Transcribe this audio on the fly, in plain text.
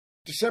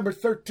December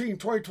 13,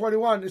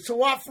 2021. It's a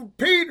Watt from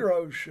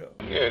Pedro Show.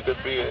 Yeah, it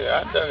could be.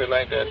 I dug it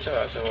like that, too.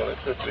 I said, well, it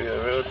could be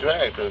a real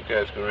drag to the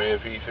cat's career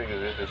if he figures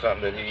this is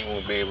something that he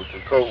won't be able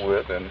to cope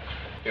with and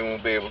he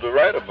won't be able to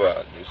write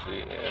about, you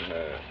see. And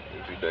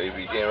if he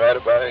can't write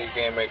about it, he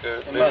can't make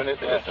a living at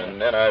this. And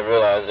then I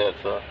realized that,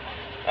 so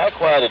I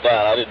quieted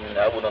down.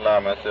 I wouldn't allow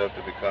myself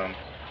to become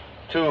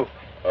too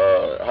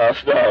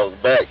hostile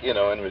back, in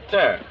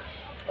return.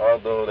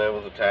 Although there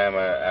was a time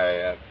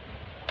I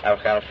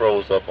kind of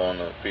froze up on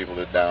the people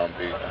at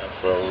downbeat.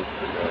 I froze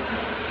because,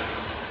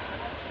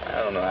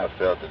 I don't know, I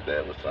felt that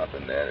there was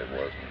something that it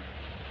wasn't.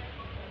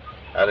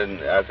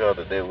 I felt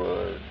that they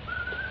were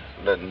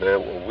letting their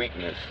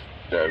weakness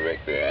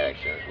direct their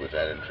actions, which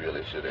I didn't feel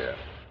they should have.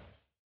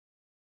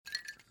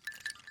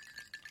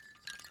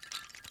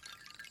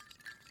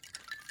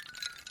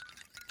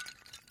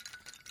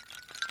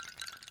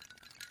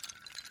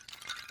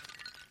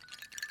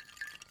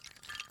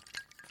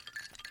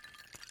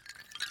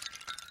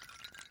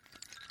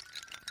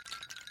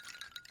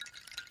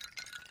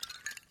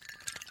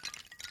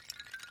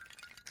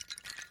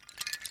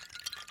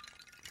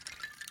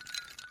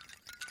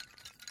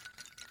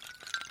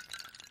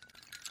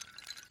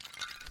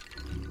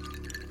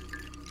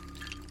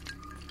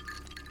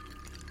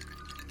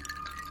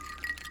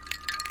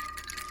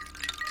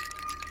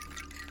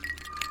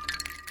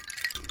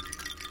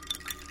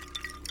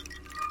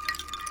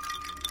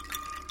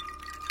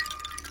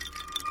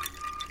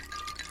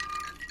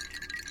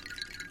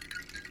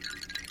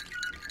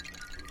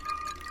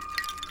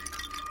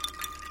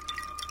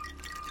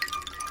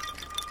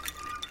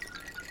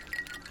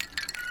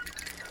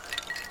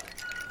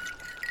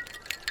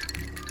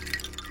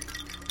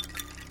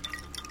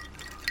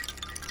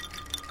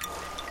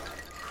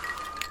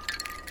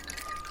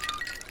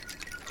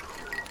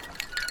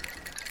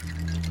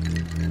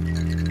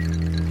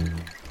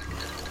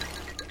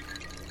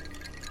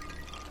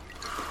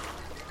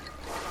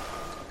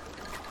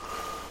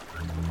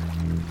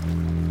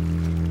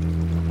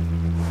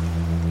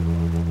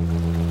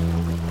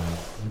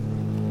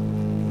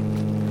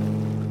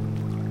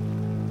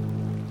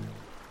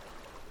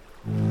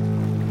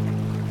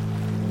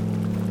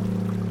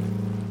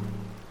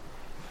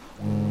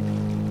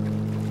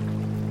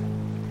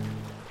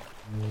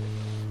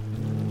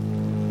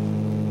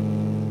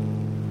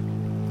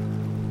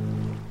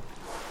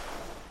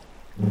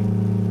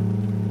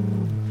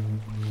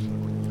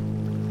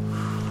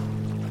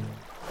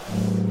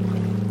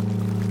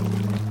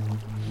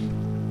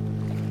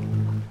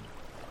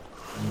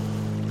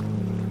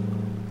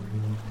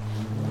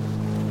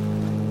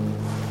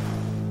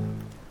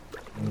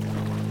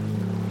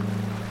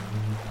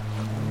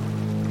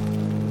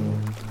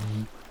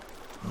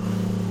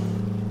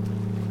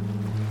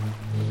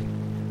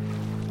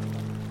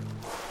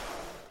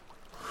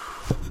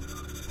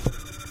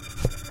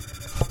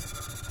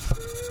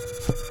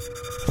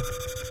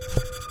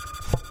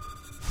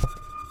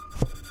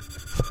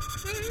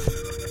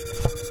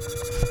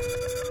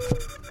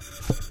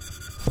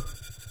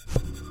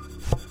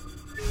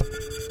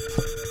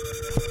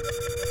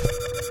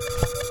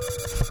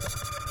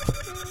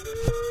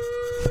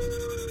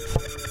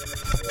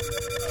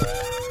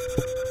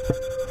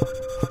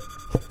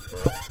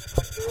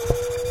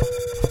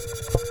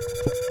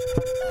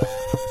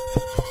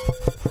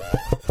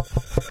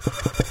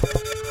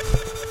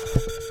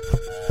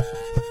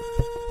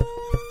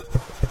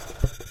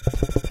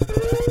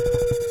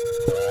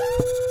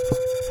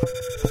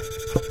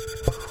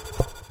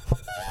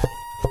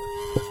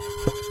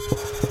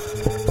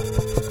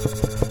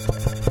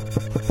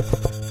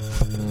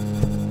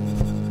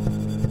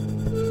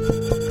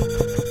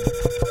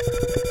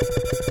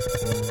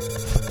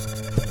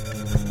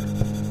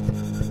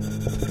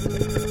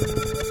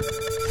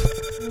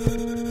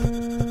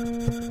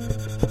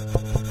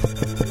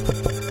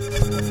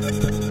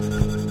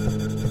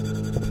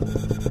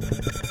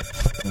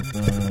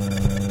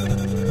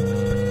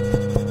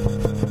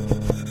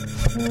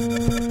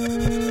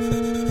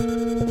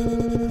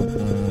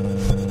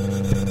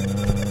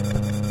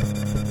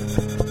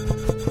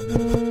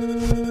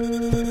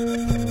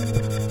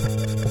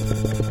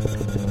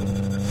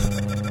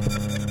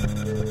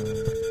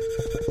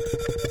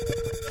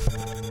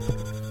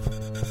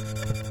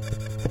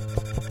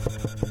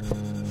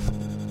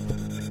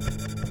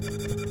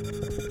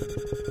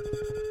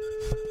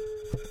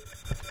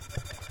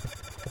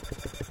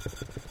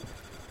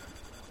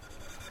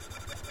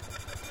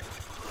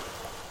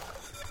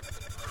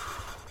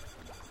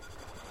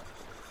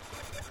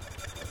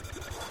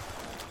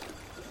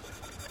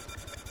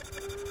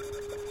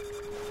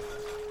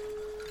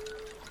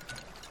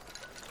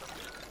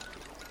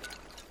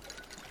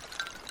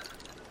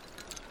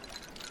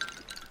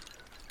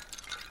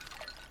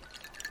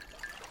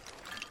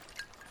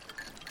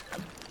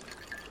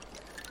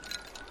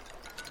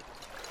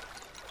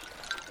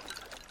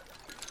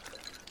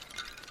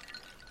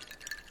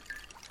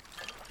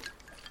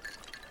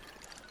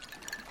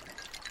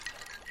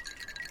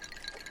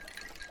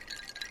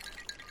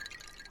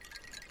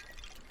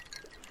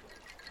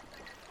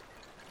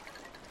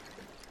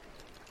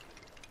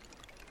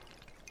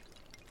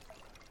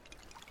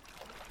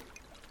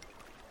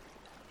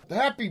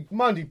 Happy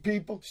Monday,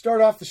 people.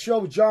 Start off the show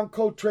with John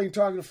Coltrane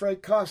talking to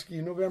Frank Koski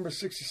in November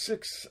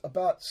 66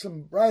 about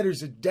some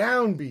writers at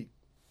Downbeat.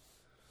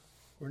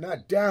 We're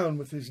not down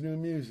with his new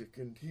music,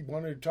 and he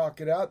wanted to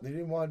talk it out, and they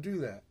didn't want to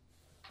do that.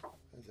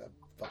 That's that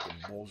fucking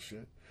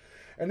bullshit.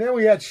 And then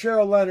we had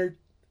Cheryl Leonard,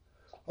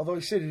 although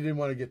he said he didn't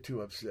want to get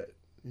too upset.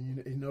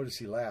 You notice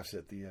he laughs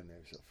at the end there,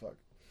 so fuck.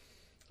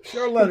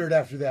 Cheryl Leonard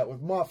after that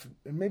with Moffen.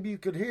 And maybe you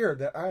could hear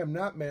that I am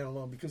not man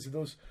alone because of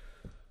those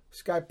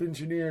Skype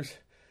engineers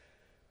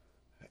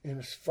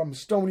from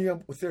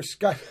Estonia with their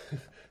Skype,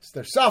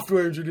 their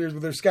software engineers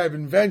with their Skype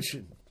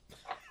invention.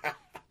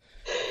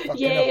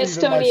 Yay,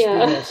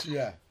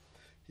 Estonia.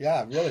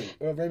 Yeah, really.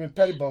 Raymond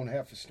Pettibone,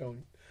 half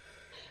Estonian.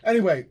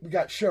 Anyway, we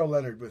got Cheryl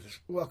Leonard with us.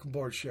 Welcome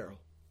aboard, Cheryl.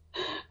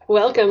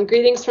 Welcome.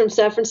 Greetings from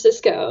San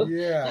Francisco.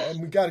 Yeah,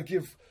 and we got to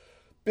give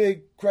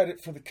big credit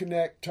for the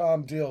connect,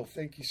 Tom Dill.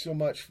 Thank you so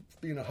much for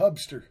being a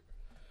hubster,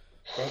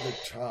 Brother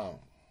Tom.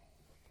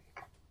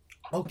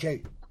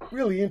 Okay,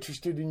 really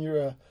interested in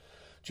your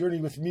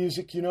journey with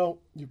music. You know,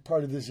 you're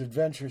part of this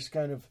adventurous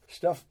kind of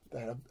stuff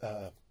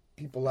that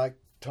people like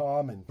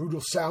Tom and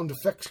Brutal Sound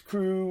Effects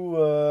crew.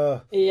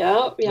 We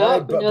know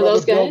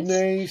those guys.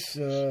 Nace,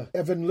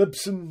 Evan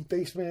Libson,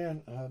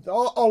 bassman,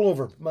 all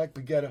over, Mike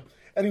Baguetta.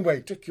 Anyway,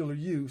 particular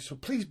you, so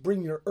please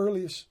bring your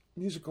earliest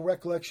musical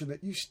recollection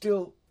that you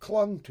still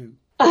clung to.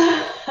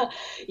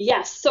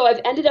 Yes, so I've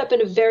ended up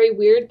in a very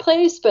weird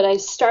place, but I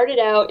started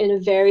out in a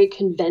very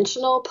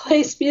conventional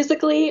place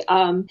musically.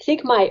 I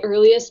think my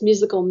earliest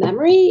musical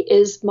memory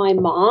is my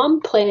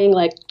mom playing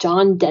like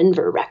John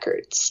Denver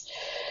records.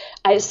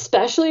 I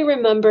especially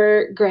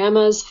remember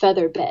Grandma's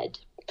Feather Bed.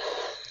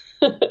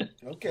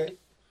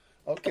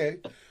 Okay.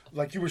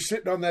 Like you were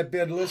sitting on that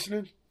bed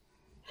listening?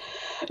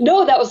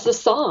 No, that was the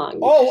song.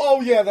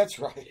 Oh, yeah, that's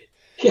right.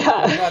 Yeah.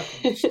 I'm not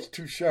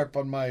too sharp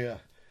on my...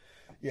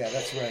 Yeah,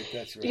 that's right.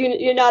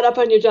 You're not up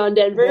on your John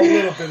Denver? Well, a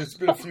little bit. It's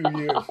been a few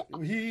years.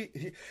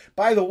 He.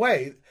 By the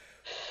way,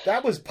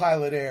 that was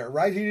pilot error,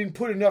 right? He didn't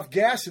put enough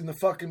gas in the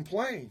fucking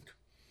plane.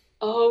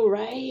 Oh,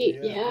 right.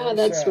 Yeah,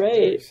 that's sad,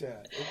 right.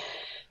 Sad.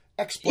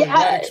 Explain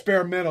that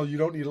experimental. You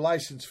don't need a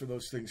license for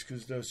those things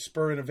because they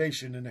spur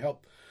innovation and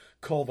help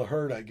cull the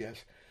herd, I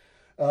guess.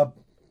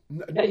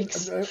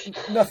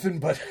 Nothing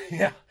but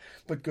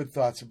good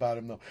thoughts about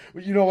him, though.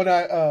 You know, when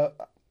I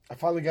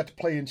finally got to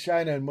play in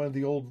China and one of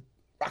the old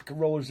rock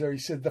and rollers there, he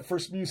said the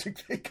first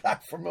music they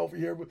got from over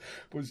here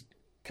was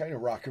kind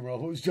of rock and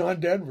roll. It was John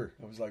Denver.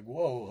 I was like,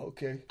 whoa,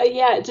 okay.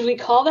 Do we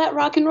call that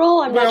rock and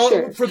roll? I'm not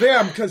sure. For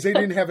them, because they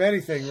didn't have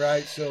anything,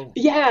 right? So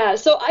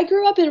so I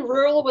grew up in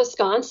rural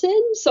Wisconsin,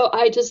 so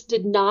I just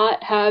did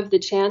not have the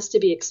chance to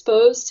be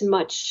exposed to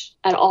much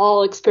at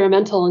all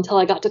experimental until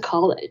I got to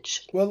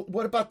college. Well,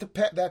 what about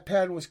that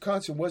pad in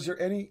Wisconsin? Was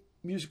there any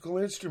musical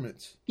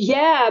instruments?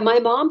 Yeah, my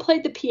mom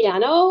played the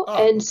piano,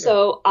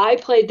 so I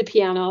played the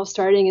piano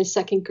starting in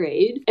second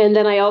grade. And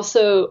then I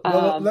also...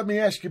 let me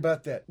ask you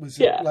about that. Was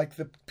it like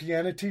the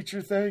piano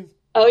teacher thing?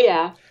 Oh,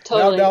 yeah,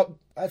 totally. Now,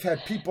 I've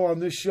had people on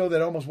this show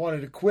that almost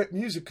wanted to quit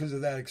music because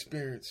of that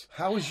experience.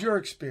 How was your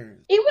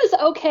experience? It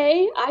was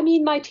okay. I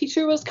mean, my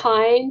teacher was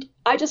kind.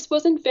 I just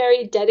wasn't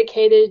very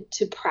dedicated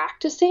to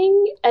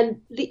practicing.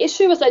 And the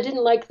issue was I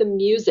didn't like the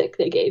music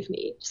they gave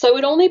me. So I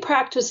would only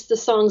practice the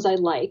songs I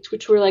liked,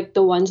 which were like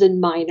the ones in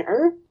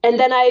minor. And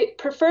then I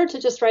preferred to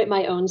just write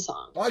my own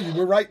songs. Oh, you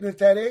were writing at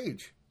that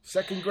age?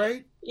 Second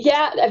grade?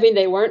 Yeah, I mean,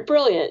 they weren't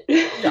brilliant.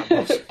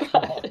 Yeah,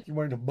 you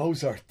weren't a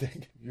Mozart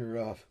thing.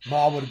 Your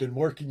mom would have been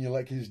working you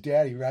like his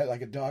daddy, right?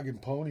 Like a dog and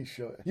pony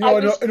show. You know,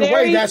 in a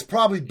way, that's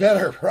probably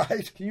better,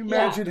 right? Can you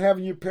imagine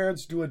having your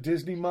parents do a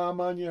Disney mom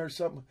on you or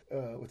something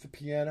with the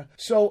piano?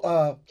 So,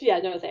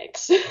 no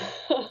thanks.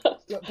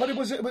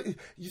 But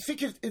you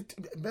think it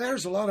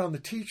matters a lot on the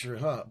teacher,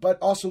 huh? But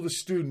also the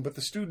student. But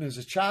the student is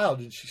a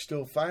child and she's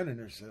still finding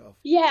herself.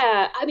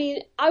 Yeah, I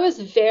mean, I was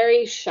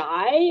very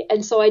shy,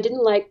 and so I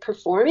didn't like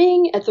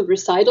performing at the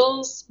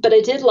recitals, but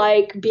I did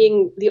like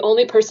being the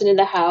only person in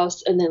the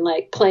house and then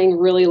like playing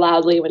really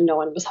loudly when no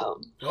one was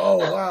home. Oh,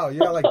 wow.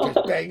 Yeah, like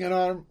just banging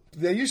on them.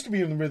 They used to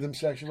be in the rhythm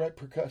section, right?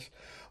 Percuss.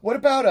 What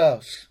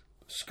about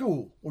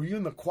school? Were you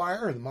in the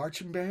choir or the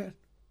marching band?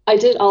 I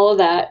did all of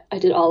that. I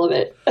did all of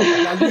it.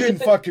 Now, you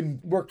didn't fucking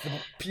work the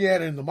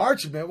piano in the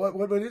marching band.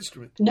 What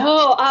instrument?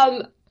 No,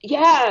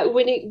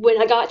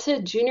 when I got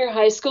to junior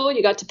high school,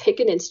 you got to pick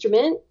an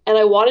instrument, and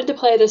I wanted to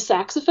play the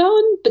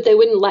saxophone, but they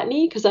wouldn't let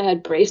me because I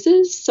had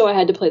braces, so I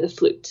had to play the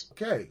flute.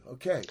 Okay.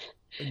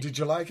 And did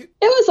you like it?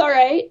 It was all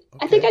right.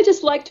 Okay. I think I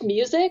just liked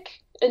music,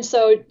 and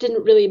so it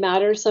didn't really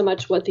matter so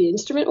much what the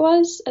instrument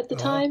was at the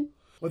time.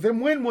 Well,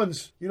 them wind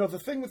ones, the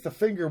thing with the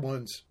finger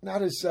ones,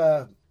 not as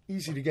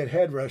easy to get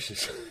head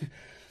rushes.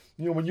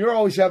 When you're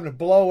always having to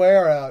blow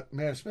air out,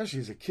 man,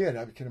 especially as a kid,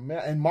 I can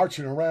imagine, and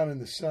marching around in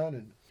the sun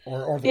and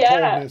or the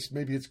coldness.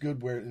 Maybe it's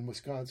good where in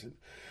Wisconsin.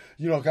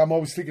 I'm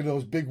always thinking of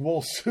those big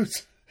wool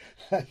suits.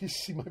 You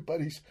see my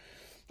buddies.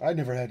 I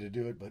never had to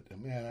do it, but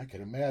man, I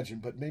can imagine.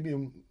 But maybe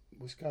in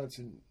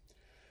Wisconsin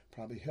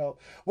probably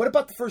helped. What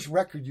about the first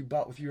record you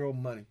bought with your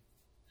own money?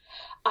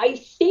 I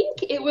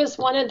think it was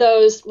one of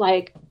those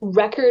like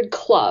record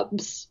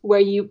clubs where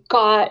you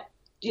got,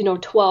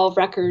 12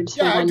 records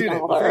for $1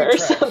 or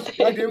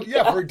something. I did,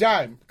 yeah, for a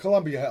dime,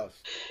 Columbia House.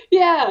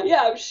 Yeah,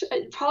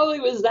 it probably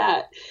was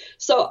that.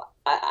 So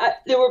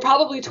there were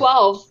probably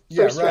 12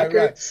 first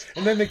records. Right.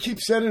 And then they keep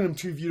sending them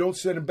to you. If you don't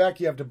send them back,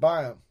 you have to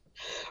buy them.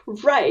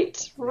 Right.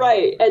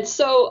 And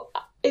so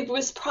it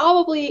was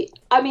probably,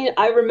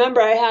 I remember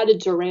I had a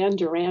Duran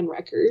Duran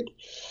record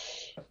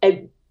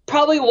and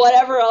probably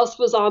whatever else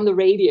was on the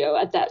radio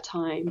at that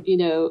time, in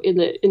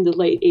the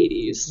late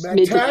 80s.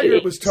 Matt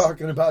Taggart was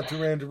talking about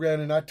Duran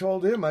Duran, and I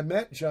told him I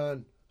met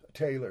John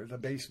Taylor, the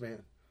bass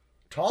man.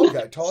 Tall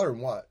guy, taller than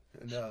Watt,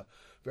 and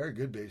very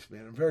good bass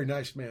man, a very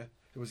nice man.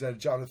 It was at a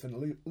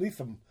Jonathan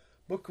Lethem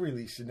book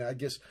release, and I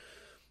guess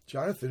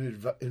Jonathan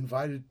had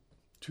invited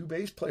 2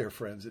 bass player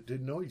friends that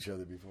didn't know each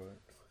other before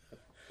that.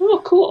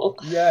 Oh, cool.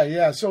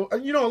 Yeah. So, a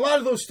lot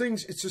of those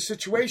things, it's a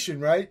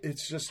situation, right?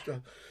 It's just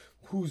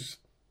who's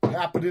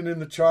happening in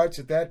the charts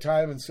at that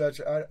time and such.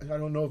 I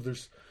don't know if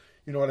there's,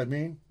 you know what I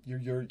mean?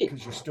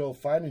 Because you're still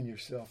finding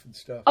yourself and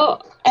stuff. Oh,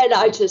 and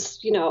I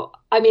just,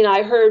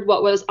 I heard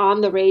what was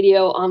on the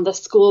radio on the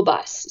school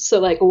bus. So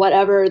like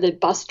whatever the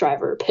bus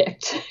driver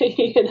picked,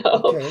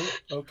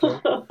 Okay.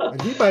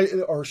 And he might,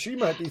 or she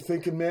might be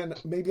thinking, man,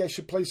 maybe I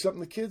should play something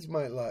the kids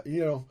might like,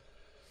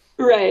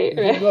 Right.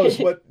 Who knows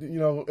what,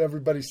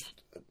 everybody's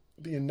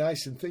being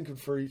nice and thinking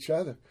for each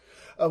other.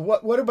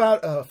 What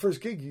about first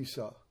gig you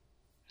saw?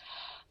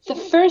 The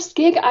first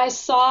gig I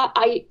saw,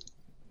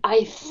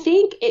 I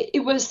think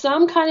it was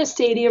some kind of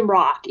stadium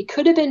rock. It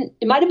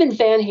might have been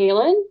Van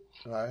Halen.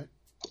 All right.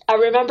 I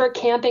remember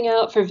camping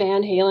out for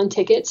Van Halen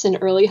tickets in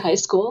early high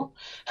school.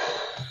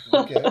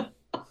 Okay.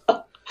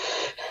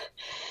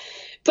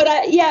 But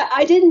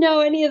I didn't know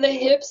any of the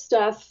hip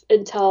stuff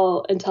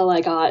until I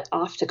got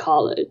off to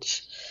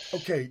college.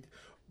 Okay.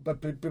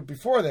 But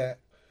before that,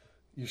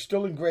 you're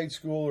still in grade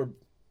school or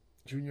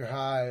junior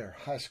high or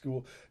high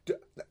school.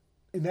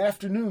 In the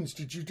afternoons,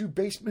 did you do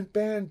basement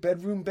band,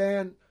 bedroom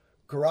band,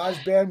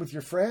 garage band with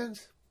your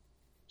friends?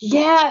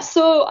 Yeah.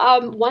 So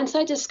once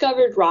I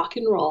discovered rock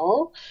and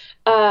roll,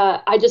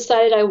 I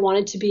decided I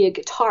wanted to be a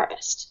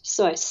guitarist.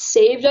 So I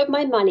saved up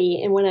my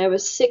money, and when I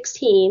was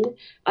 16,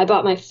 I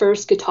bought my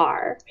first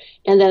guitar,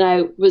 and then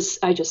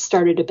I just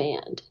started a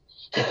band.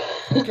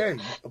 Okay.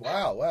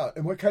 Wow.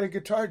 And what kind of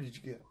guitar did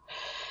you get?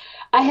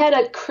 I had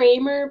a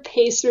Kramer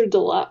Pacer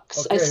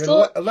Deluxe. Okay, I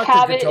still have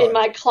guitar. it in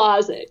my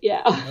closet.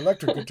 Yeah.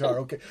 Electric guitar.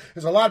 Okay.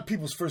 There's a lot of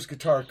people's first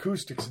guitar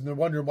acoustics, and they're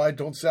wondering why it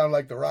don't sound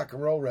like the rock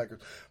and roll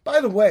records. By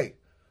the way,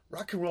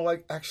 rock and roll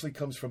actually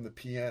comes from the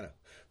piano,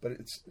 but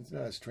it's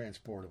not as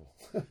transportable.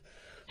 But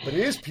it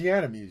is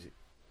piano music.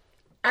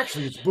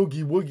 Actually, it's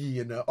boogie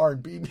woogie and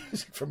R&B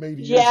music from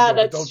 80 years ago.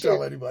 That's don't true.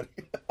 Tell anybody.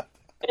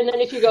 And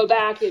then if you go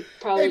back, it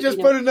probably... They just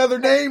put another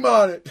name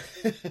on it.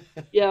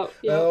 Yeah.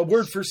 A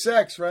word for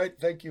sex, right?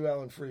 Thank you,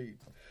 Alan Freed.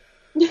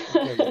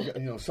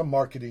 Okay, some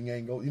marketing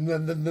angle. And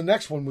then the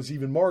next one was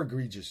even more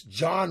egregious.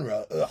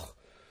 Genre. Ugh.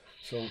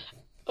 So...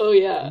 Oh,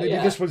 yeah. Maybe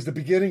this was the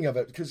beginning of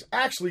it. Because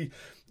actually,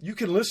 you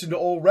can listen to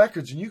old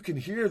records and you can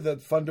hear the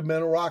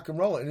fundamental rock and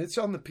roll. And it's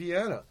on the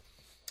piano.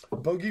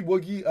 Boogie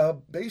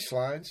woogie bass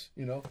lines,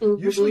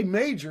 usually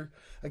major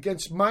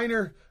against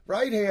minor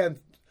right hand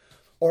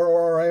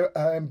or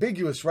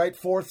ambiguous right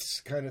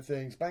fourths kind of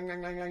things. Bang,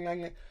 bang, bang, bang,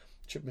 bang.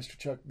 Mr.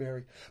 Chuck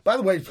Berry. By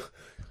the way,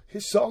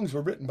 his songs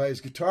were written by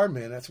his guitar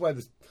man. That's why I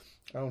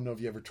don't know if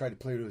you ever tried to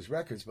play to his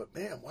records, but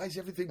man, why is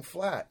everything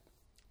flat?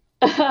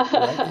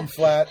 Right? E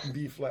flat and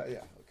B flat.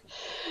 Yeah.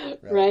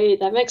 Okay. Right.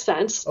 That makes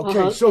sense.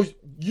 Okay. So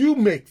you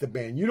make the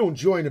band. You don't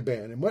join a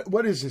band. And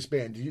what is this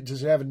band?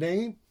 Does it have a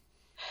name?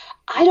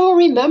 I don't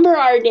remember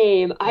our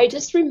name. I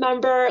just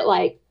remember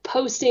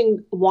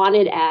posting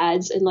wanted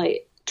ads and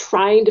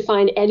trying to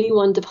find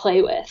anyone to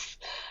play with.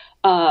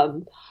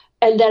 And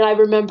then I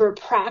remember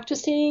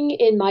practicing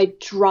in my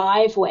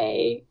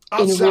driveway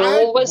outside? In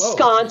rural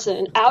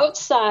Wisconsin. Whoa.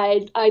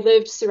 Outside, I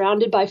lived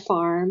surrounded by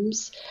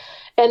farms.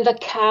 And the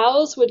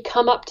cows would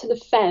come up to the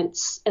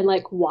fence and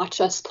watch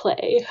us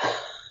play.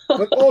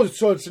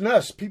 So it's an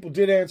us. People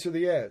did answer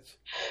the ads.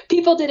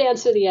 People did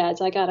answer the ads.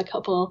 I got a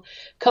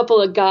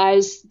couple of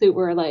guys that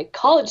were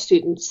college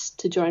students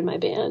to join my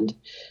band.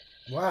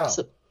 Wow.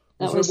 So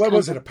what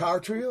was it? A power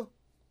trio?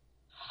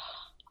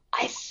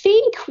 I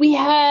think we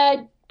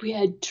had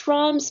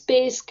drums,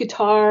 bass,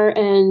 guitar,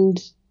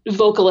 and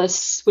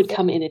vocalists would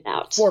come in and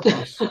out.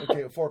 4-piece.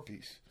 Okay, a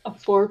 4-piece. A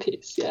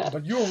 4-piece, yeah.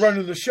 But you were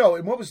running the show.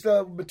 And what was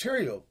the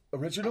material?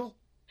 Original?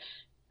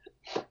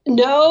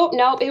 No,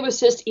 it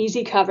was just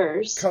easy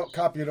covers.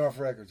 Copying off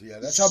records, yeah.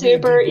 That's how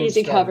super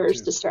easy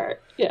covers to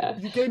start, yeah.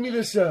 You gave me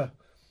this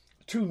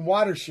tune,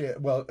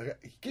 Watershed. Well,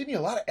 you gave me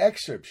a lot of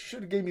excerpts. You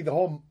should have gave me the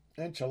whole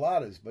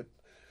enchiladas, but...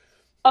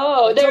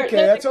 Oh,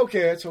 That's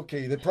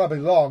okay. They're probably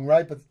long,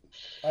 right? But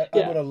I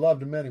would have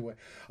loved them anyway.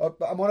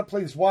 I want to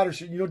play this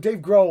Watershed. Dave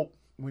Grohl,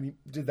 when he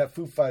did that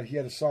Foo Fight, he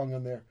had a song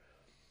on there.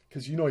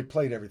 Because he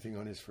played everything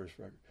on his first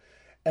record.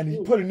 And he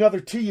put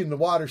another T in the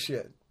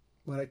Watershed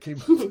when I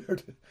came over there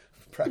to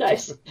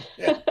practice. Nice.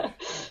 Yeah.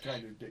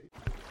 Trying to date.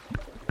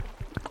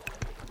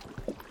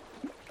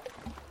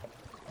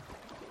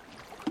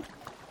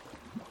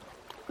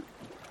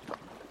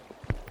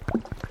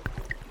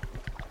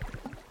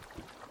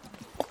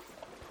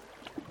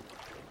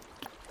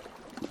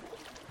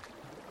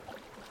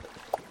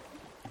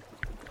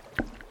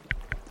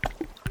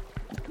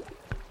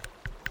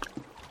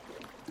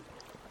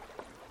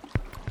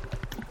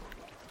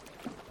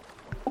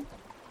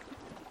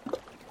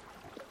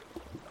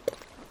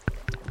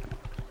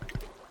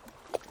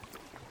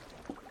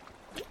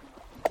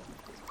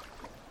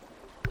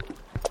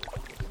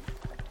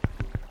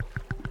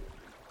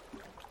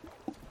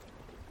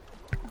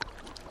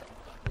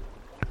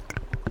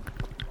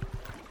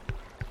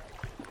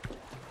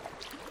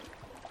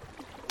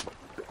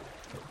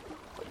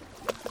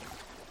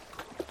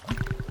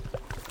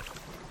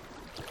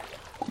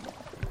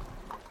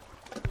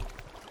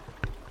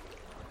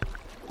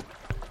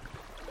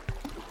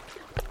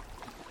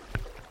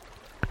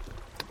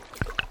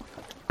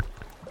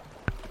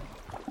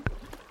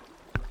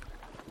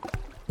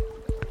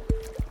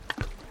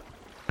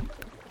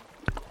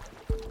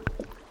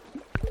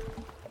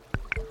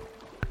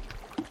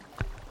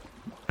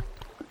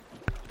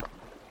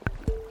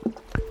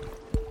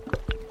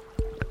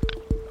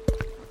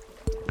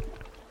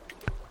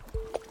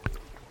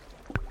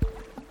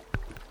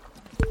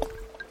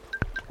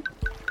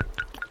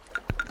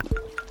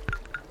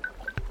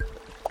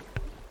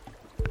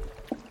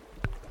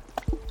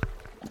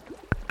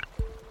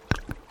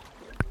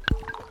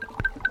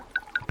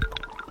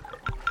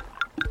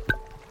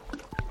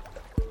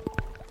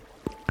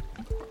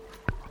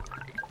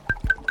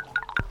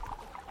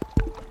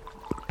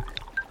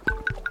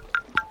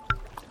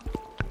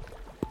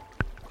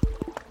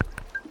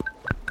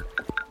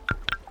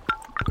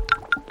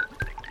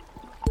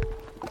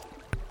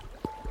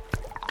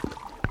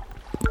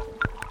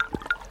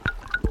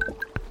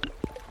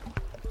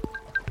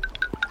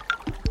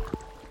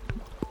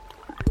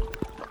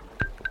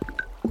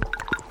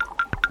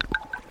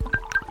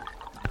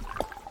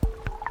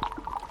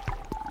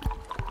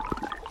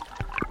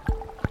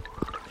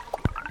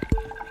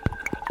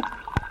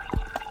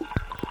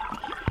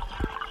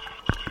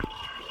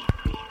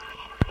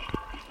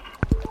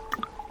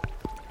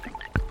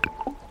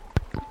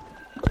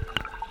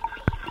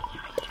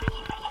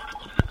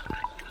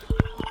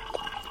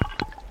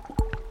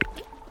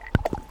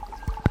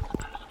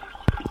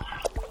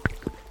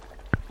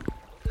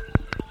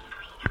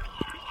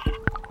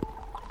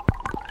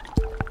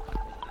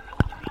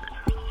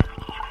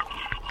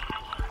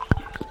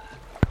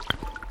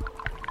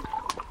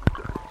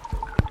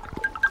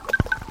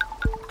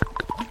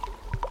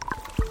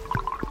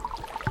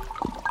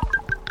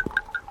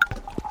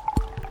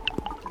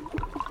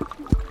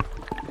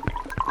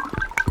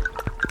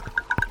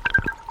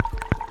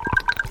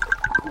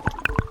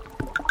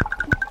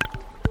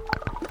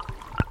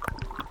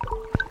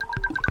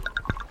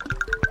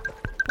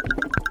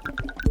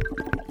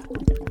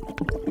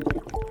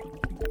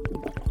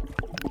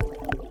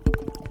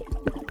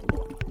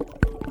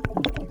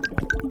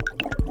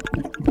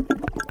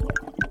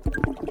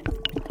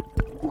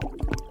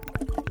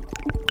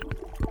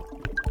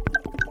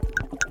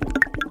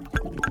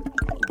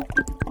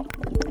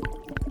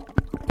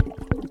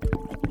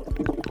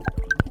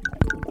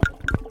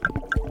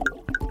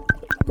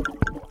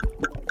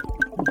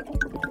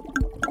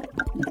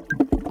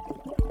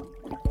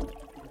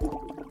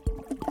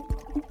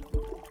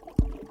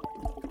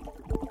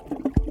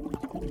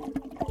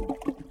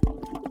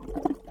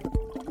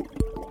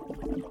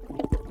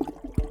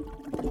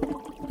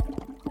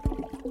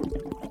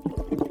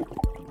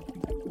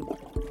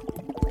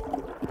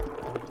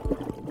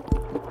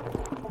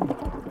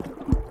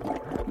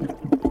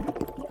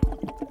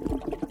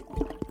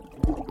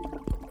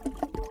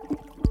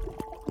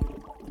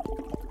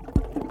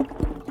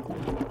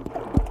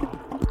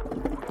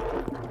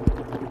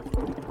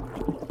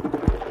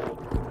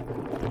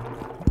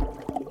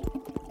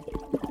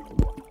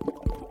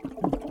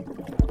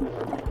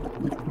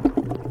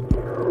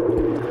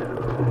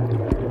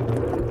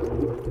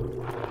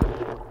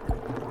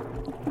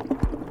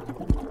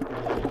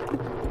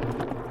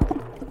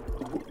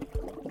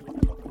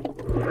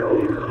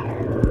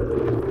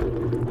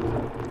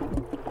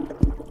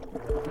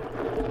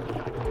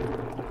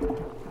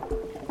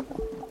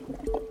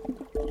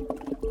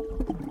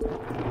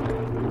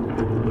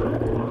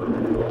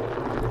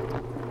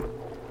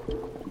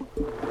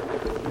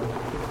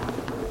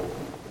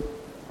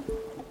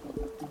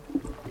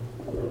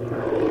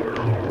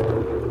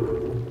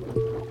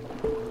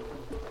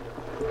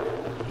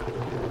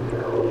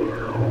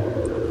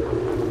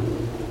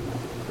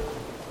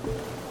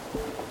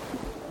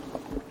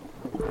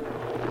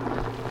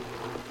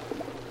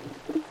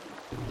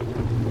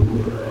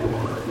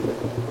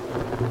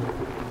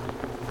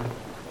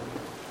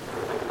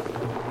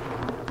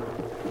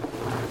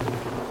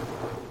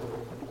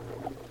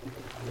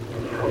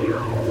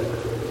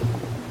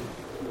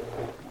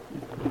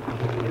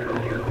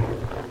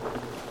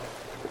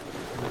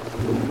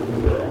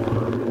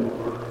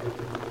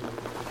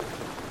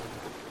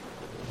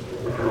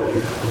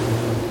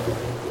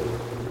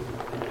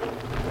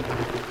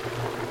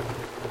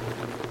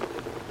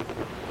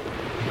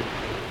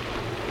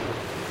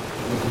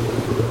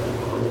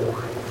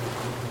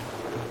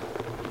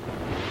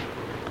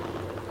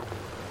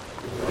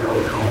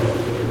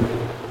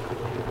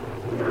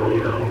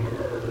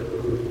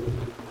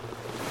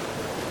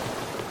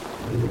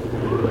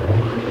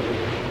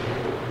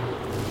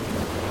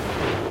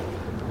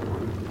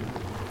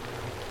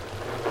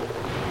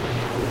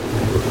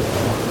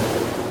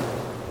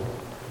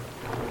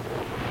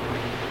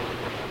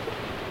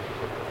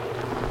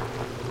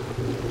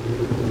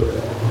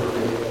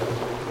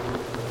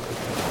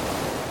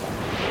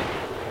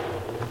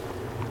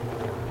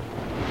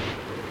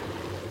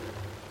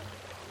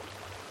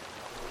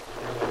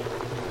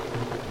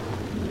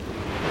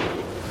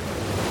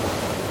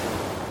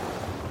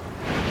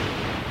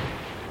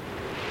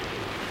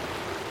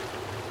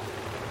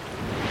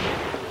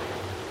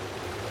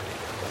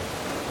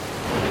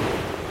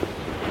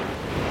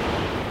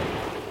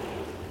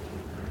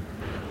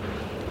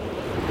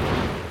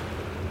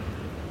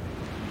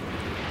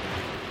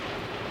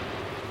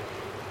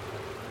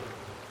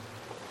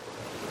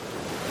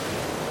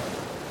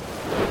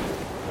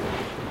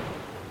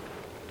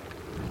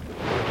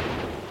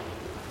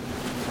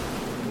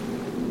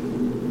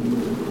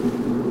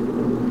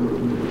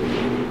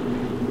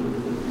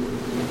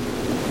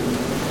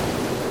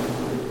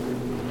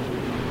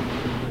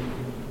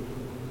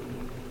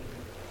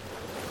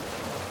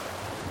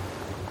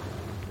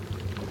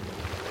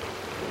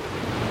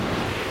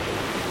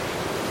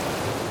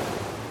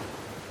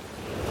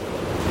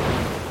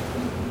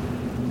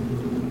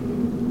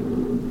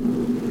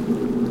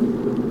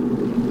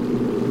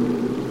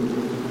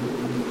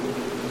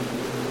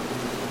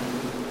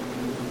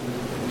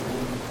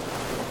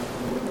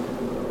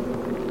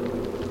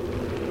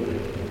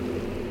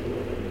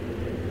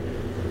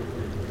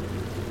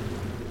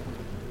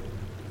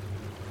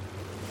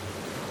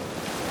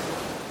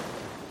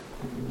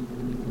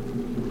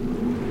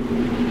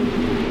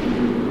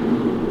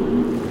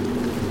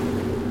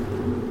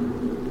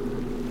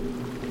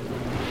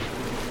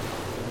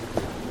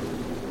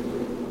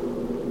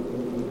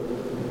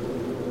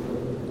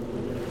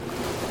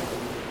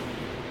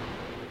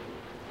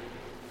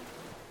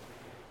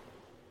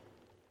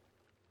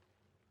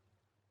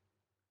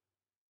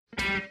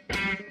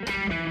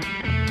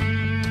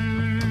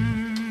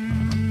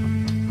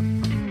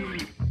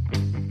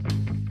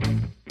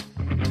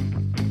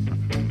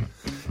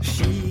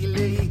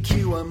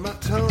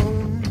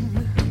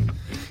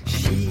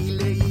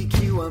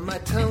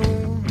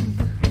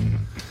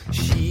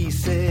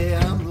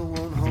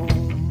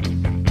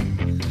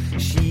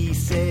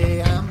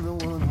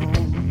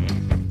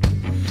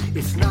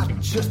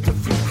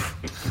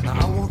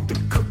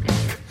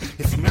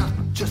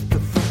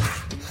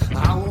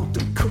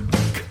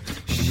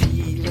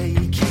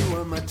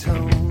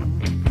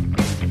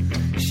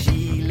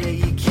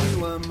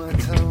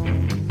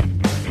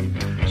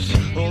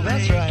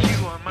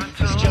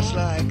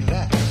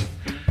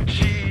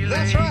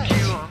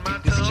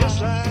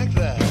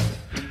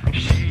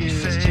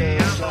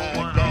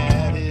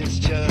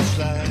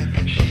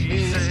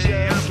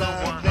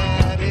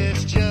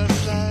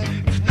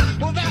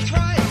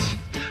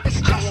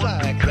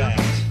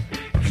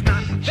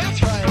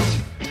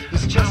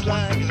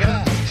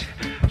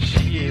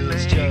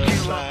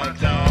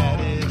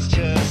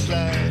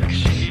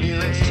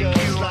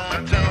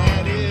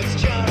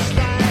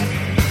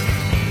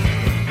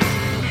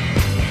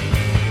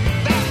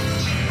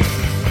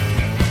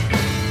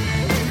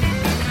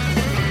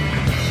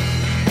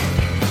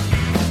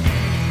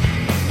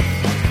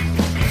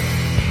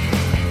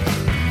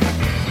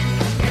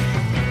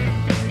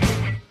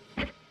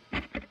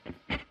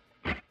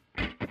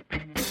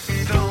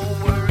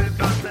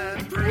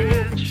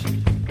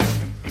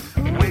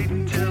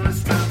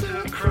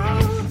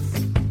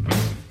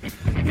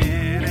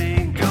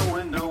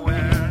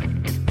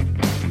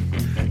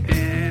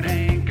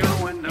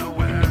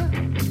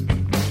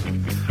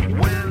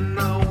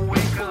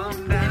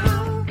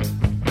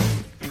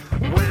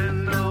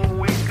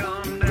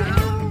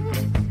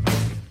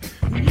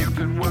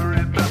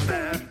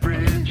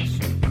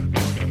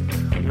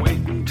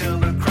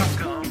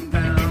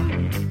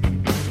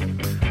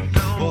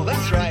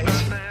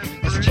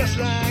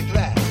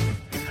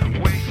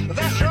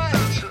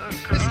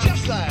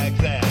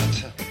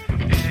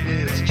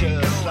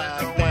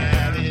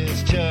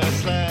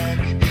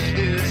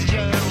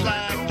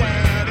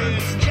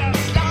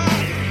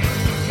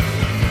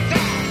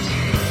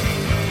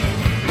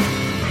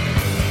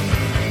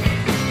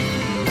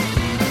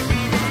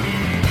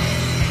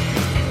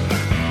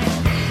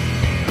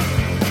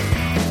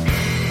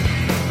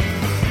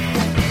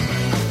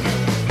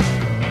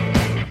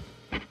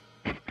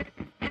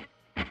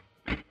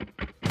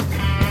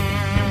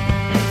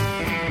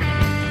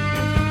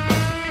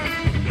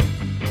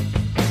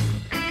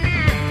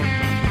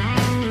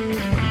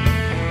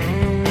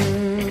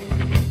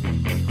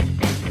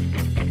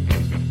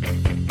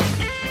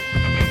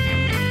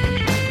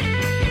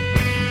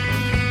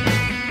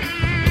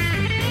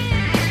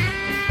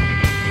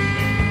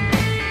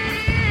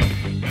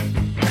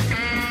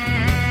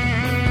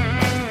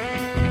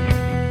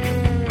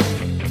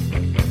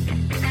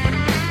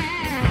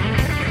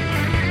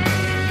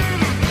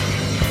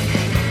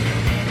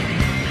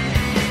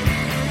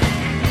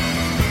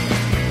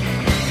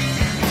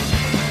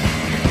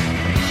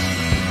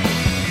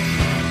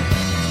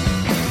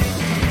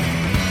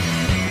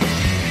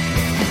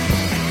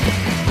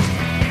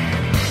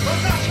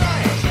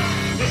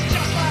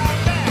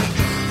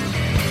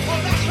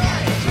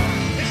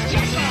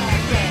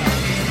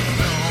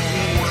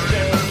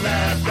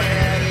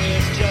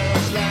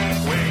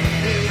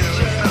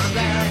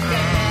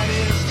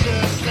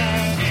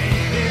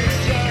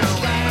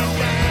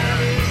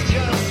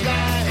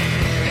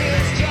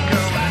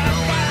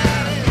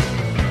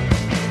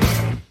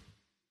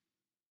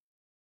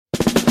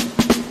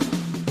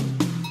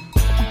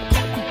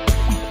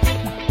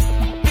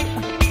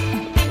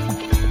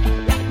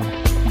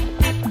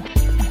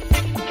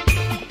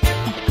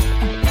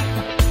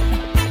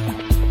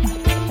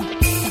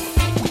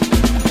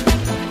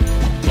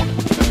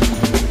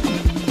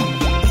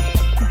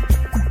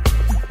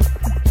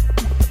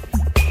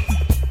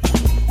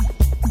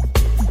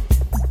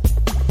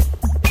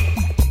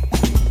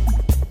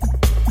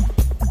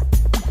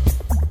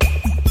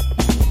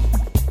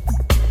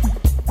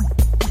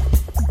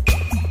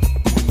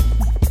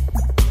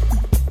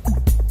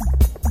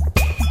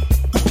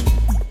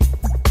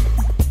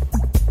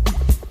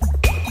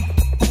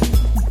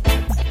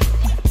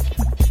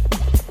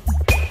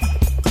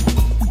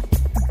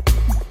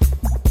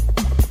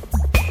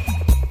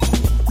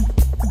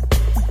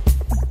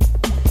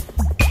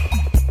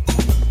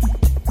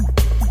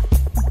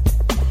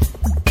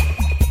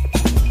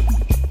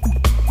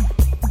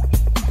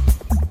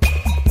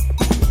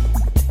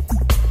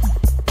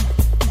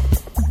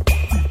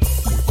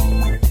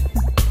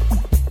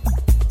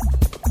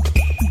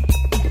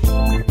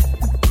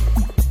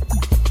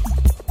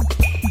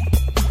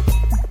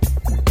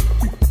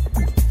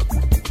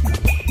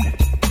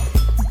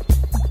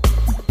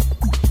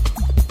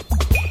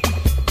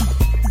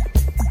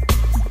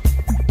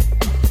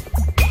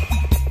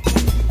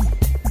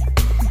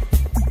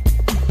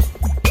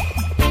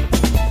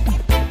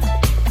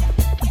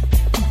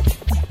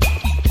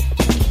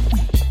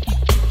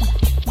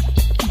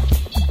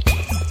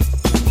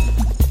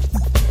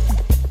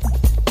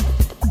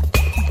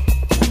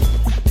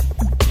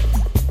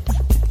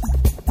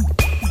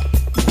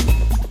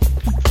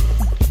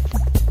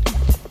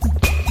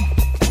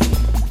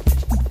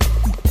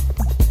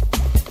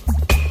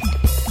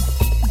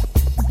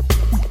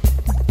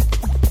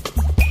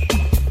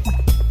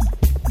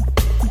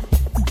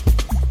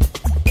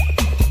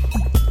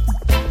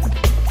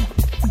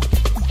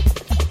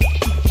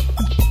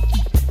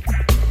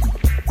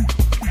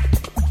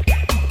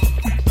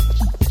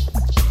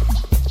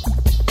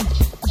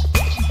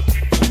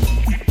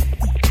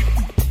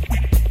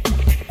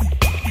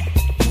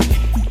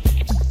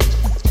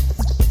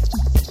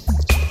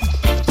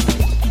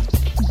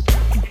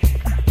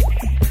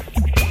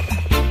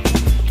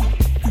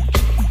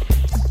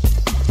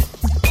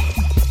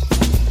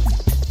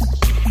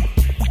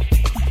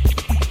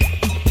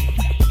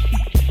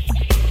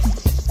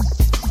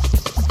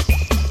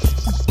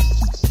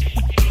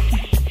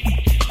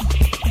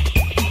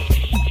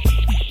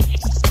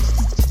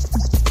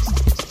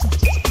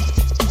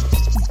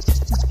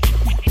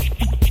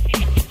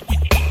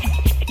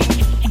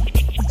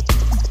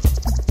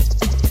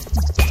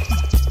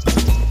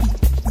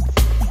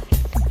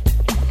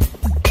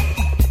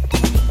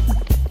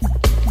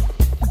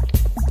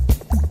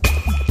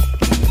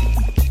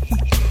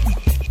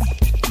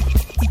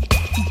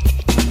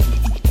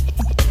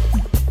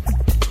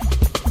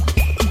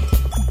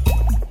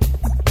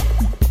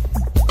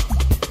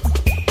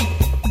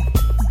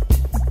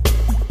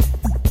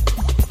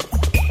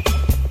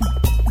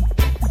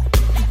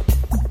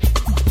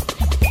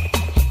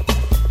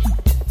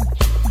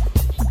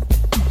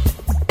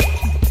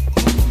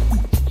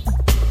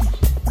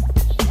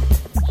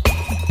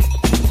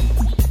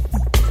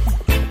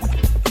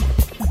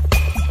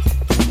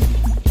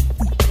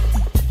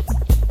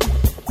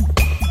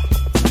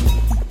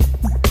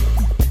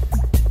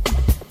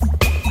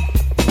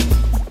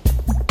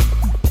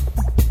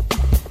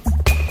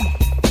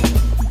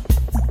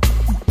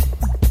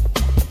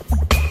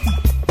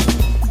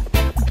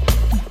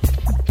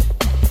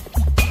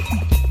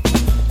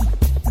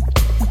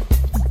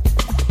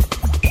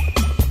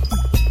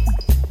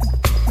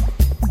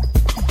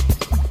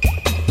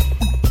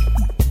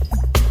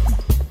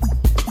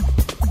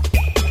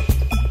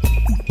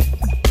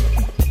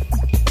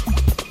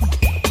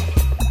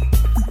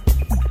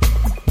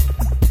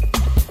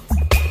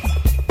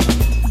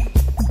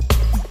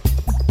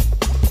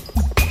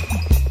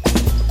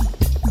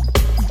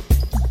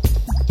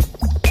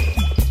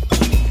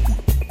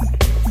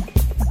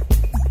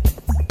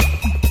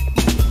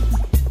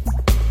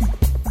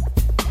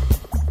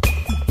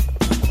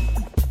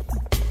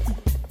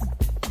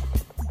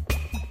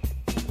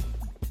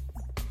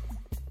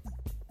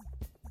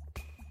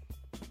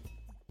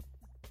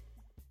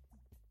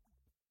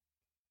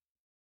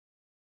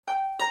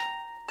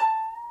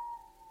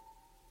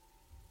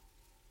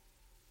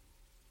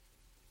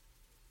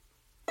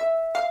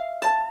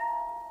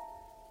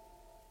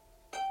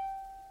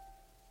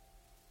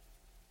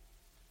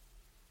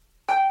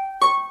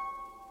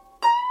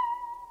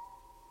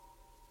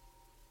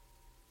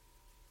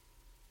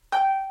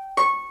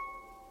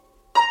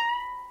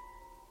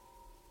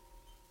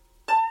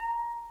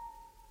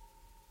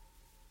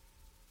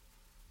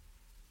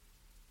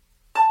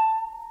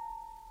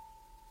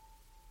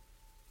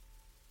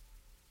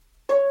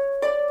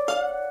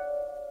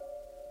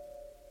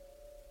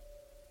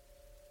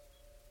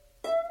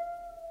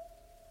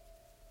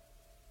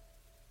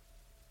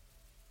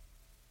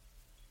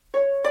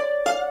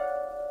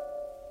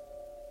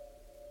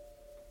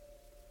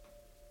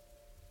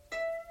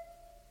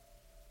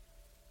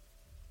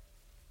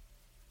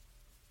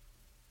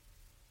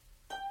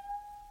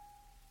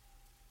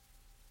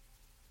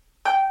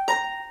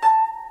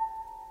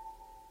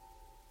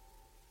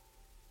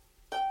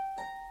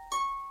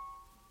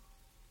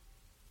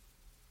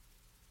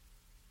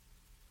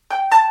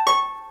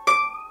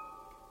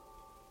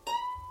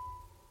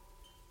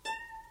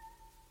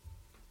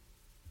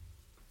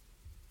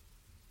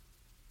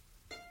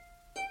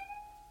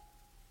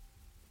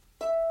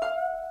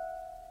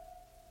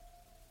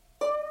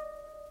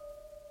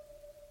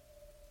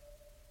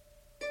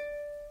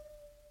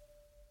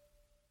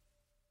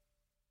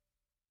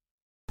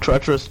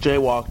 Treacherous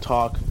Jaywalk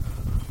Talk,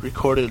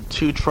 recorded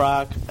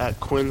 2-track at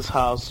Quinn's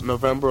house,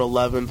 November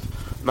 11th,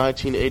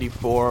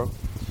 1984.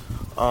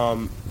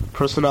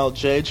 Personnel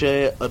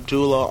JJ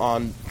Abdullah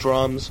on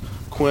drums,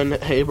 Quinn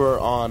Haber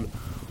on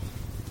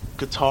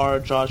guitar,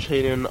 Josh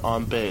Hayden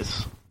on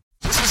bass.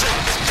 This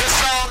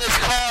song is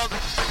called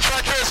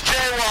Treacherous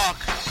Jaywalk.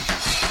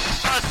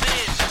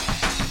 Proceed.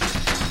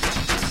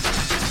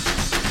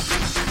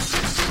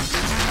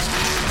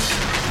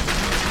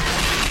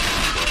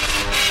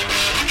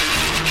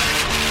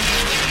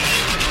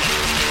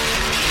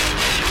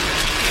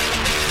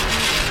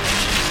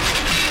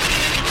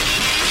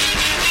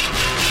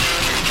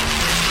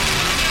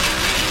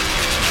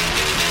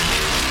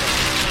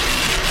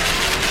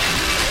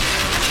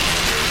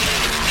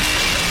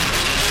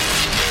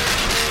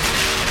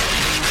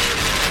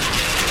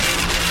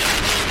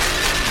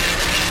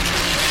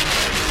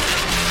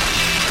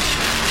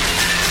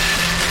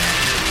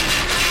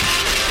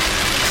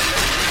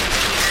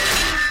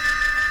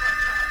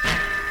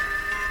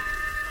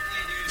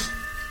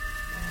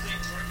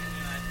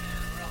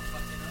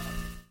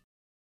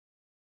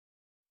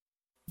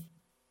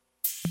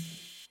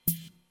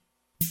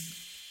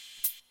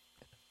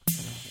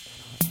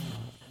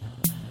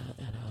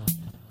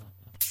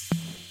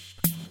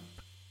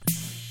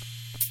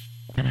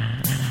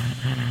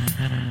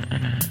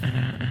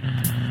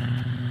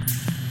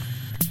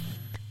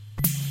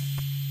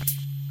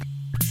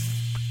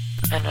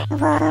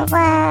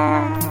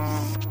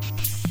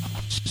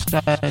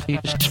 Society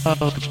is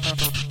told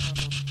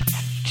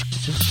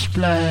just a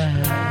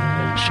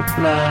splash of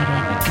blood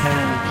on the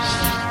canvas.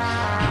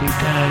 You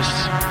guys,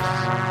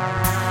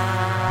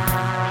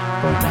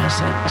 romance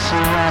and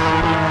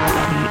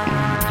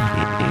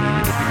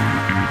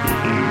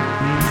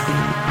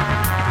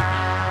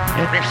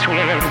this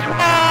world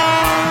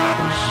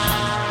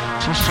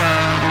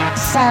society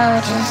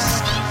soldiers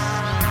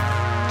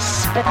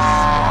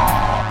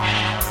splash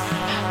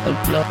of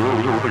blood.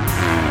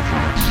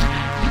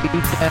 You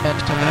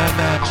dance to my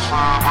match.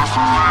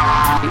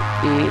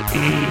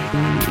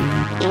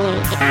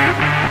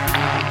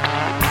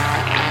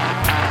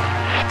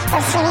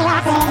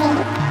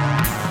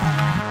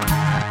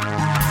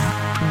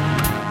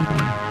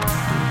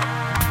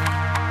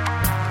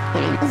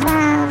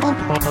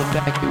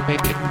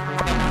 Evacuated.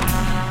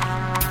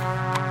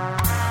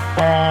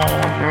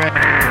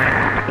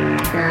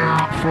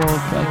 Full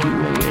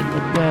evacuated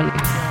the belly.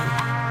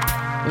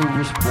 It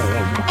was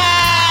born.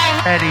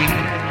 Ready.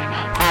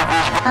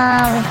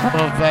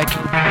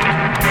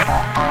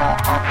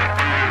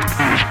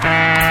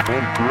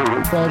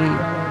 Buddy,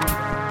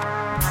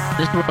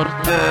 this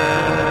world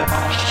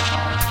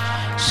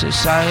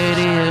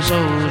society is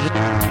over.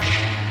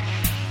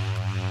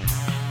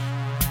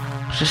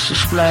 Just a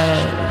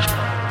splash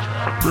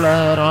of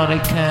blood on the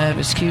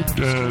canvas. Keep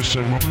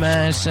dancing,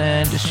 romance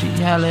and this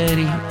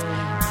reality.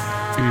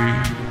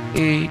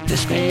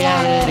 This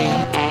reality.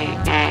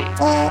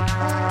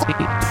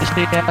 This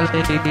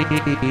reality.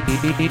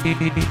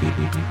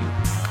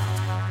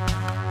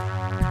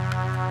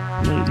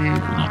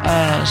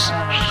 Eyes,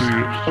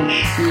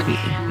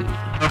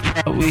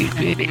 we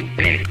be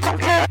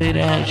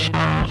without you.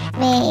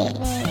 Me,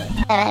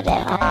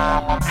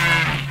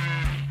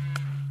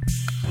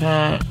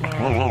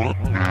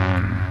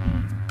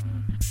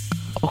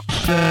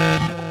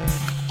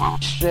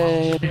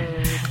 Said,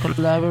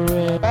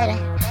 collaborate.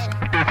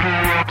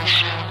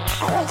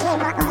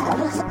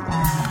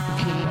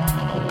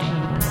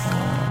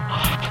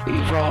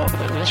 Evolve.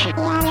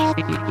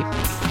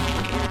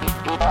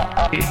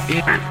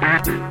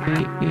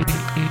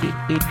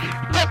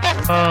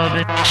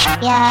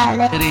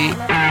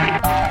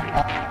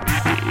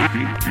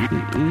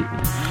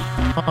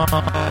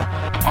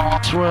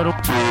 Swear to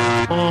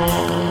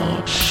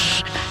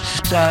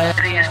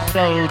society is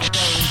so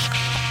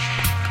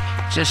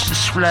just a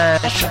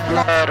splash of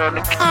blood on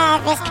the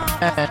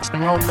canvas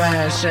and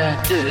romance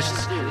and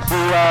this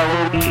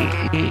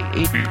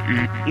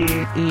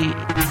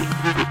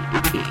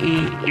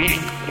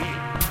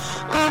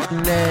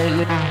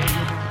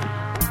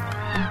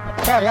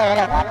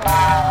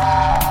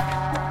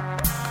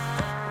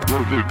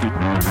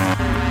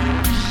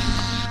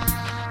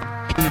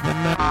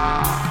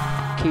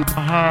keep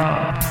my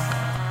heart,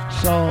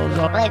 souls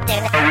up.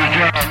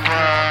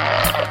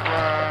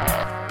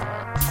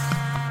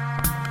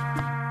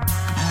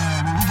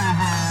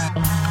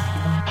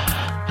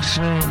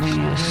 Slowly,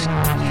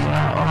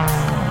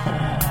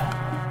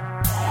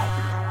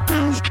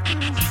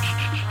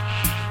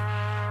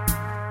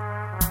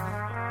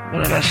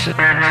 but I said,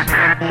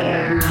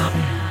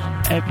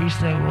 every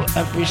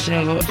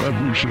single.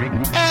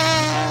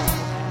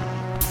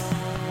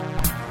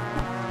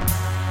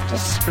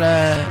 Just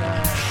splash.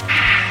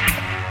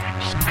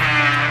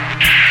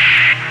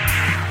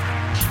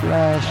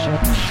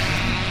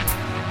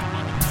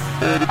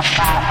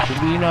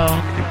 We know.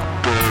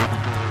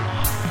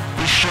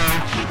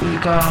 We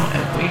go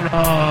and we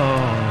know.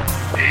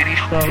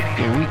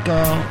 Here we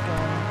go.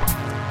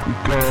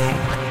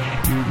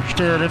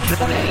 To the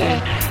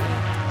finish.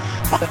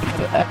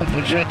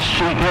 Just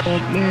shit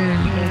again.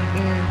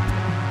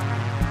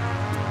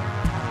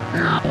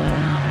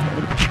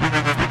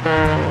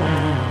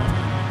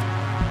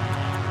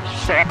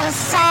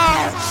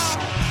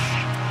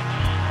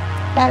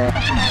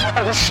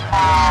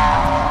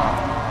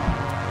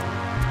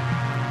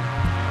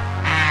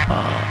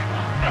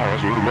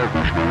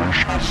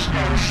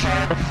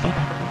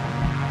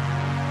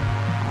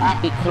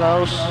 Be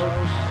close.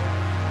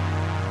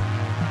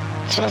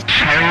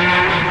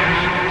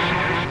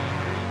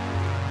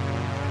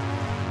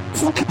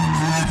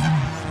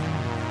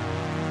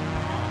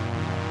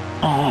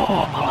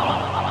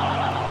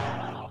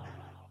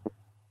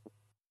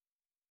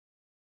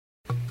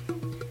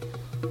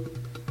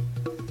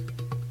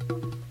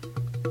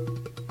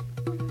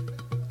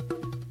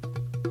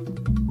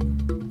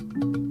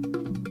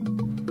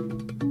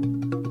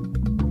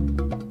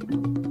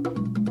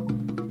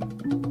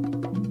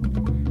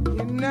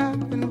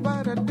 Nothing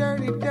but a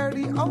dirty,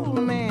 dirty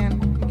old man.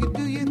 You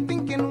do your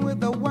thinking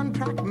with a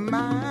one-track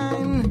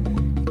mind.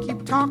 You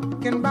keep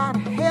talking about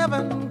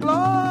heaven,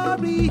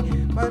 glory,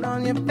 but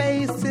on your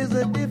face is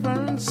a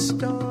different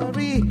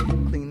story.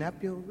 Clean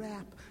up your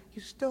rap,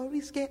 your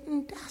story's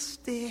getting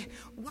dusty.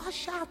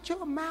 Wash out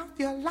your mouth,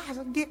 your lies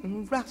are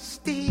getting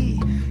rusty.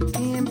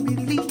 Can't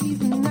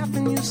believe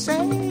nothing you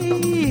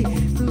say,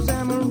 'cause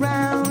I'm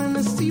around and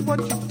I see what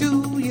you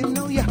do. You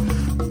know you're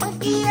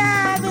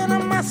funkier than a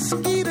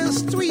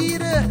mosquito's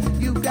tweeter.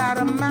 You got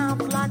a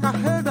mouth like a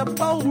herd of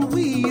bold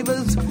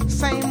weavers.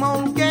 Same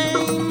old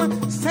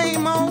game,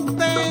 same old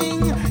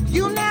thing.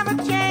 You never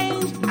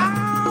change,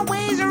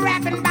 always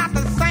rapping about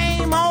the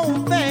same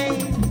old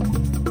thing.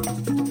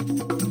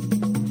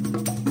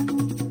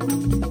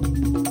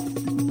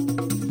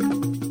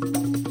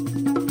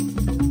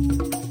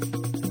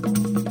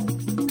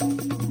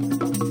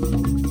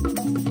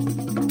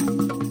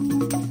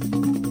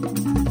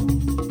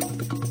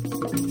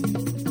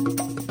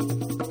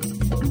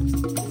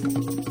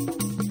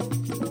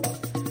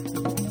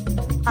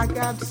 I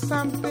got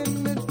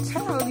something to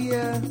tell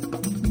you.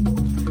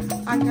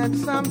 I got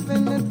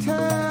something to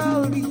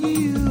tell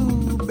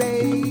you,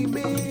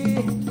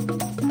 baby,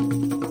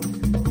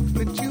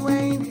 that you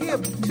ain't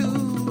hip to,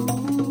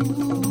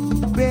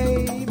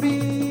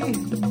 baby.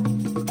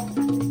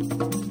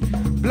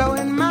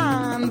 Blowing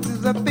minds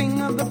is a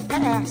thing of the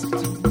past.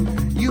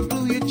 You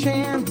blew your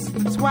chance,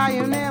 that's why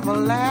you never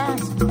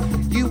last.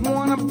 You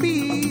wanna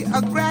be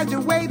a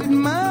graduated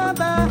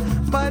mother,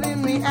 but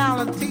in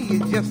reality,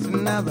 you're just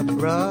another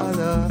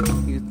brother.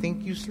 You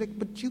think you slick,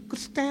 but you could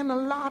stand a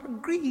lot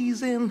of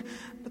greasing.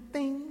 The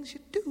things you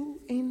do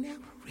ain't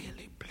never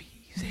really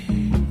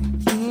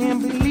pleasing.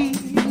 Can't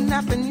believe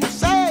nothing you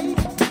say.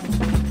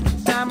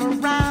 I'm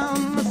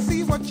around to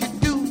see what you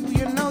do.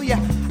 You know you're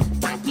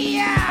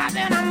funkier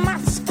than a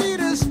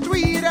mosquito's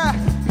tweeter.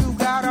 You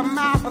got a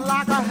mouth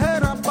like a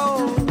herd of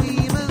bold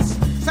weavers.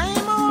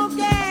 Same old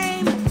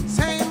game,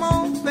 same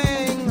old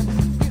thing.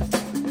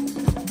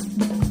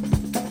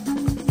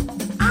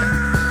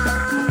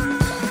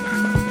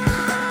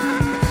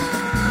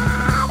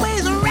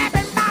 Always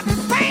rapping about the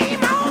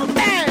same old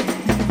thing.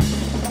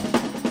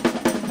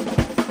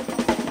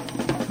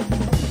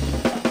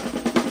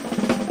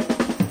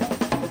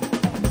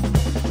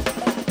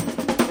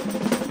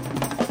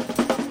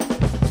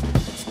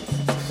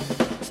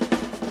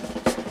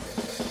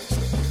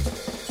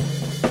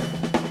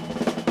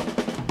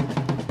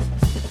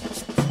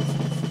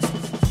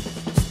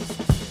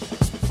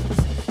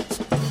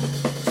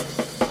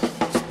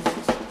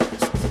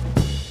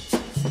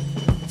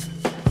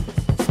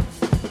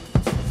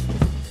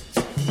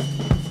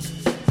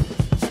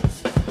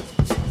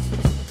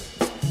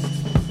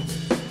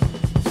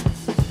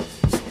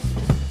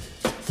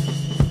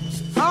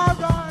 All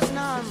right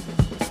now.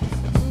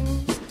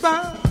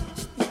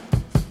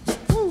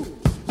 Ooh,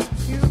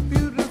 you're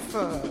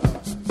beautiful.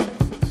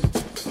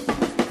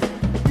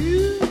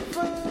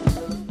 Beautiful.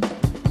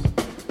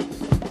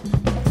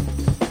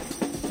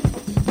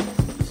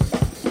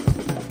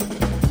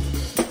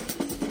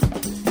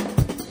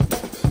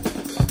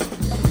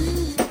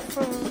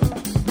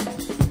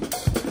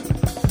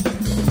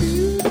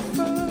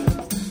 Beautiful.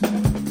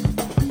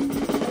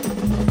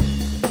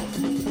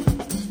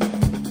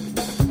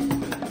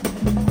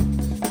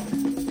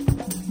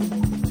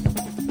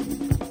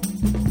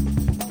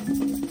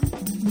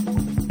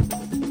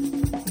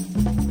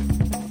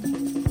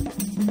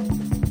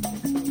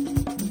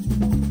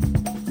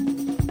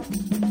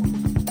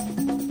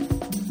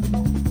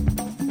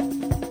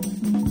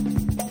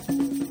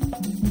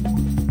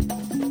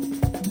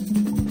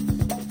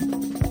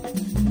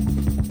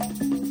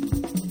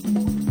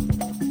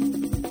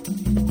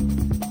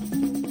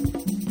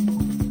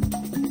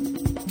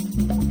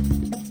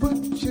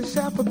 Put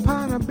yourself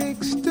upon a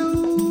big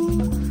stool.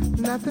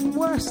 Nothing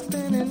worse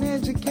than an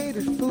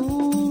educated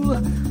fool.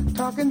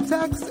 Talking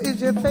sex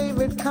is your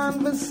favorite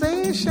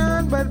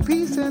conversation, but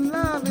peace and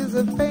love is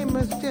a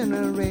famous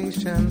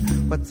generation.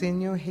 What's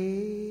in your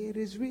head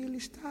is really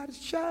started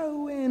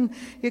showing.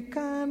 Your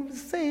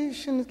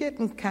conversation is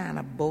getting kind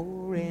of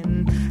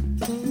boring.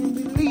 Can't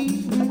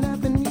believe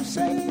nothing you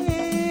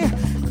say.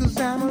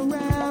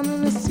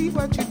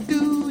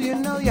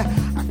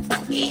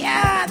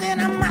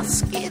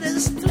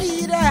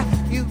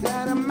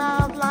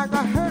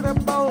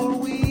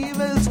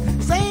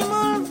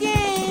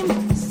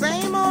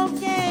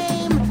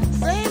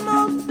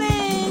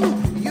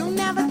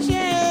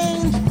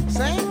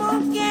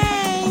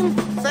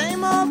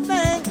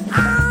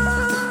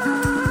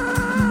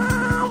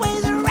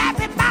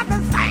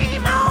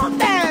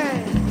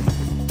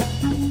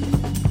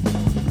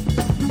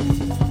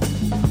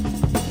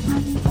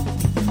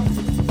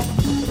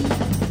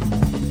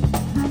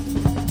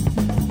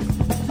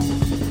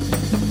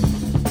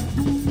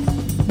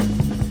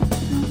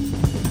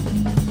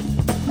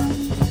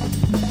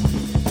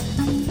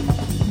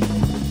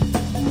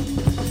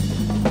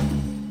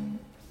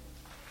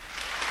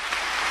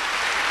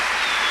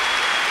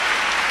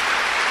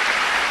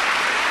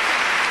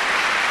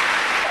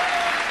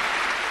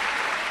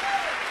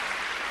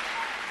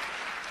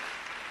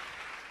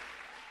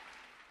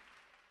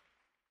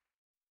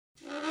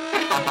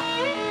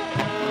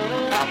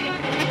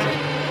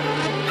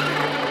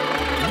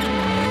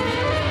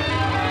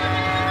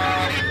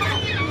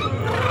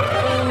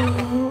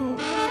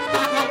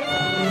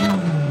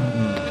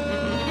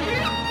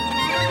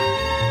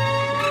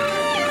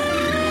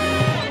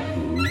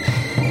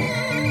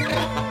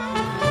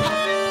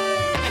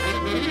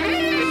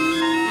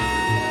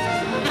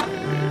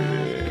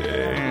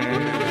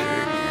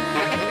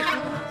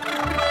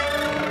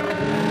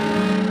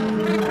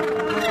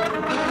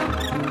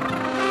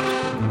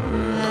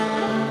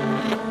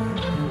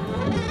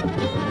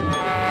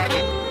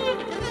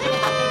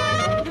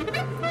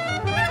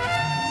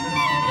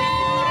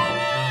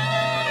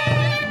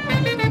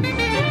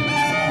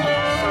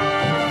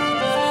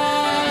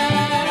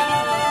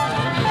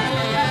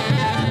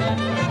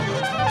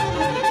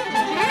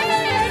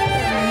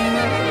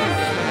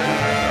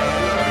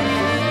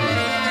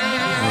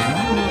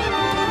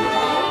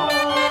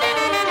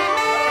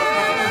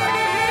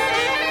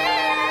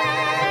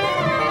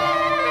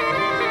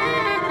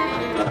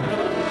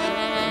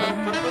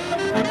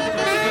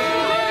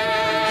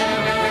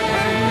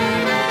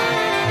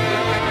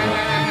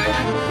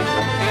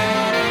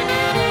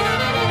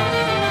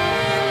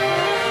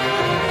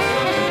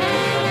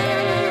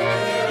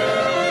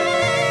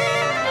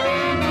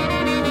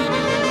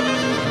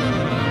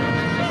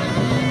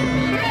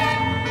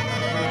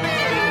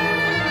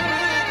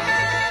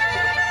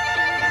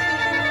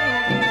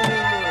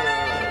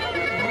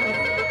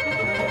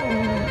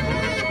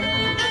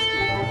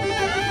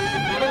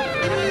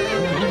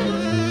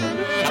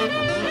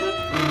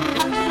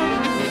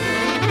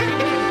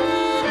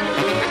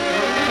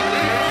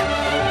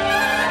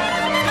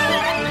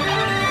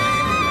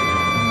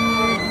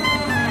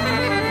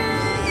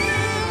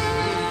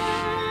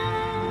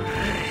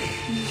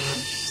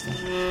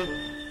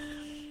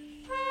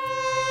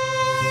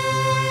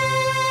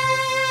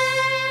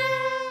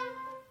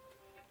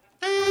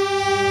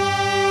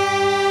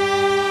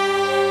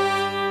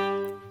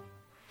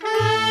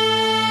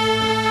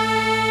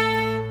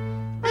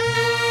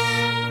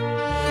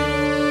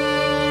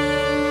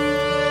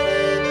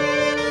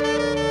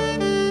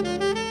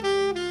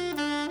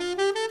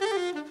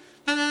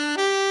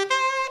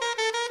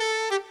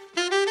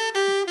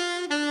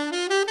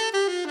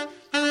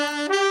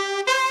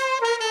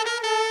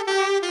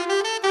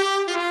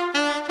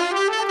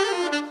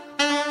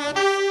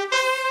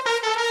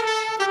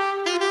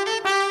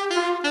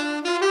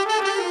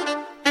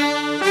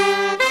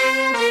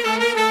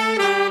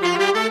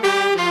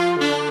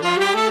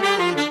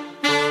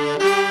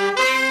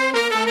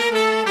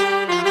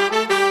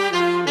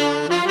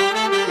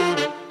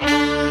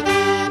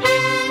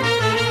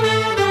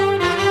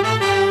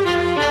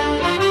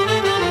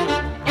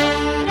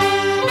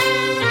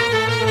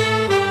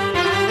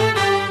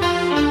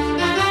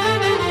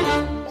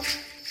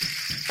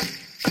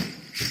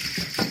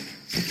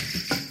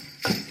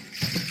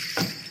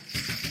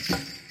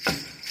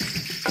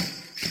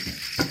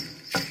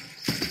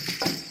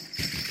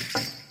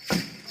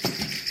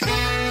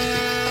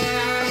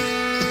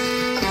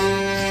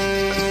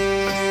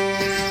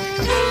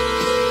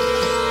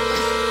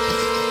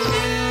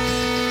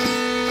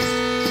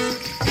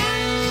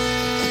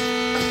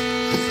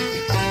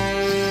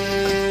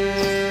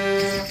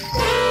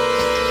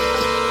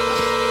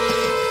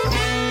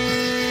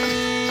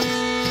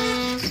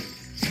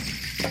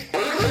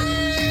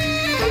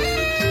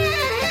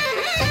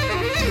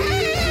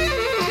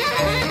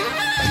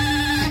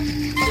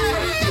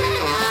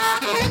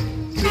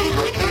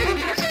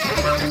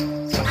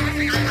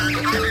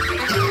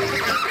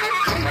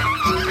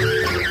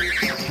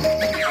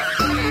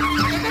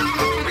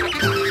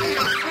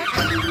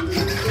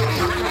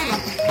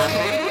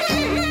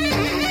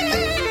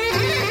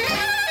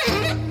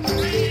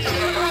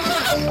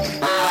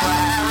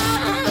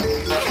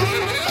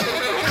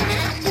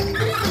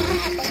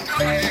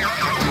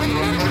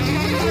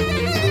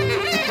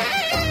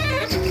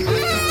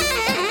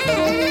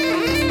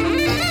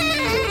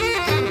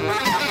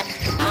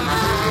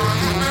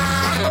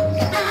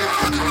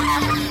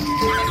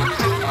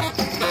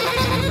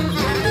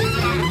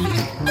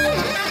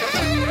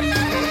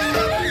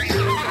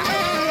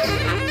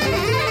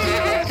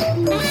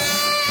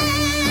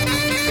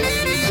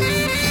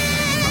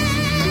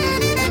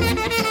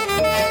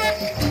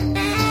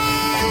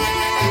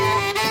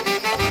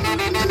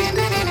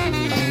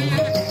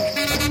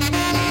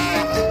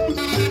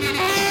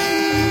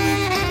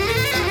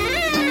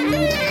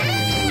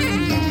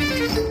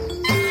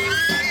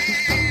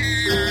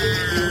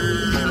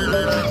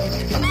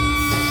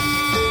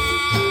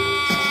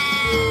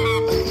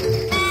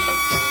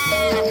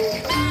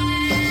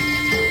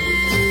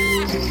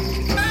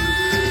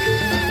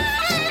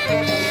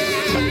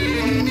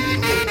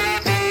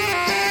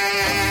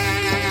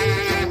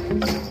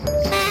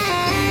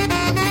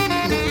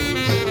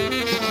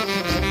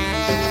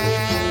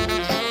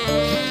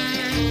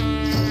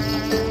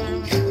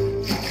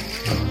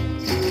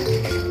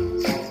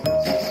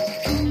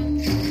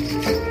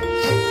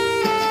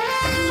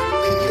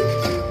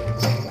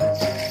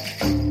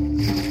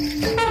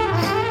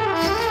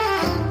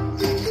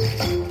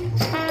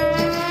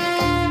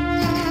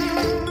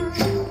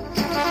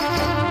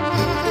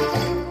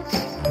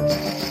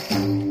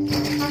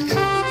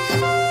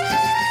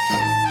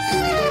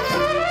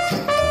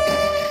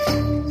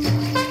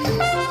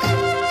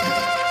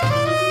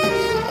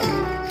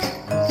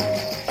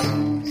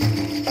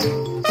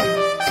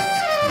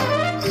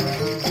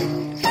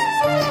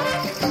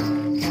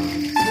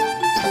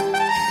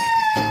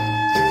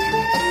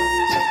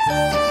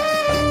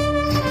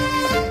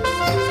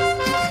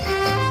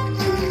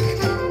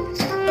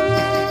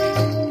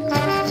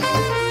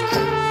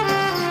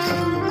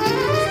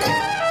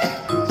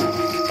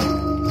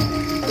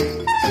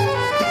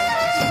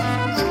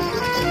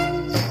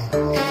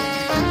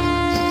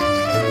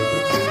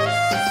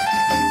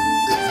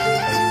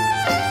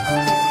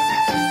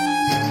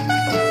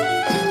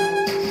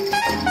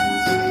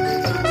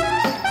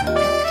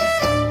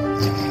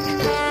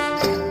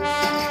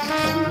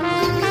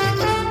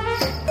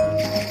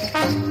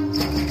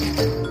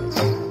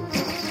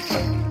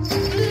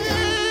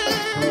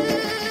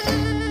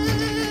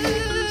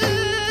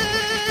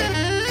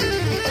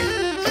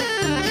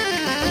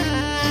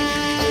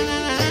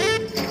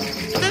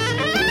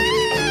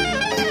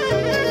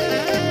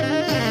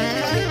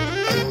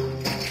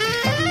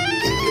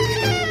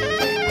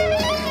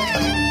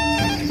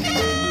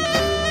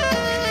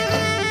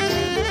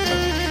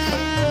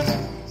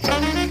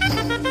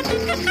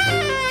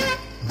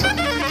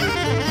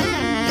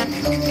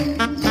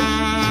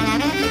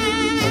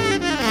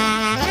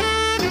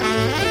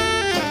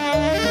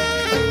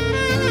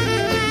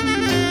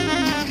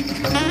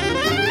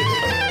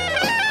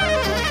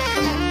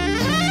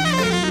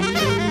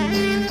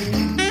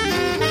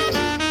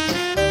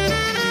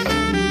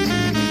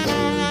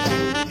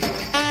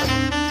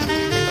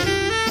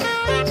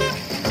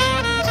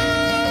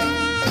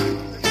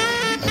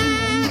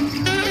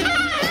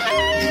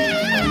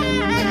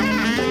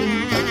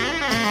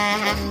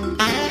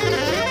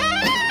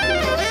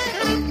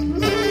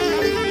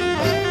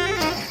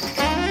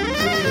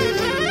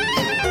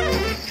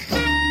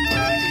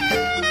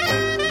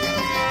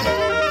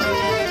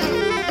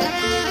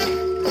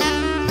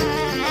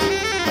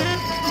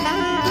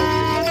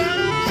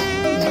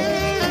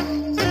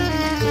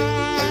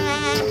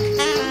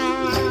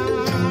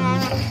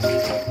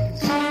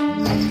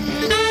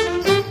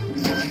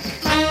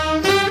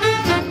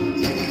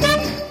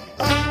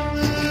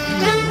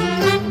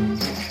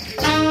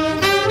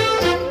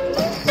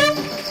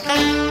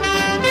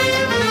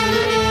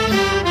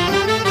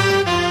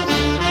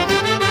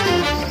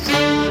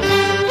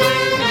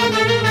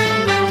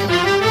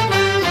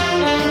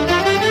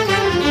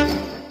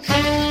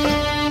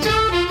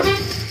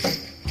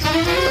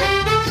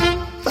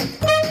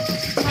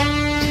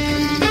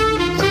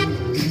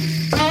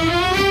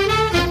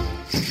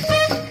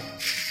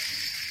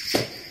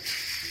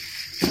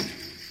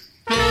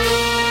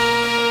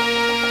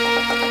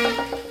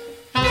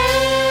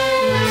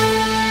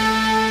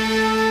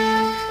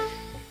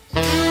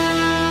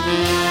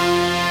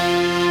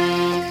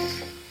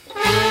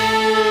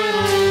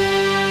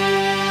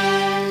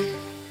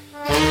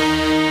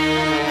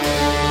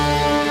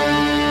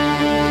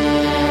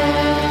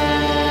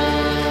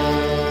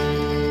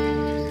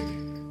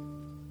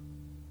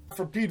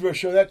 Pedro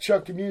Show. That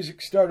chunk of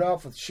music started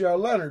off with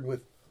Cheryl Leonard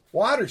with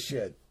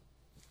Watershed,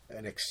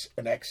 an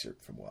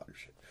excerpt from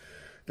Watershed.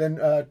 Then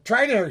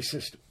Trinary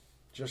System,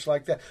 just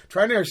like that.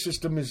 Trinary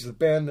System is the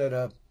band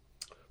that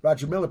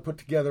Roger Miller put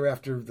together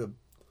after the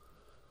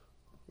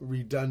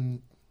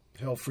redone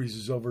Hell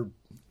Freezes Over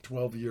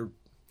 12-year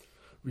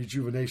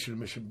rejuvenation of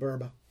Mission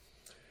Burma.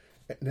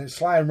 And then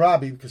Sly and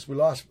Robbie, because we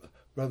lost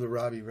Brother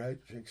Robbie, right?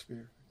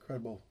 Shakespeare,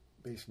 incredible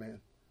bass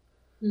man.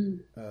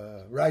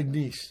 Riding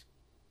East.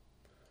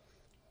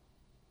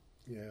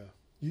 Yeah.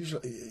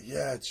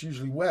 It's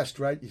usually west,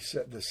 right? You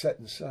set the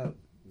setting sun.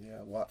 Yeah,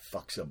 what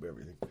fucks up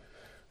everything.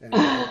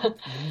 Anyway,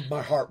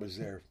 my heart was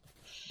there,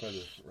 Brother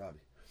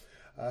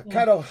Robbie.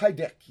 Kato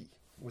Hideki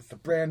with the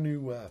brand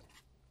new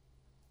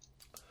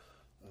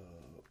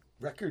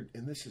record,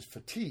 and this is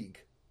Fatigue.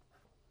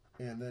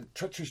 And then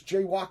Treacherous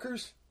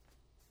Jaywalkers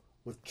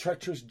with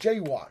Treacherous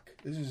Jaywalk.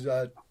 This is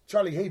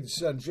Charlie Hayden's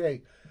son,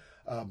 Jay.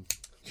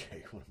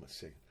 Jay, what am I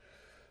saying?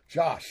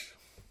 Josh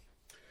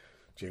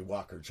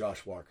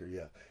Walker,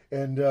 yeah.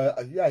 And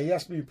he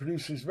asked me to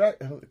produce his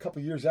record a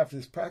couple of years after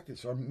this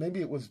practice, or maybe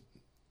it was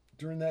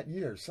during that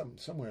year,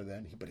 somewhere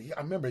then.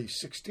 I remember he's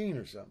 16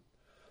 or something.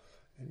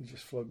 And he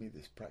just flowed me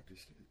this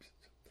practice.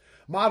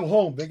 Model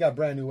Home, they got a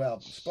brand new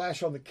album.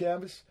 Splash on the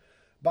Canvas,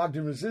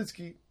 Bogdan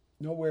Raczynski,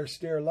 Nowhere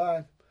Stair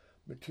Live,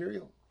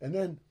 Material. And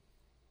then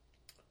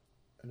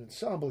an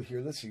ensemble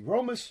here. Let's see.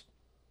 Romus,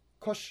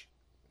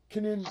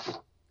 Koskinnen,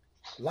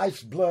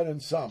 Life's Blood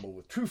Ensemble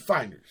with True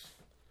Finders.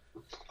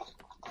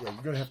 Yeah,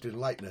 you're going to have to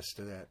enlighten us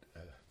to that.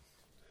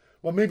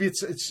 Well, maybe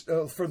it's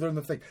further in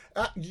the thing.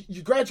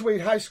 You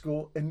graduate high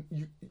school and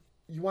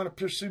you want to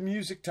pursue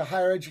music to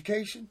higher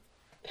education?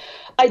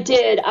 I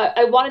did.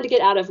 I wanted to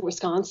get out of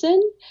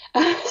Wisconsin.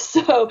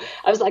 So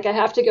I was like, I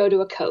have to go to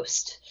a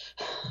coast.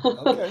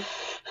 Okay.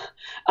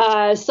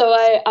 So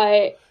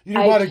I you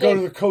didn't want to go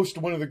to the coast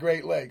of one of the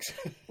Great Lakes.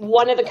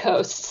 One of the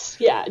coasts,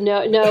 yeah.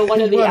 No,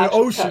 one of the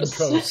actual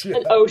coasts. Yeah.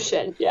 An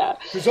ocean, yeah.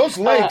 Because those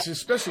lakes,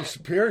 especially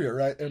Superior,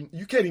 right? And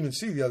you can't even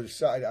see the other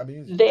side. I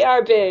mean, they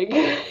are big,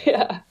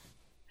 yeah.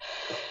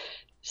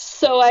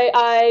 So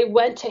I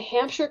went to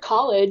Hampshire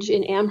College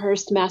in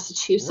Amherst,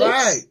 Massachusetts.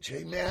 Right,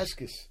 J.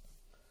 Maskus.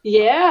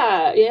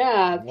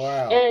 Yeah.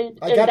 Wow. And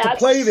I got to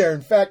play there.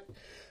 In fact,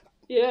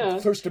 yeah.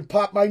 Thurston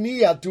popped my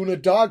knee out doing a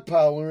dog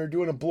pile when we were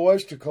doing a Blue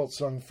Oyster Cult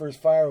song, the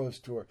first Fire Hose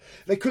tour.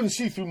 They couldn't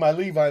see through my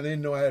Levi. They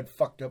didn't know I had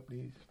fucked up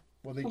knees.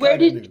 Well, they where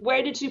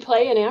did you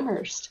play in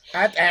Amherst?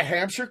 At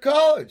Hampshire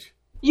College.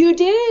 You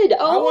did?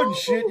 Oh. I wouldn't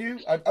shit you,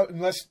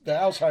 unless the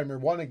Alzheimer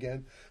won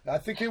again. I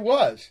think it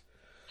was.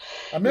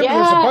 I remember there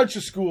was a bunch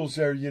of schools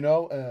there,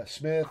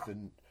 Smith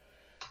and...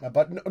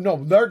 but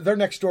no, they're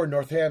next door in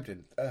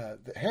Northampton.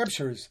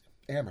 Hampshire is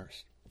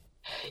Amherst.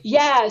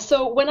 Yeah,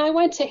 so when I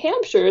went to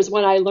Hampshire is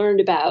when I learned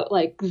about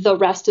like the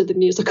rest of the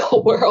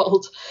musical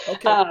world.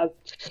 Okay.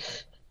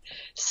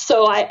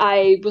 So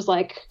I was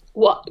like,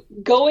 well,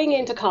 going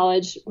into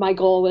college, my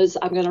goal was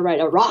I'm going to write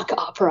a rock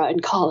opera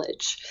in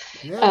college,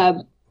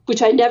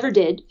 which I never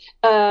did.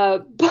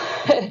 But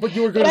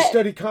you were going to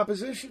study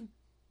composition?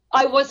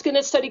 I was going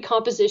to study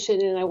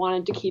composition, and I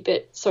wanted to keep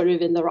it sort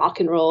of in the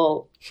rock and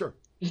roll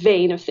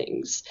vein of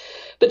things.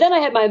 But then I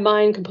had my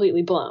mind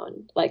completely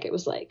blown. Like it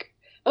was like,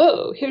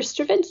 oh, here's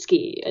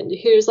Stravinsky, and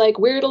here's like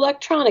weird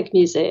electronic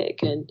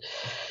music, and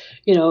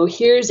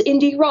here's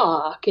indie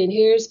rock, and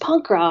here's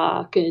punk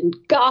rock, and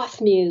goth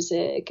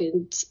music,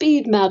 and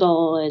speed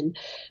metal, and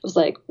I was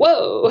like,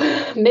 whoa,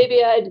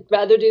 maybe I'd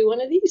rather do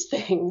one of these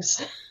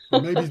things.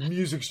 Maybe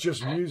music's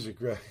just music,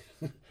 right?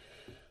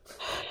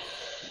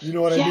 You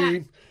know what I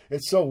mean?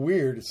 It's so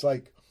weird. It's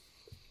like,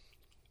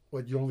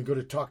 what, you only go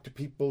to talk to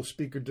people,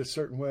 speak in a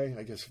certain way?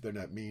 I guess if they're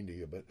not mean to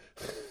you, but...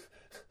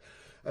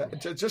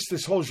 just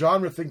this whole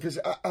genre thing, because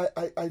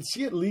I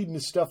see it leading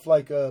to stuff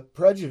like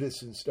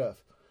prejudice and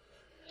stuff.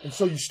 And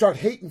so you start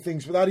hating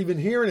things without even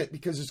hearing it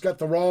because it's got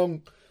the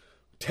wrong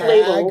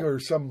tag label or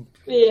some...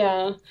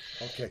 Yeah.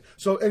 Okay.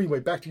 So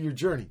anyway, back to your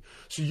journey.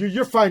 So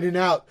you're finding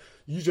out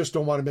you just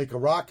don't want to make a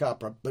rock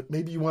opera, but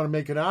maybe you want to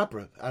make an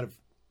opera out of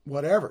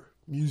whatever,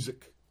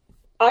 music.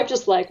 I'm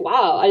just like,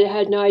 wow, I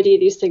had no idea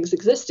these things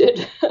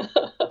existed.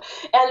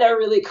 And they're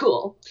really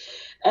cool.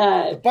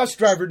 The bus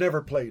driver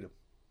never played them.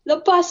 The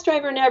bus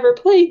driver never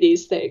played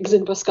these things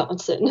in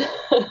Wisconsin.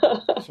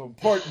 So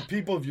important,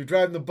 people, if you're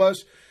driving the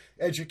bus,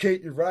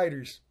 educate your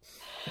riders.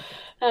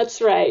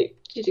 That's right.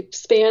 You'd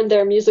expand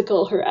their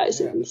musical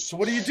horizons. Yeah. So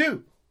what do you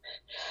do?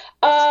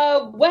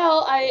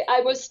 Well,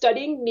 I was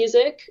studying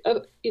music,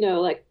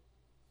 like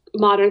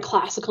modern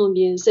classical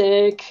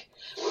music,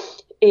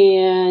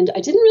 and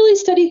I didn't really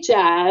study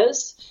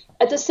jazz.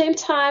 At the same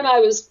time, I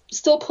was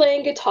still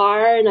playing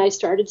guitar, and I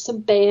started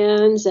some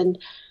bands, and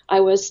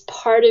I was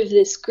part of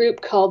this group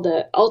called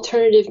the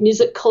Alternative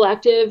Music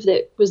Collective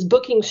that was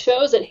booking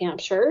shows at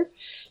Hampshire.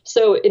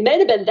 So it might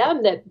have been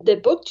them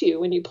that booked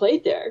you when you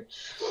played there.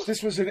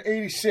 This was in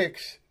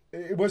 '86.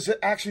 It was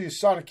actually a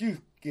Sonic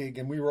Youth gig,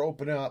 and we were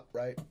opening up,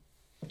 right?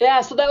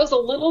 Yeah, so that was a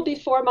little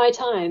before my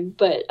time,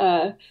 but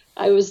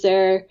I was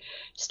there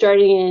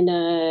starting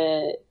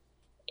in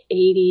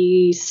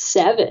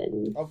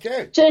 87.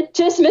 Okay.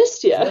 Just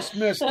missed you. Just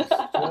missed us.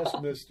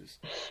 Just missed us.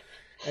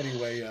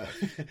 Anyway,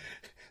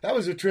 that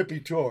was a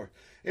trippy tour.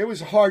 It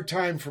was a hard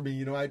time for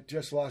me. I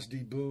just lost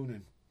D.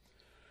 Boone,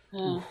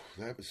 and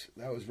that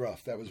was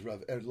rough. That was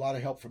rough. And a lot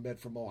of help from Ed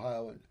from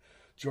Ohio and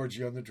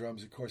Georgie on the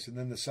drums, of course, and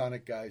then the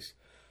Sonic guys.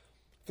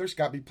 Thirst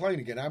got me playing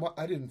again.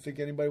 I didn't think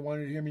anybody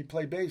wanted to hear me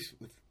play bass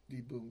with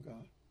D. Boone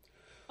gone.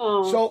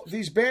 So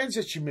these bands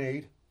that you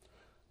made,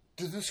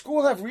 did the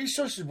school have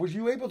resources? Were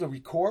you able to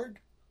record?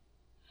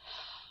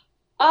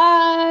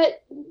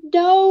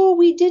 No,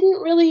 we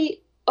didn't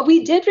really.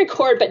 We did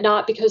record, but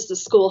not because the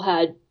school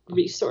had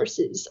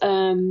resources.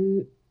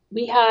 We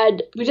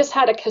just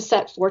had a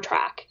cassette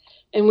 4-track,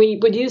 and we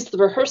would use the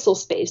rehearsal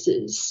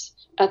spaces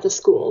at the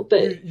school.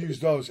 But you use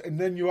those, and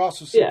then you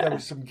also said there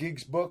was some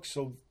gigs booked,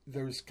 so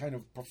there was kind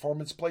of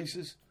performance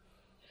places.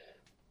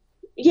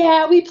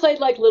 Yeah, we played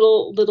like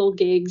little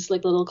gigs,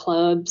 like little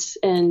clubs,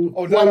 and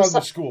not on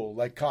the school,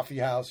 like coffee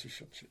house or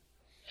something.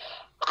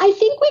 I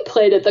think we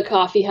played at the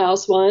coffee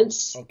house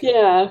once. Okay.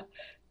 Yeah.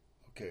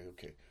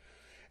 Okay.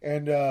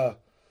 And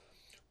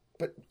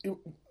but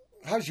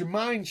how's your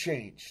mind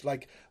changed?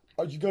 Like,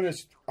 I'm going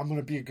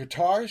to be a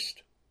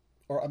guitarist,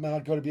 or am I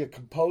going to be a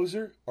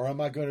composer, or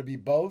am I going to be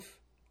both?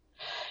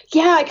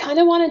 Yeah, I kind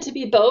of wanted to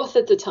be both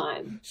at the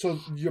time. So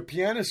your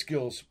piano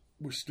skills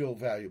were still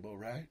valuable,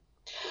 right?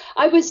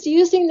 I was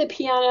using the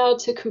piano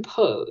to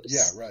compose.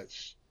 Yeah, right.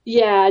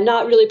 Yeah,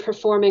 not really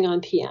performing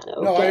on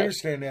piano. No, I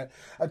understand that.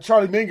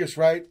 Charlie Mingus,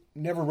 right,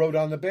 never wrote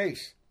on the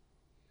bass.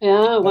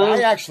 Yeah, but well,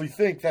 I actually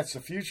think that's the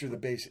future of the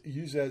bass.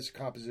 Use it as a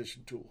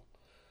composition tool.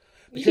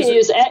 You can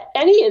use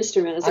any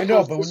instrument as a composition tool.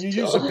 I know, but when you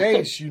use a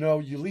bass,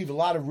 you leave a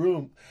lot of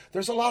room.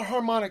 There's a lot of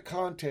harmonic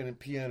content in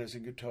pianos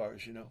and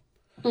guitars,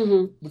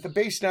 Mm-hmm. With the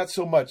bass, not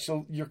so much.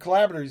 So your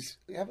collaborators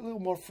have a little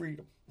more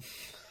freedom.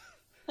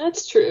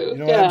 That's true. You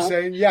know what I'm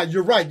saying? Yeah,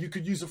 you're right. You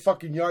could use a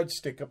fucking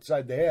yardstick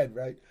upside the head,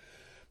 right?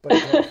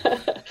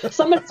 But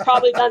someone's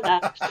probably done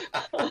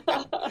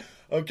that.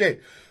 Okay,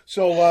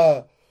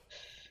 so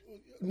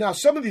now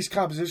some of these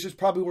compositions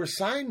probably were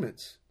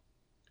assignments.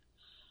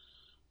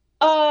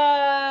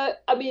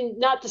 I mean,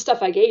 not the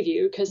stuff I gave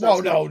you, because no,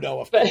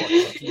 of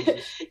course.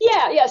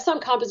 yeah, some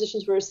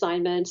compositions were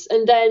assignments,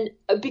 and then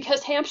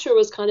because Hampshire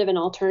was kind of an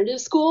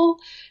alternative school,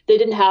 they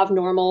didn't have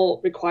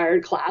normal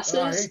required classes.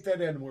 Oh, I hate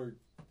that N-word.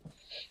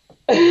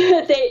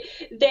 they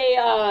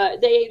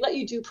let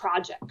you do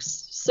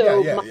projects.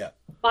 So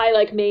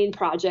my main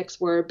projects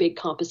were big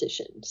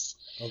compositions.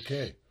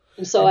 Okay.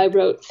 And so I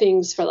wrote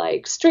things for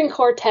like string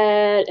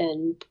quartet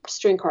and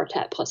string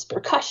quartet plus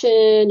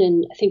percussion,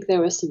 and I think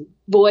there was some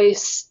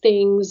voice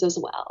things as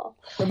well.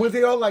 And were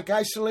they all like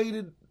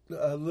isolated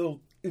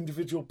little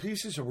individual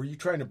pieces, or were you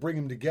trying to bring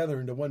them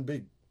together into one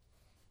big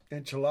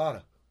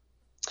enchilada?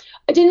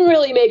 I didn't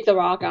really make the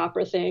rock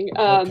opera thing.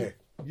 Okay.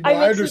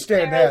 I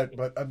understand that,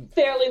 but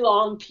fairly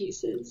long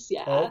pieces,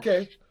 yeah.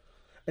 Okay.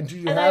 And do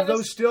you have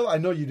those still? I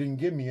know you didn't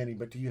give me any,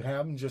 but do you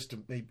have them just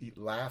to maybe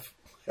laugh?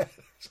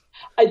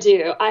 I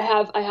do. I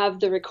have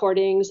the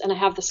recordings and I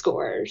have the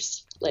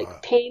scores,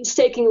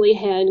 painstakingly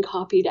hand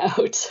copied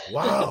out.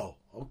 Wow.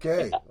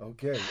 Okay.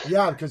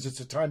 Yeah, because it's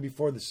a time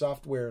before the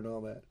software and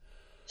all that.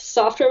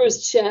 Software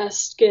was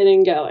just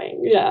getting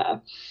going. Yeah.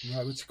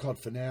 What's it called?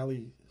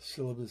 Finale,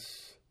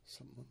 syllabus,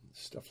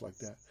 stuff like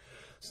that.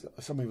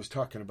 Somebody was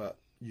talking about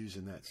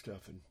using that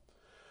stuff, and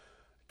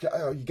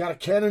you got to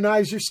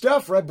canonize your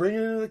stuff, right? Bring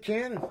it into the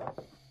canon.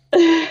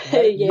 Right?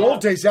 In the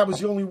old days, that was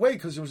the only way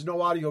because there was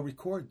no audio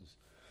recordings.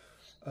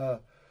 So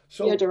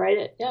you had to write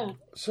it, yeah.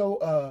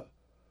 So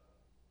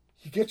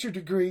you get your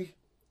degree,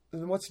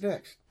 and then what's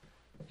next?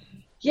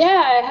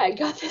 Yeah, I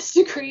got this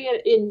degree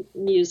in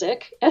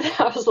music, and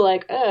I was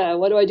like,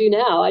 what do I do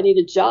now? I need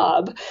a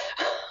job.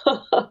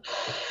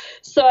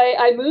 So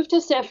I moved to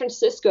San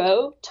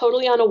Francisco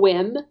totally on a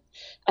whim.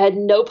 I had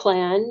no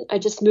plan. I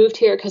just moved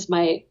here because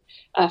my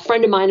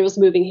friend of mine was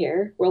moving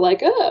here. We're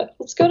like,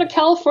 let's go to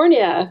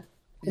California.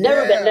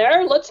 Never been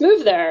there. Let's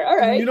move there. All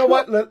right. You know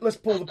what? Let's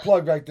pull the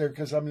plug right there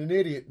because I'm an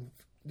idiot.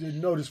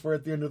 Didn't notice we're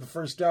at the end of the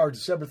first hour,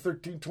 December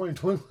 13,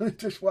 2021.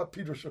 Just what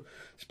Pedro Show.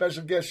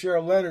 Special guest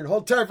Cheryl Leonard.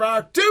 Hold tight for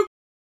hour 2.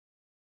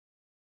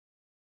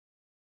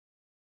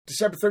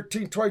 December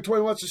 13,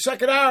 2021. It's the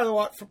second hour of the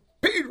What for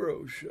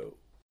Pedro Show.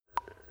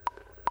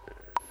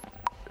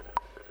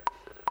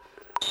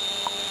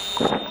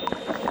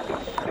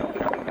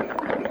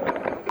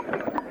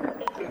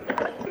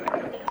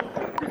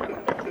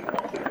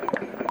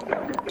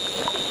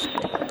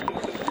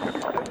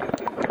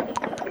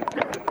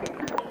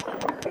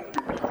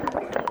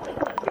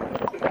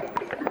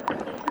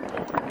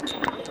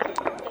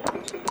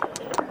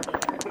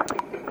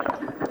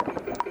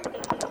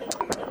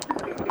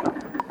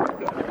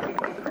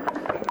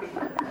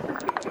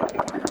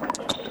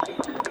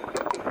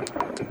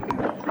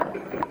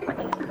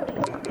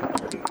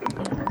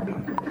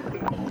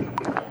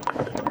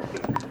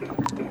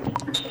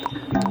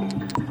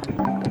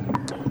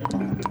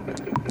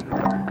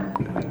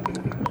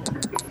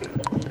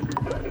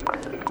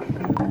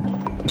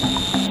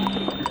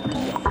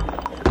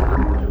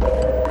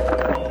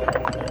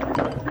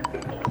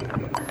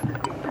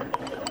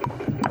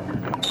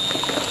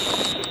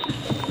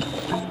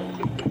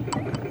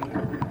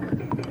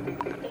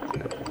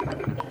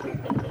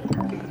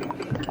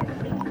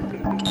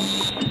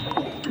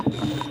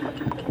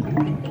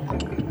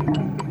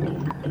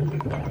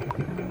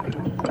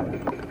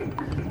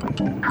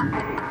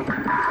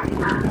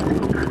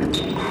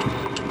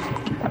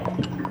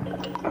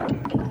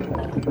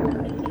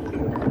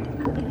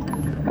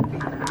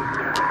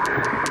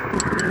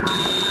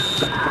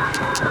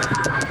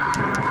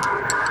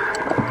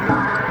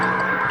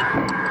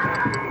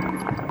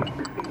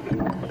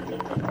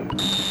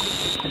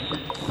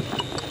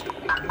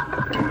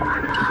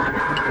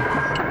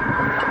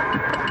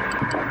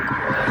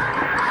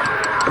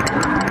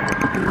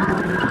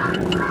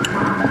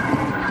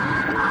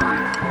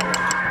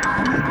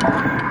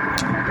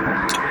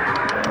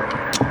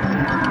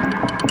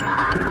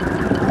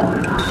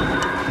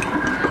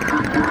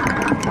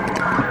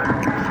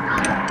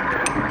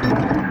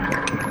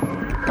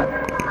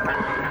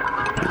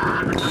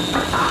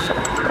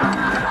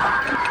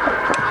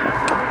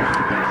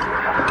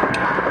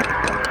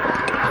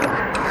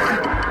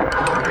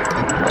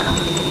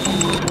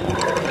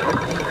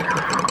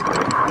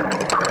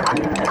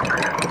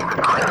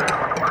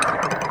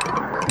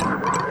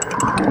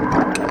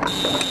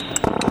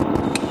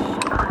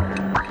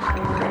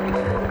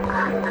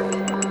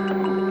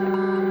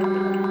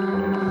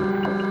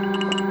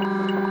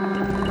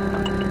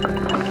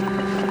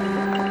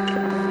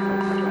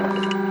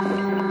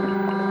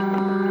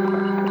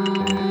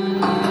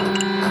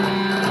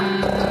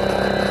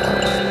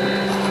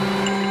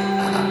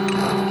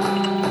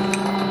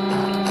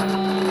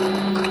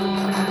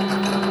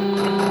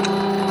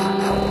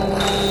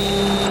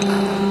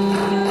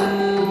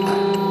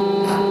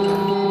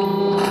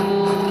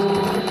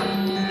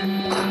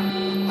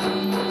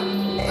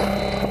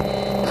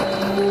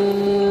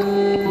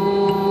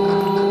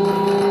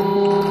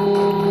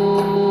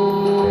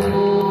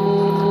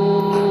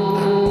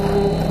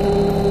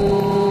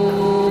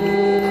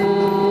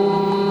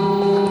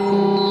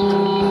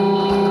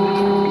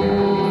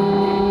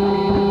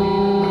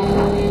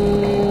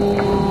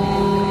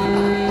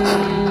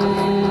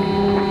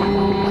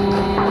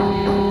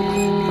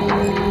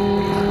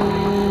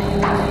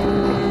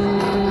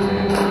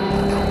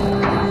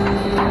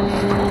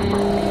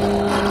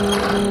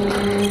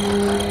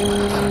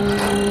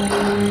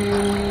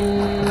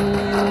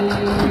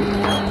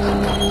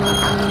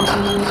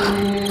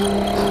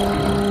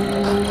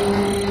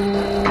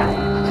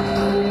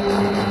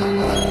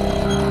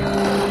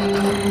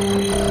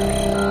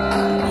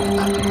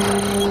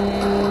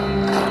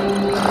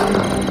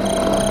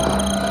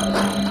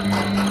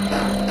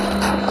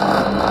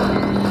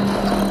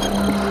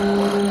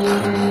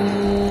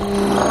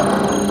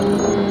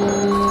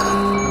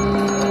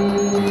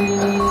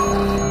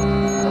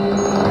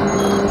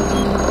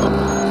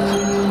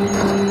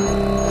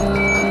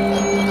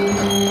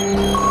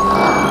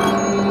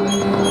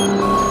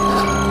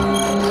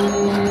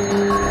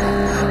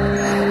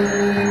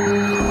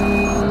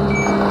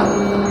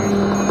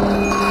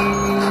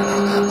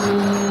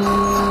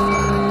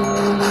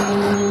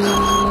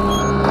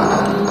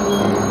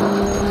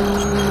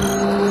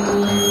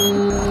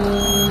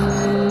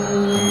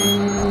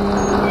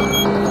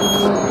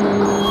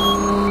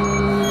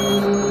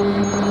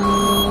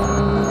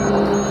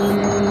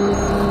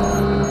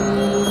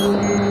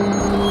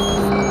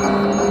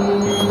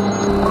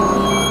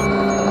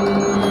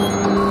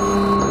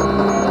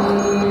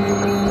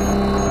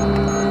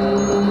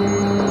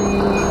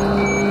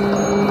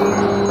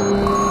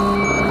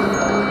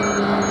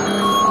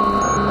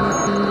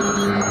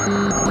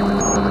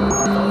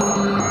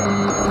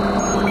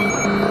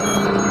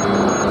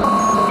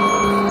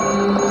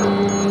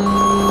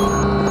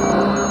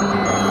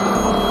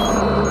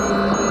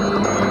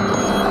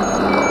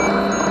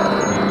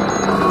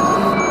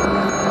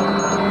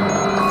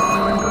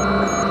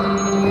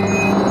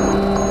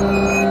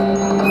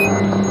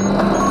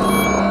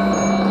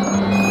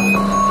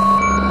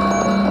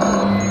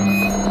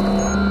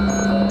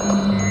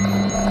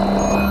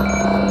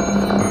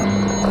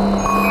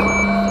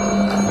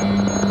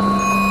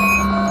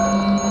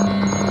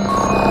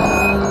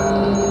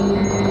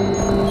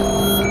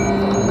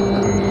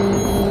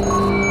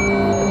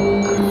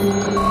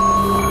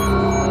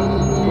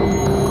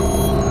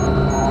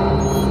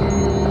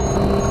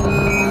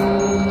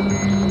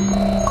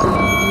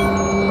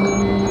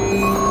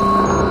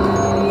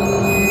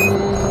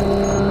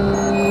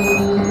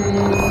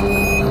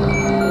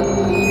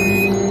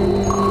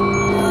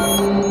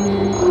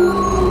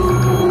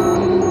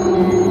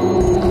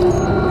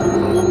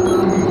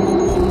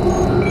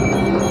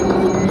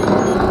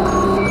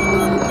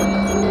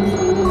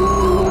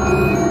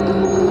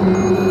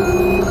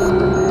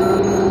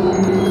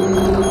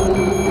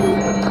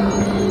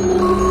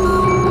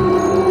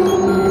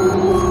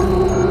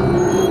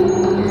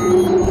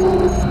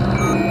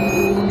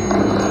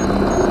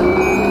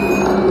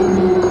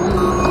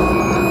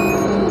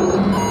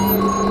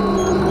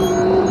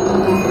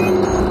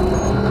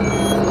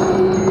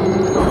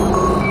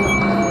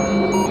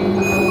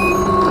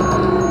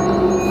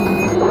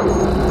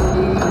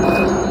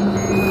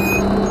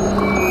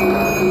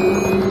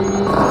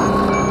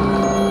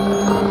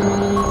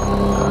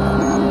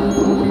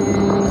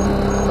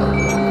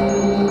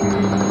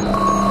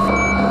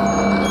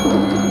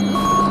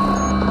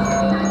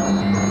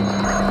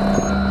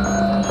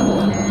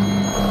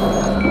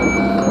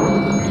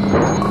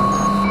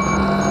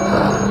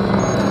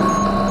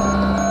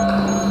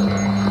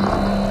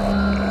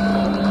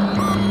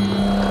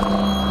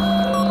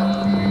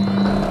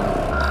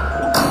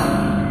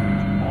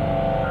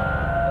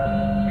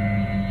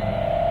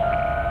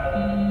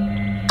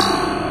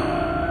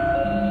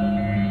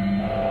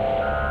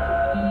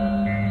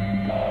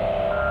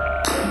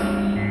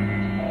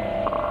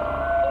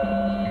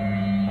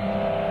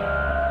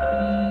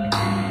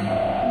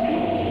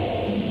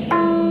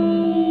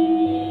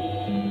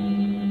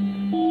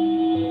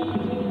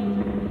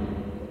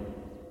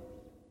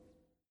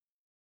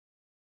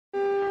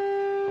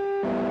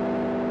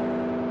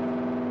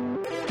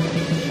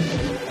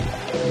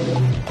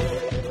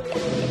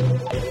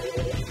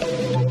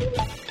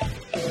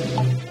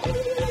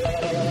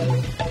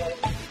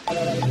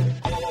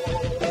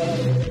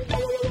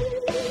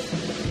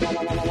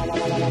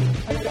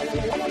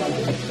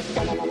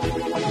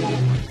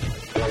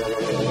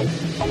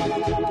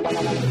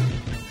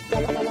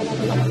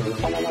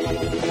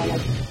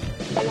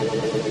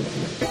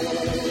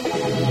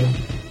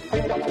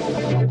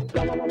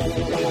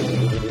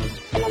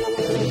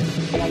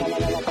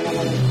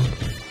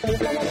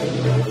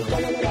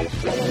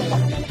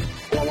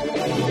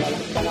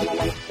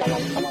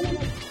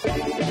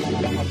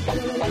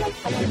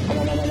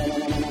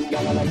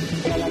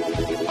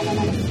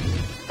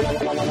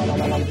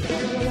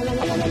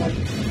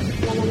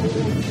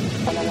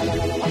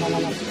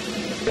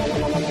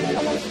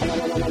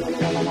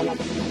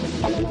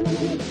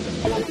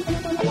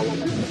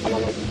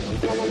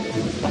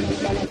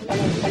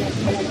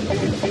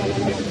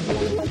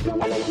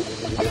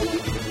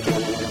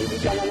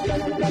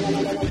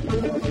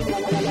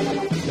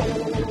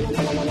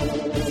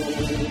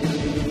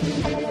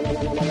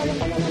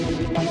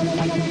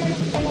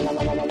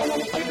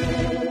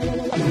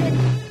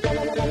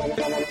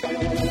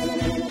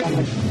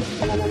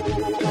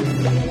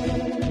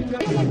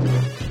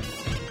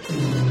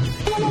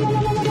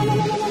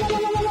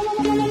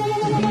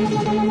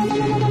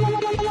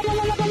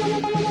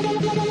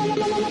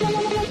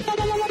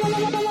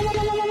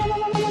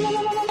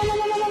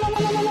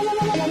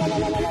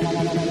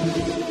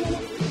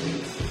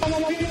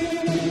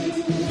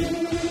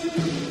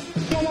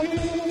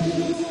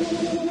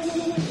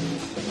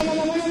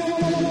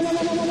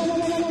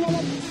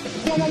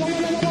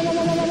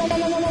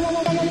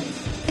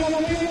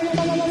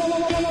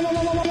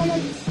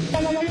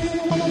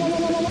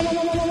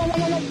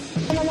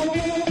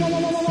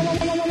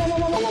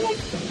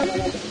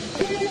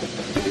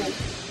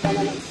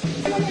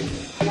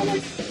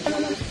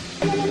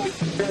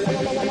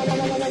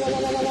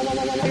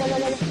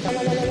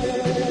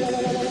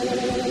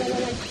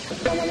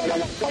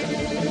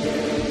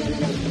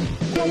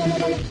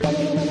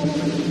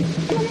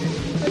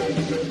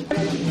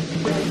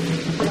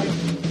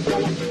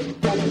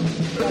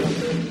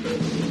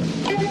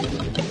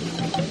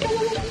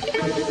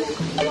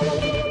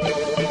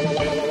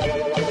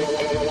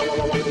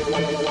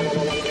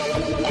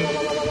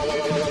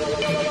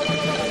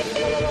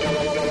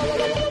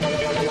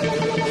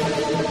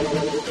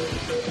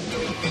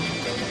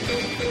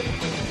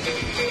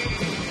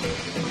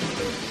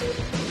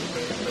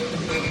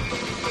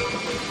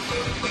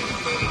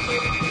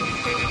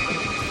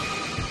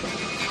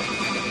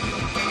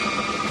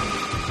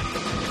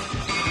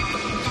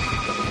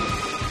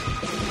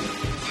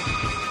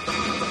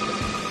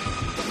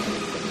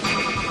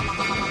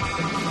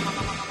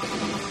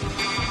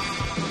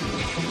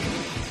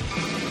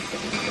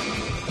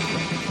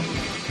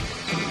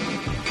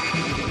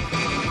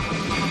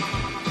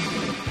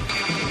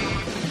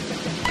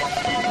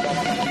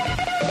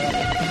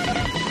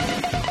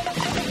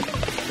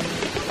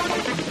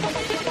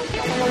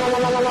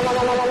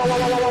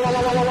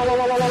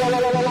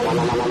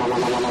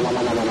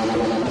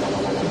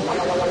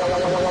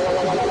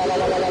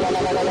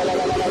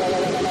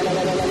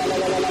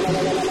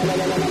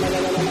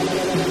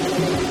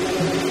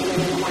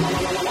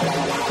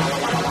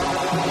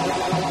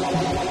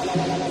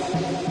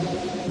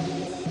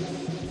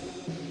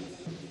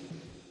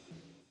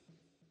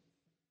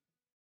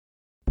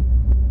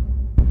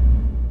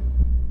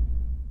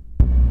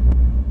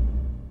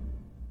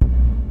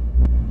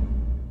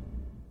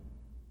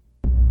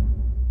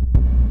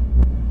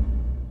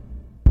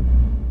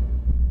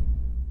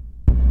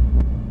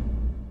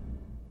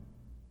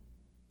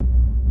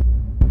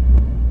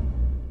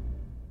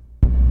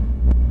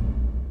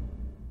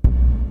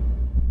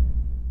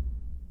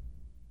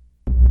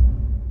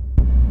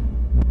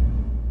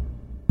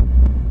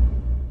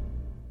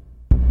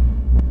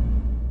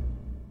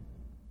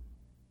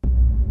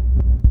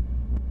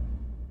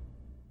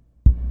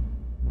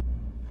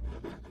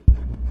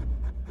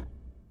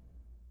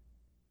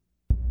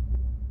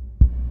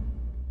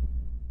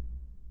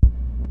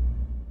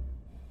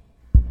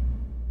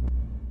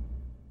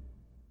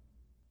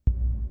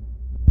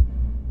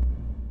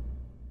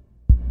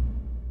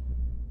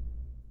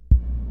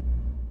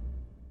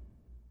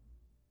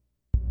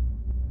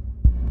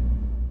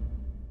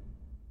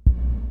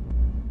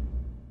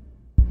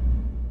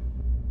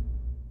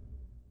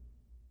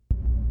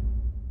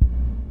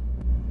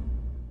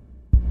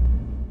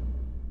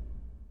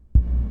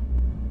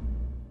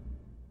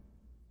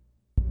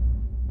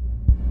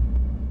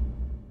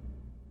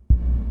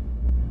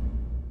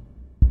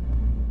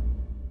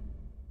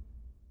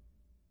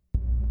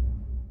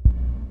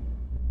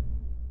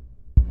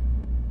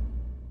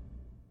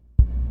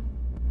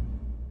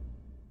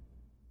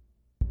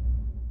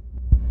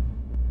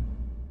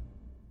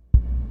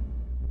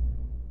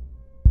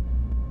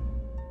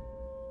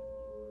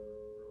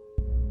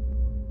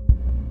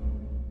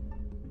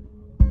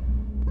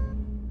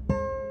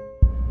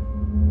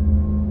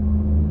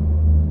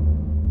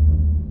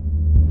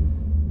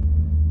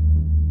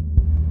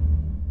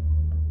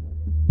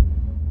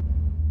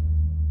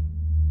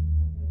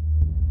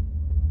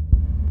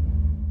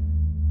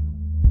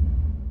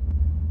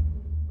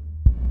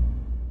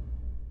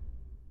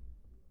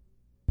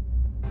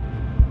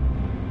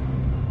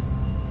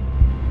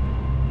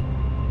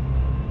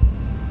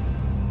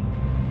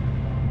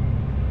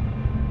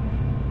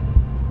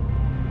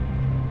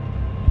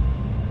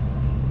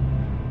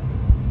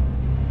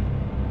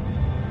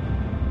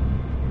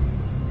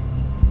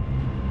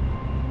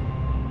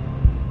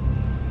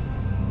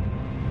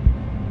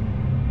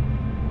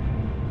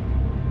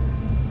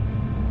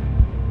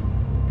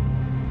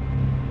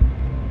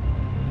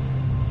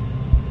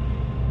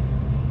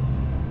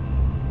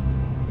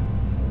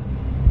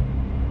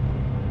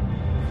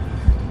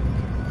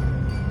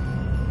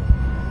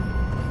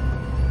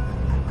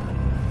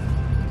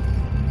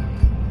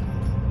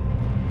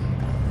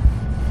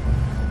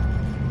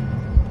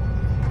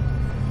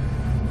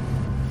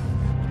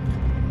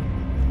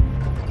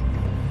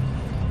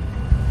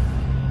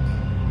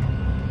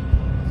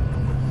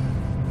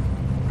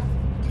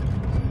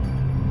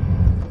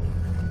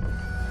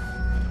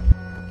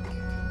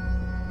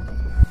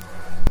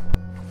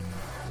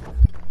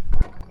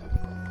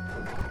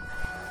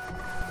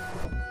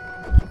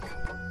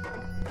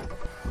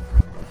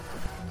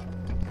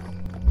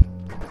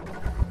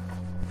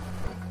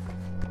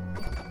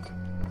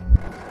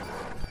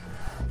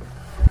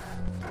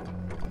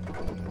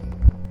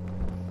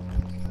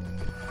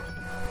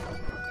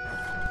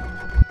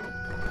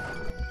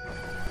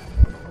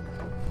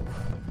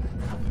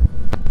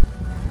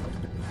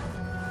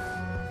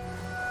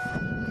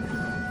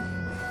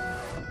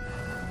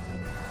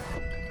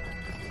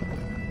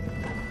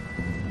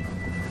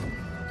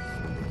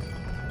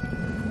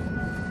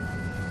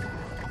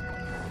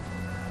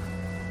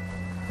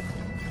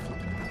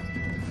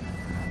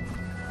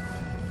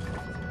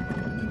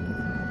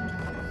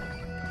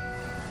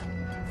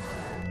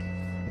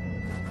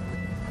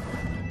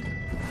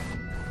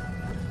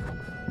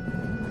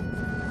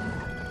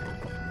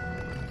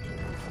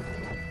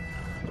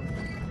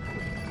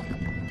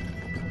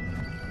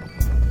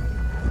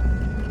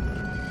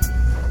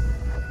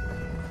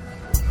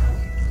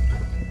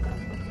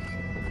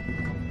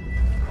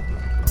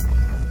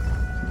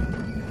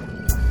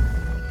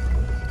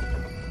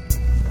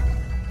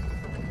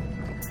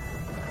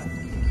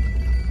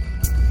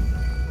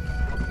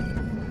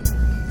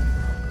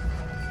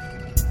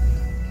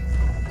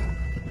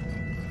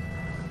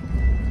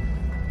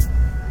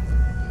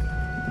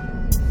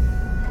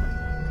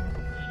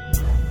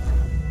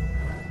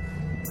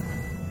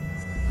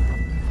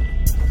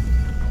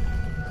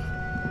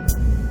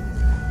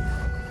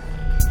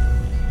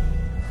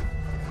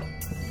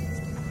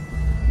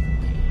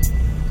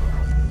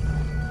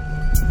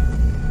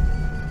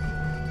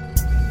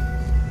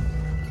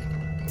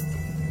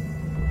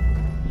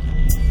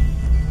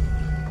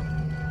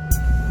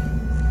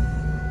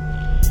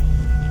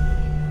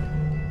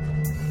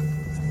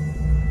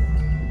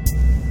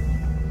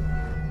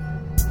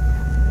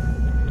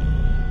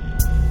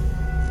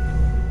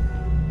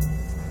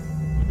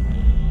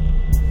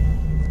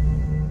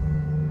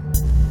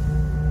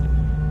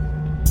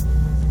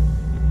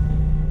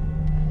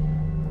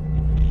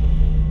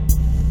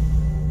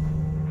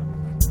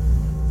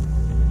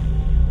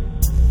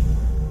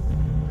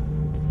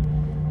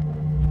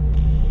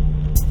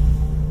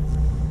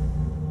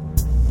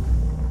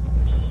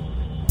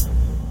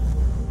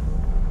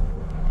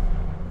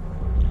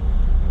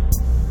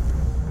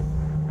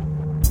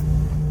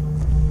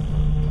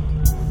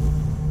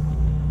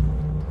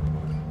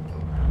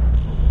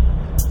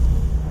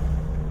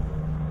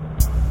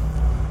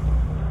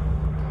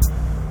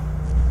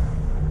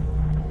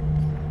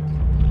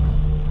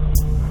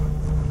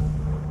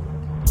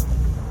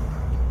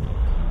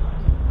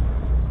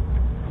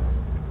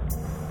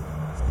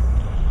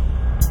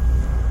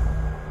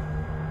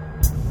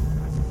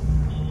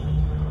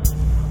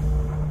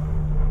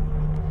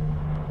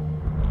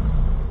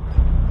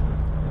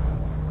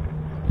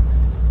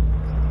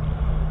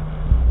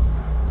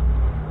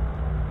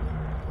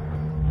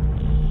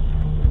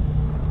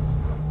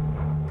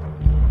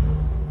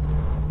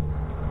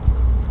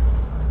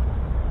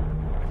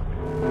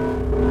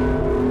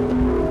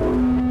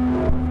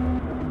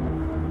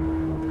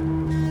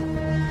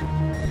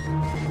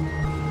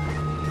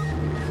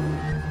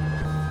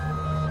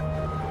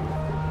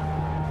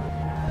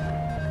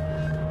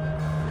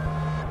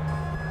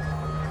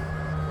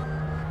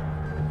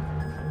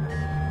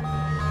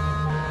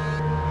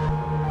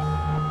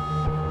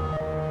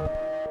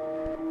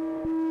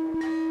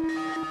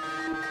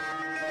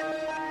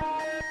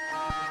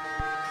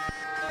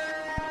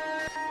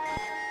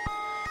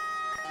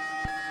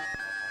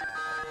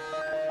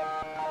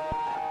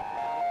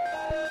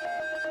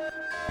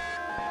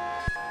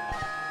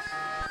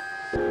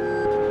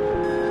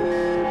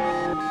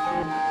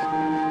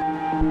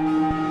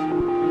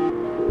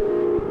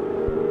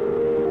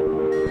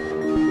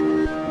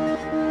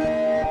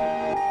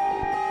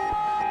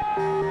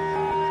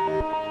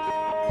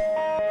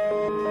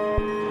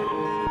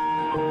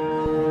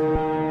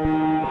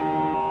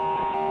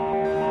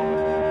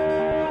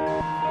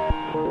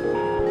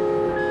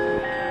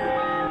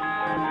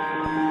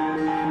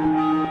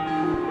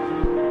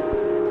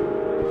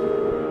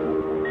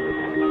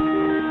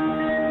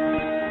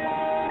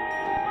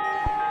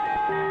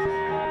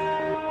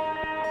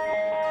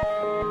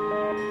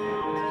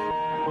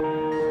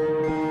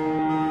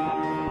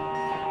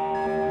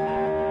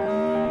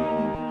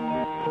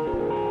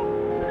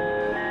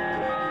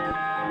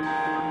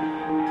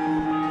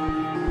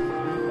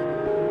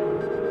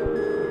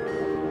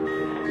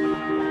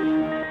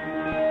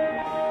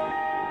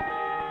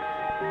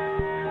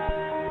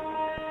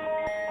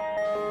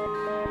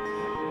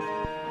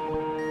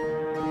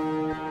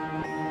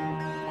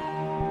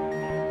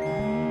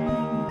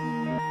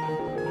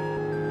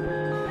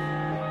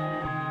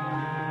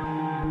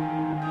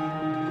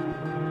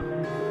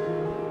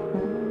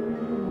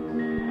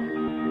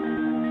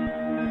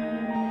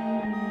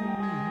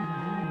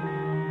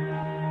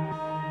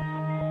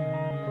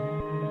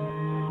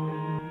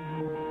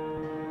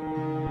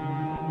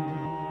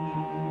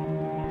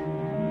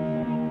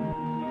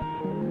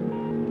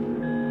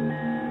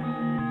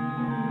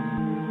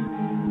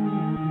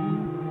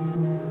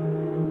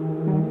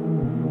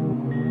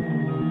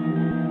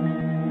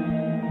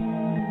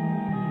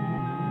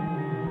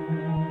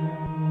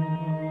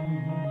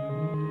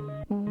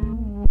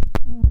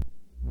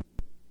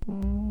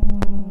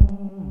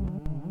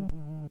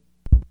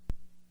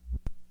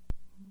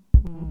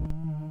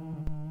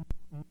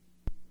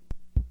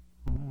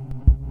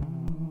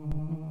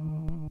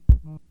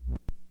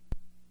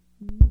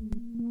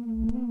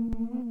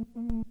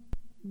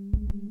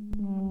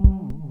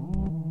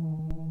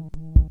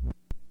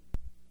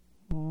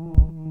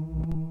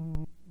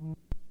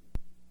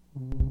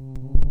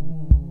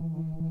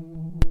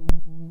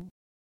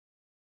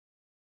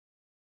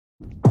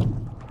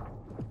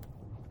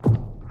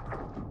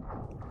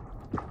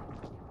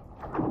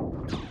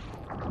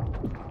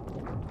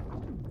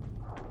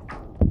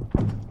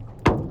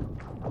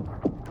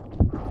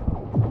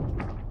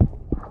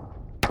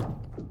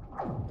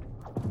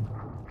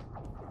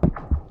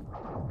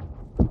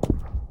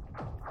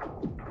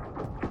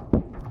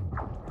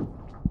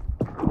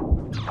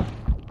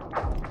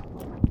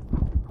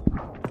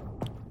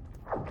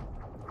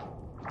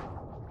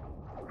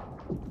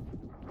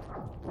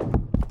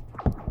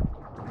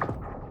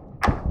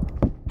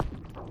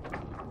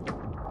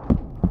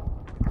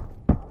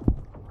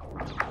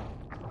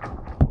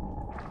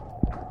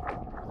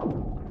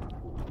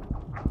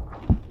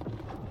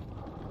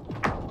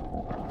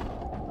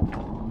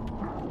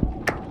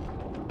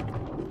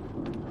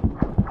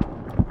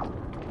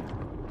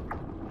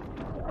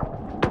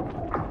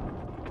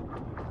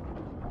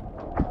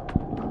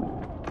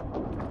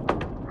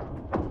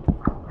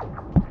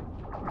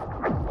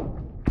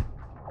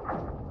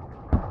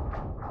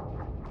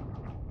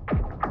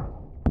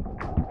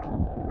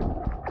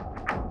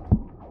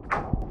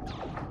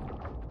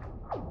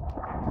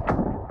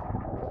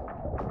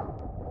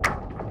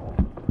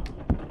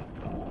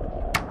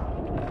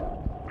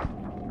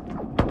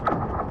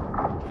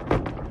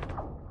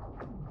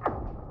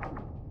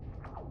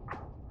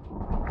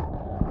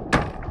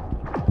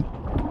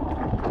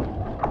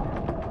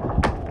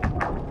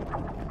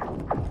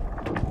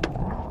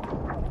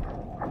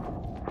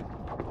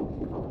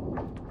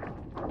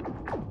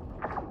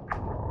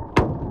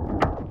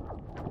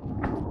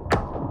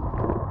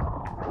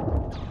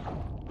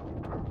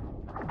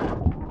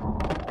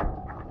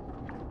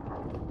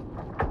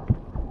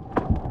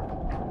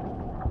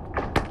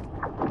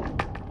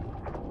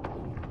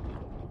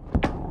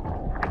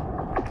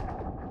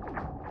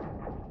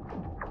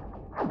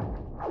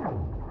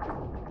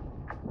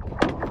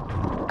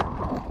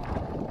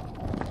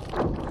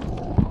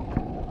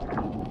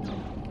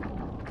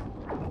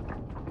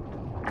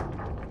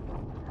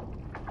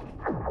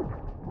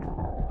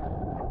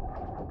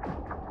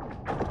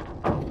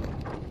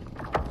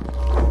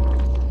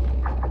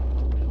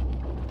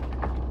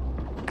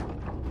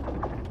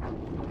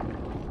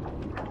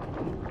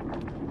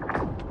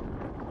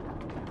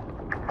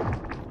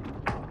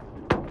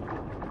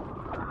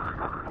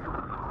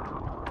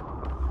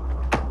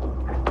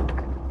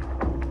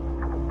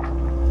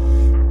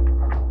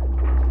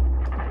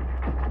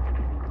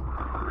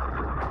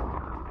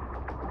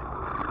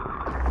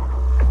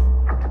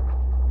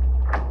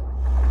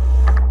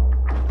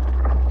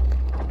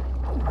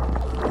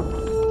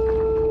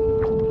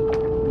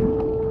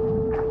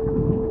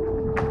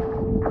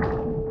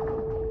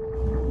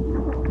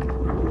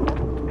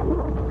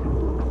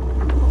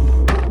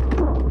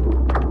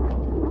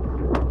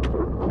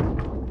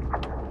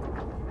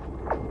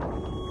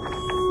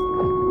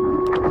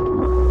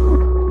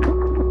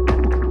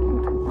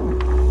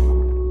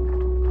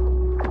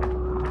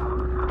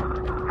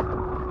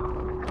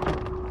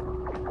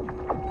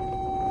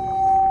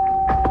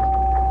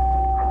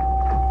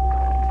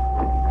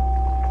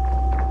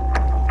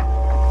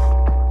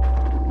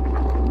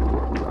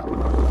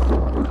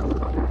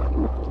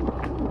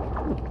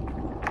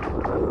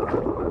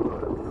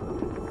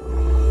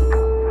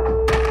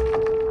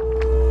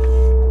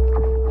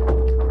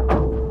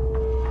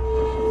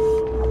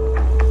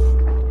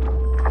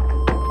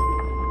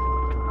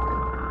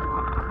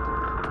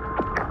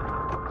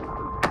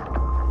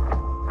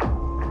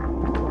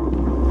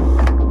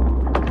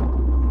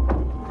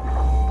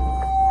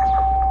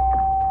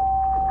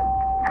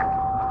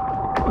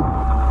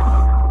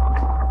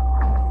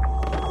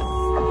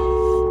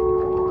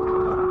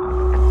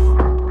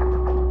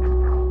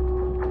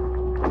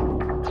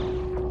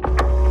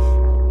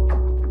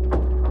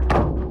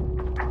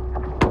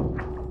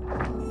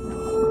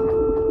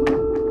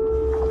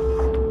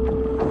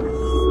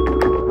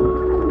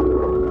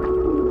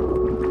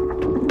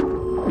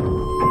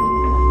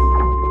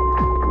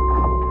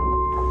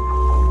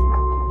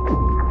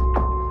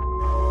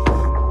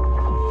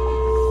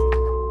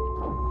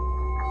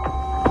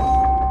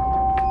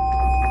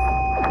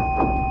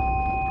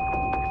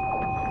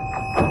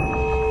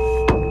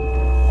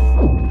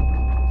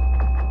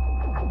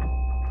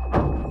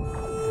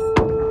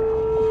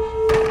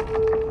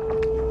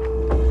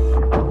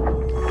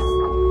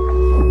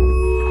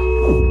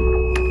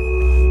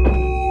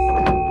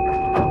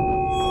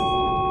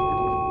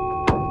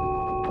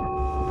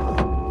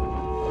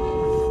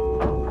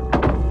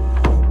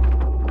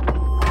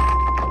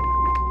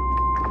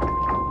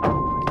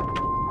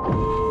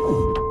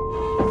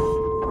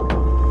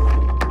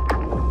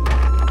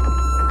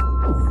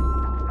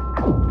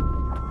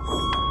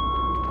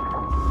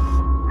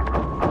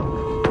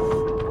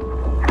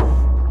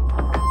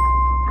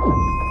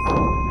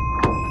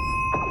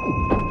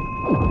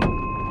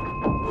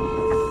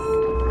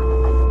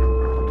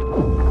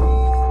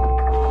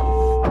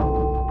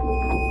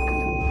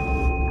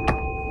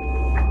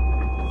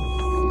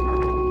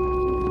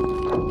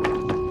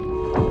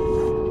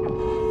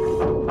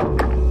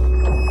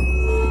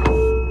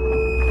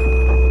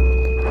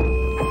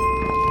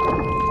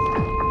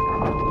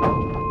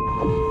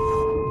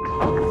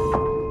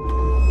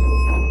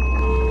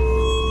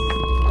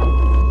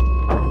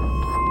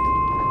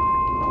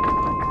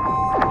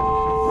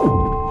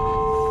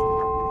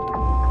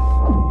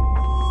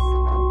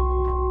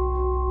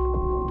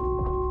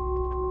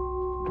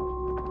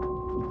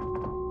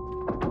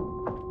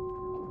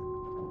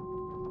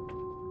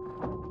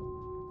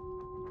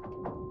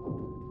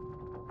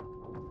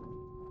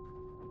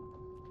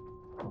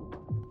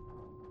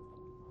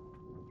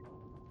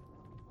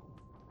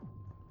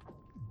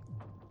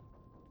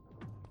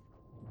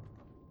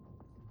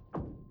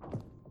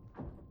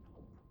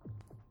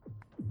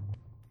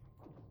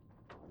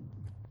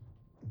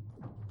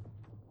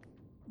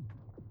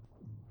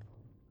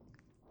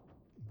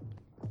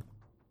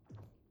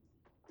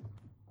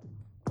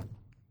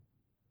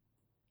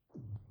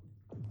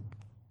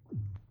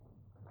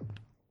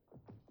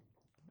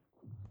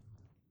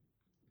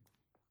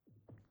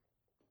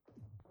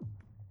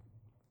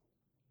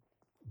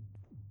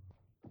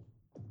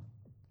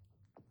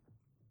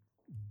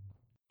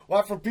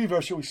 Well, from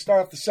Pedro Show, we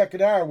start off the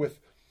second hour with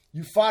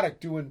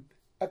Euphotic doing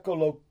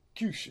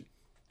echolocution.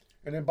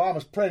 And then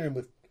bomis prendin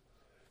with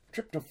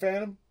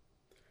tryptophantom,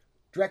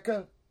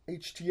 drekka,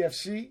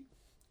 htfc,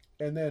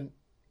 and then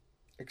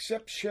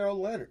except Cheryl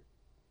Leonard,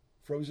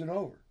 Frozen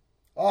Over.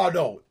 Oh,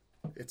 no,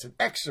 it's an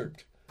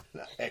excerpt.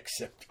 Not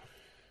except.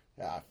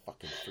 I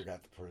fucking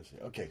forgot the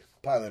pronunciation. Okay,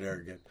 pilot error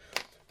again.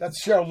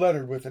 That's Cheryl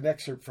Leonard with an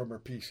excerpt from her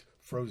piece,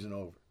 Frozen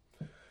Over.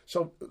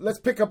 So let's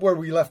pick up where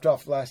we left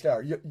off last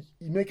hour. You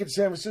make it to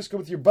San Francisco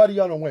with your buddy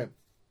on a whim.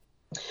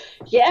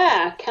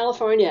 Yeah,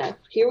 California.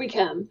 Here we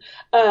come.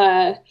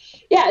 And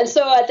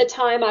so at the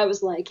time I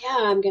was like, yeah,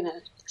 I'm going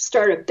to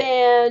start a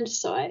band.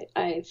 So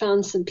I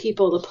found some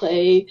people to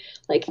play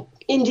like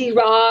indie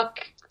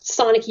rock,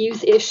 Sonic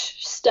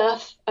Youth-ish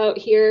stuff out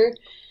here.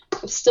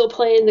 I'm still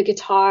playing the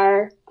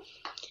guitar,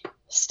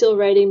 still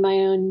writing my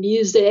own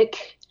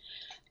music.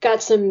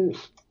 Got some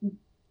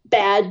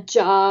bad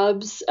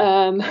jobs,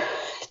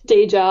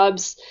 day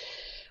jobs,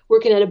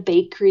 working at a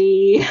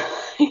bakery,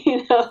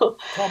 Tom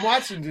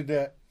Watson did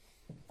that.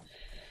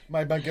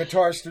 My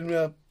guitarist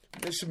in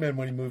Michigan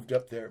when he moved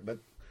up there, but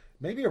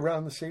maybe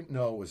around the same.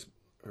 No, it was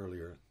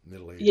earlier,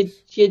 middle 80s.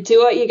 You do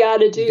what you got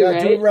to do, you gotta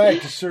right? do it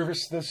right to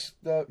service this,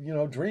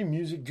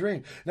 music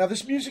dream. Now,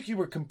 this music you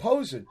were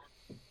composing.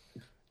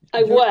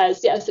 I was,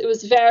 yes. It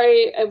was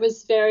very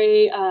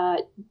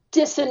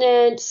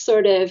dissonant,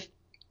 sort of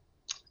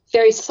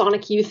very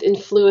Sonic Youth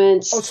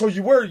influence. Oh, so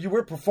you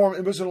were performing.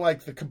 It wasn't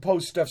like the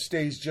composed stuff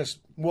stays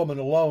just woman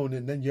alone,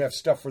 and then you have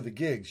stuff for the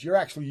gigs. You're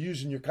actually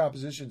using your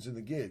compositions in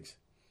the gigs.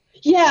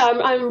 Yeah,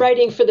 I'm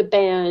writing for the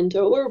band,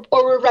 or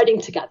we're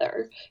writing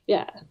together.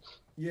 Yeah.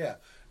 Yeah.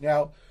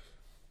 Now,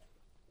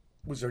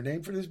 was there a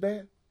name for this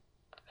band?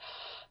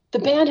 The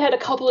band had a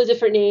couple of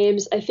different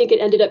names. I think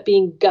it ended up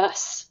being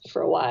Gus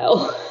for a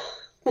while.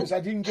 Because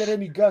I didn't get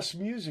any Gus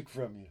music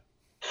from you.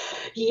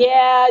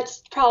 Yeah,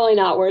 it's probably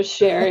not worth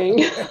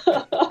sharing.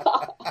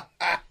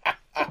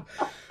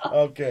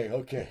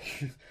 Okay.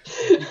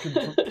 You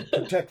can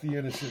protect the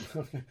innocent.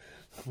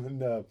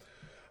 And,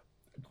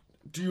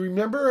 do you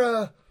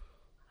remember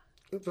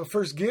the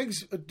first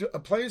gigs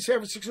playing in San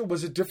Francisco?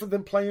 Was it different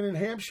than playing in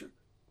Hampshire?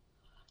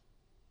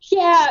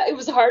 Yeah, it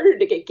was harder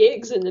to get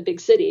gigs in the big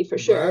city for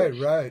sure.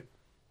 Right.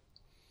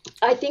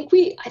 I think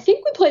we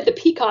played the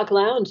Peacock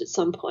Lounge at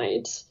some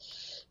point,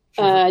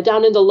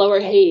 down in the Lower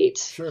Haight.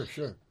 Sure.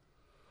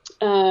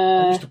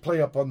 I used to play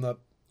up on the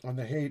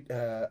Haight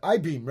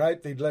I-beam,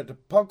 right? They'd let the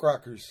punk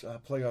rockers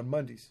play on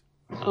Mondays.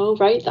 Oh,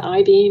 right, the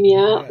I-beam,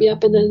 yeah.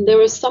 Yep. And then there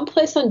was some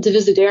place on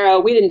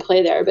Divisadero. We didn't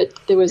play there, but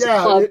there was a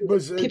club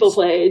people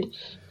played.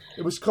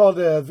 It was called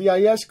a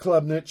VIS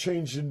Club, and it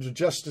changed into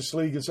Justice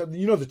League and something.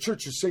 The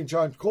Church of St.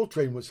 John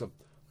Coltrane was a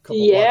couple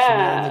blocks from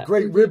there, and a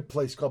great rib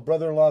place called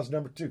Brother-in-Law's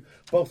No. 2.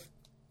 Both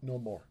no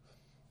more.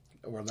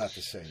 Well, not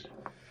the same.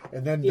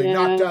 And then they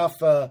knocked off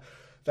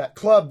that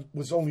club.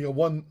 Was only it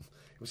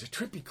was a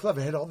trippy club.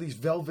 It had all these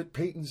velvet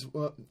paintings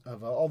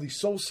of all these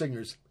soul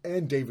singers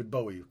and David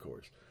Bowie, of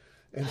course.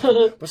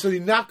 But so they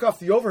knocked off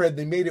the overhead.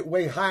 They made it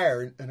way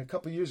higher. And a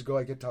couple of years ago,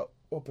 I get to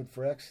open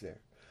for X there.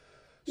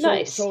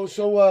 Nice.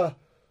 So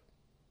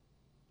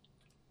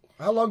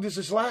how long does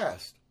this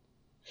last?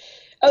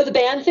 Oh, the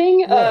band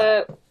thing?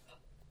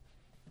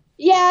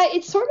 Yeah,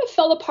 it sort of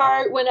fell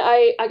apart when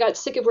I got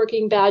sick of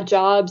working bad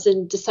jobs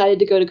and decided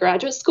to go to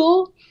graduate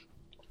school.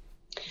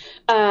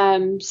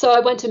 So I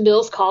went to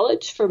Mills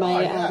College for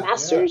my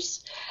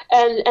master's.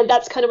 Yeah. And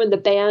that's kind of when the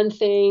band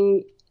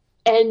thing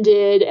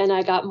ended and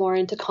I got more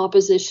into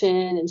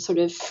composition and sort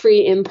of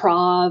free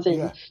improv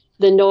and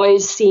the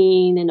noise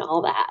scene and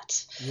all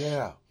that.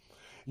 Yeah.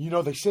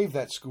 They saved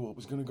that school. It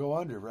was going to go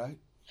under, right?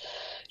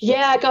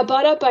 Yeah, it got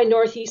bought up by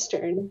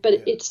Northeastern, but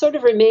it sort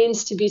of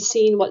remains to be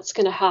seen what's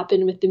going to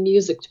happen with the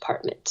music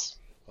department.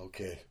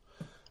 Okay.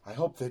 I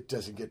hope that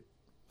doesn't get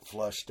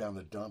flushed down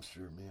the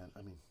dumpster, man.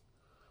 I mean,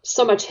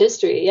 so much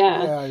history,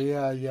 yeah.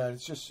 Yeah.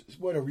 It's just,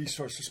 what a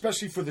resource,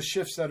 especially for the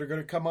shifts that are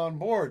going to come on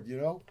board,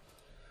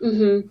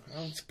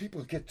 Mm-hmm.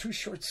 People get too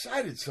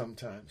short-sighted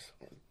sometimes.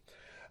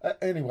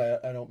 Anyway,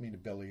 I don't mean to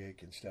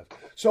bellyache and stuff.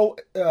 So,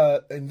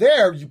 and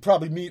there you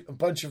probably meet a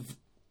bunch of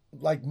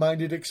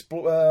like-minded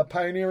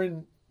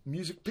pioneering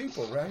music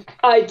people, right?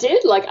 I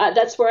did.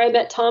 That's where I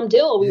met Tom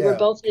Dill. We were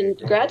both in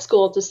grad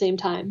school at the same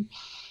time.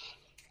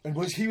 And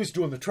he was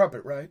doing the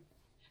trumpet, right?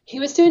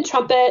 He was doing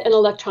trumpet and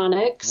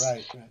electronics.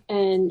 Right.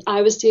 And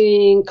I was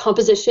doing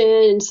composition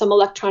and some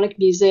electronic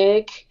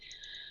music.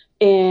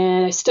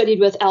 And I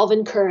studied with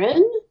Alvin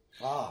Curran.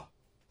 Ah.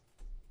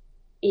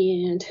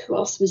 And who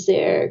else was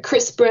there?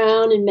 Chris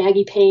Brown and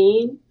Maggie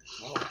Payne.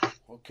 Oh,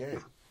 okay.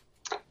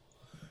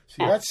 See,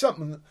 that's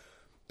something that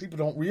people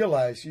don't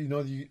realize.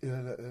 The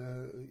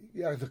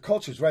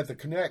cultures, right? The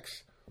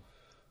connects.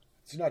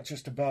 It's not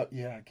just about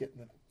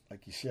getting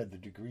like you said, the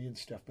degree and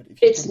stuff. But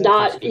it's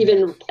not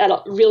even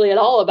really at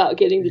all about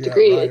getting the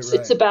degree. Right,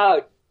 it's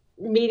about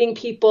meeting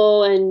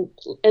people and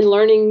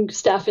learning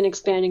stuff and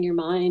expanding your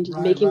mind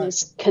and making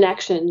those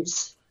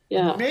connections.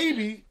 Yeah.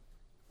 Maybe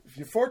if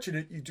you're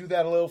fortunate, you do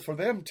that a little for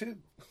them too.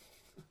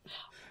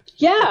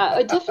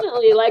 Yeah,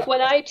 definitely. Like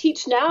when I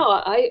teach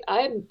now,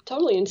 I'm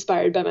totally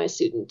inspired by my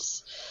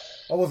students.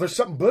 Oh, well, there's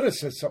something, Buddha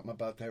says something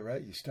about that,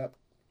 right? You stop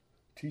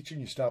teaching,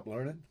 you stop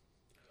learning.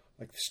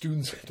 Like the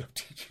students end up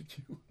teaching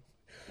you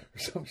or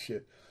some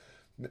shit.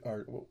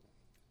 Or, well,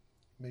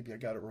 maybe I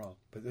got it wrong,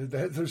 but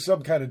there's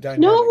some kind of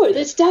dynamic. No,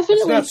 there's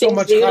definitely it's not so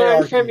much things you learn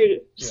hierarchy. from your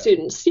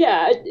students.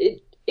 Yeah,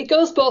 it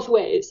goes both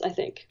ways, I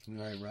think.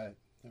 Right.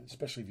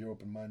 Especially if you're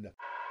open-minded.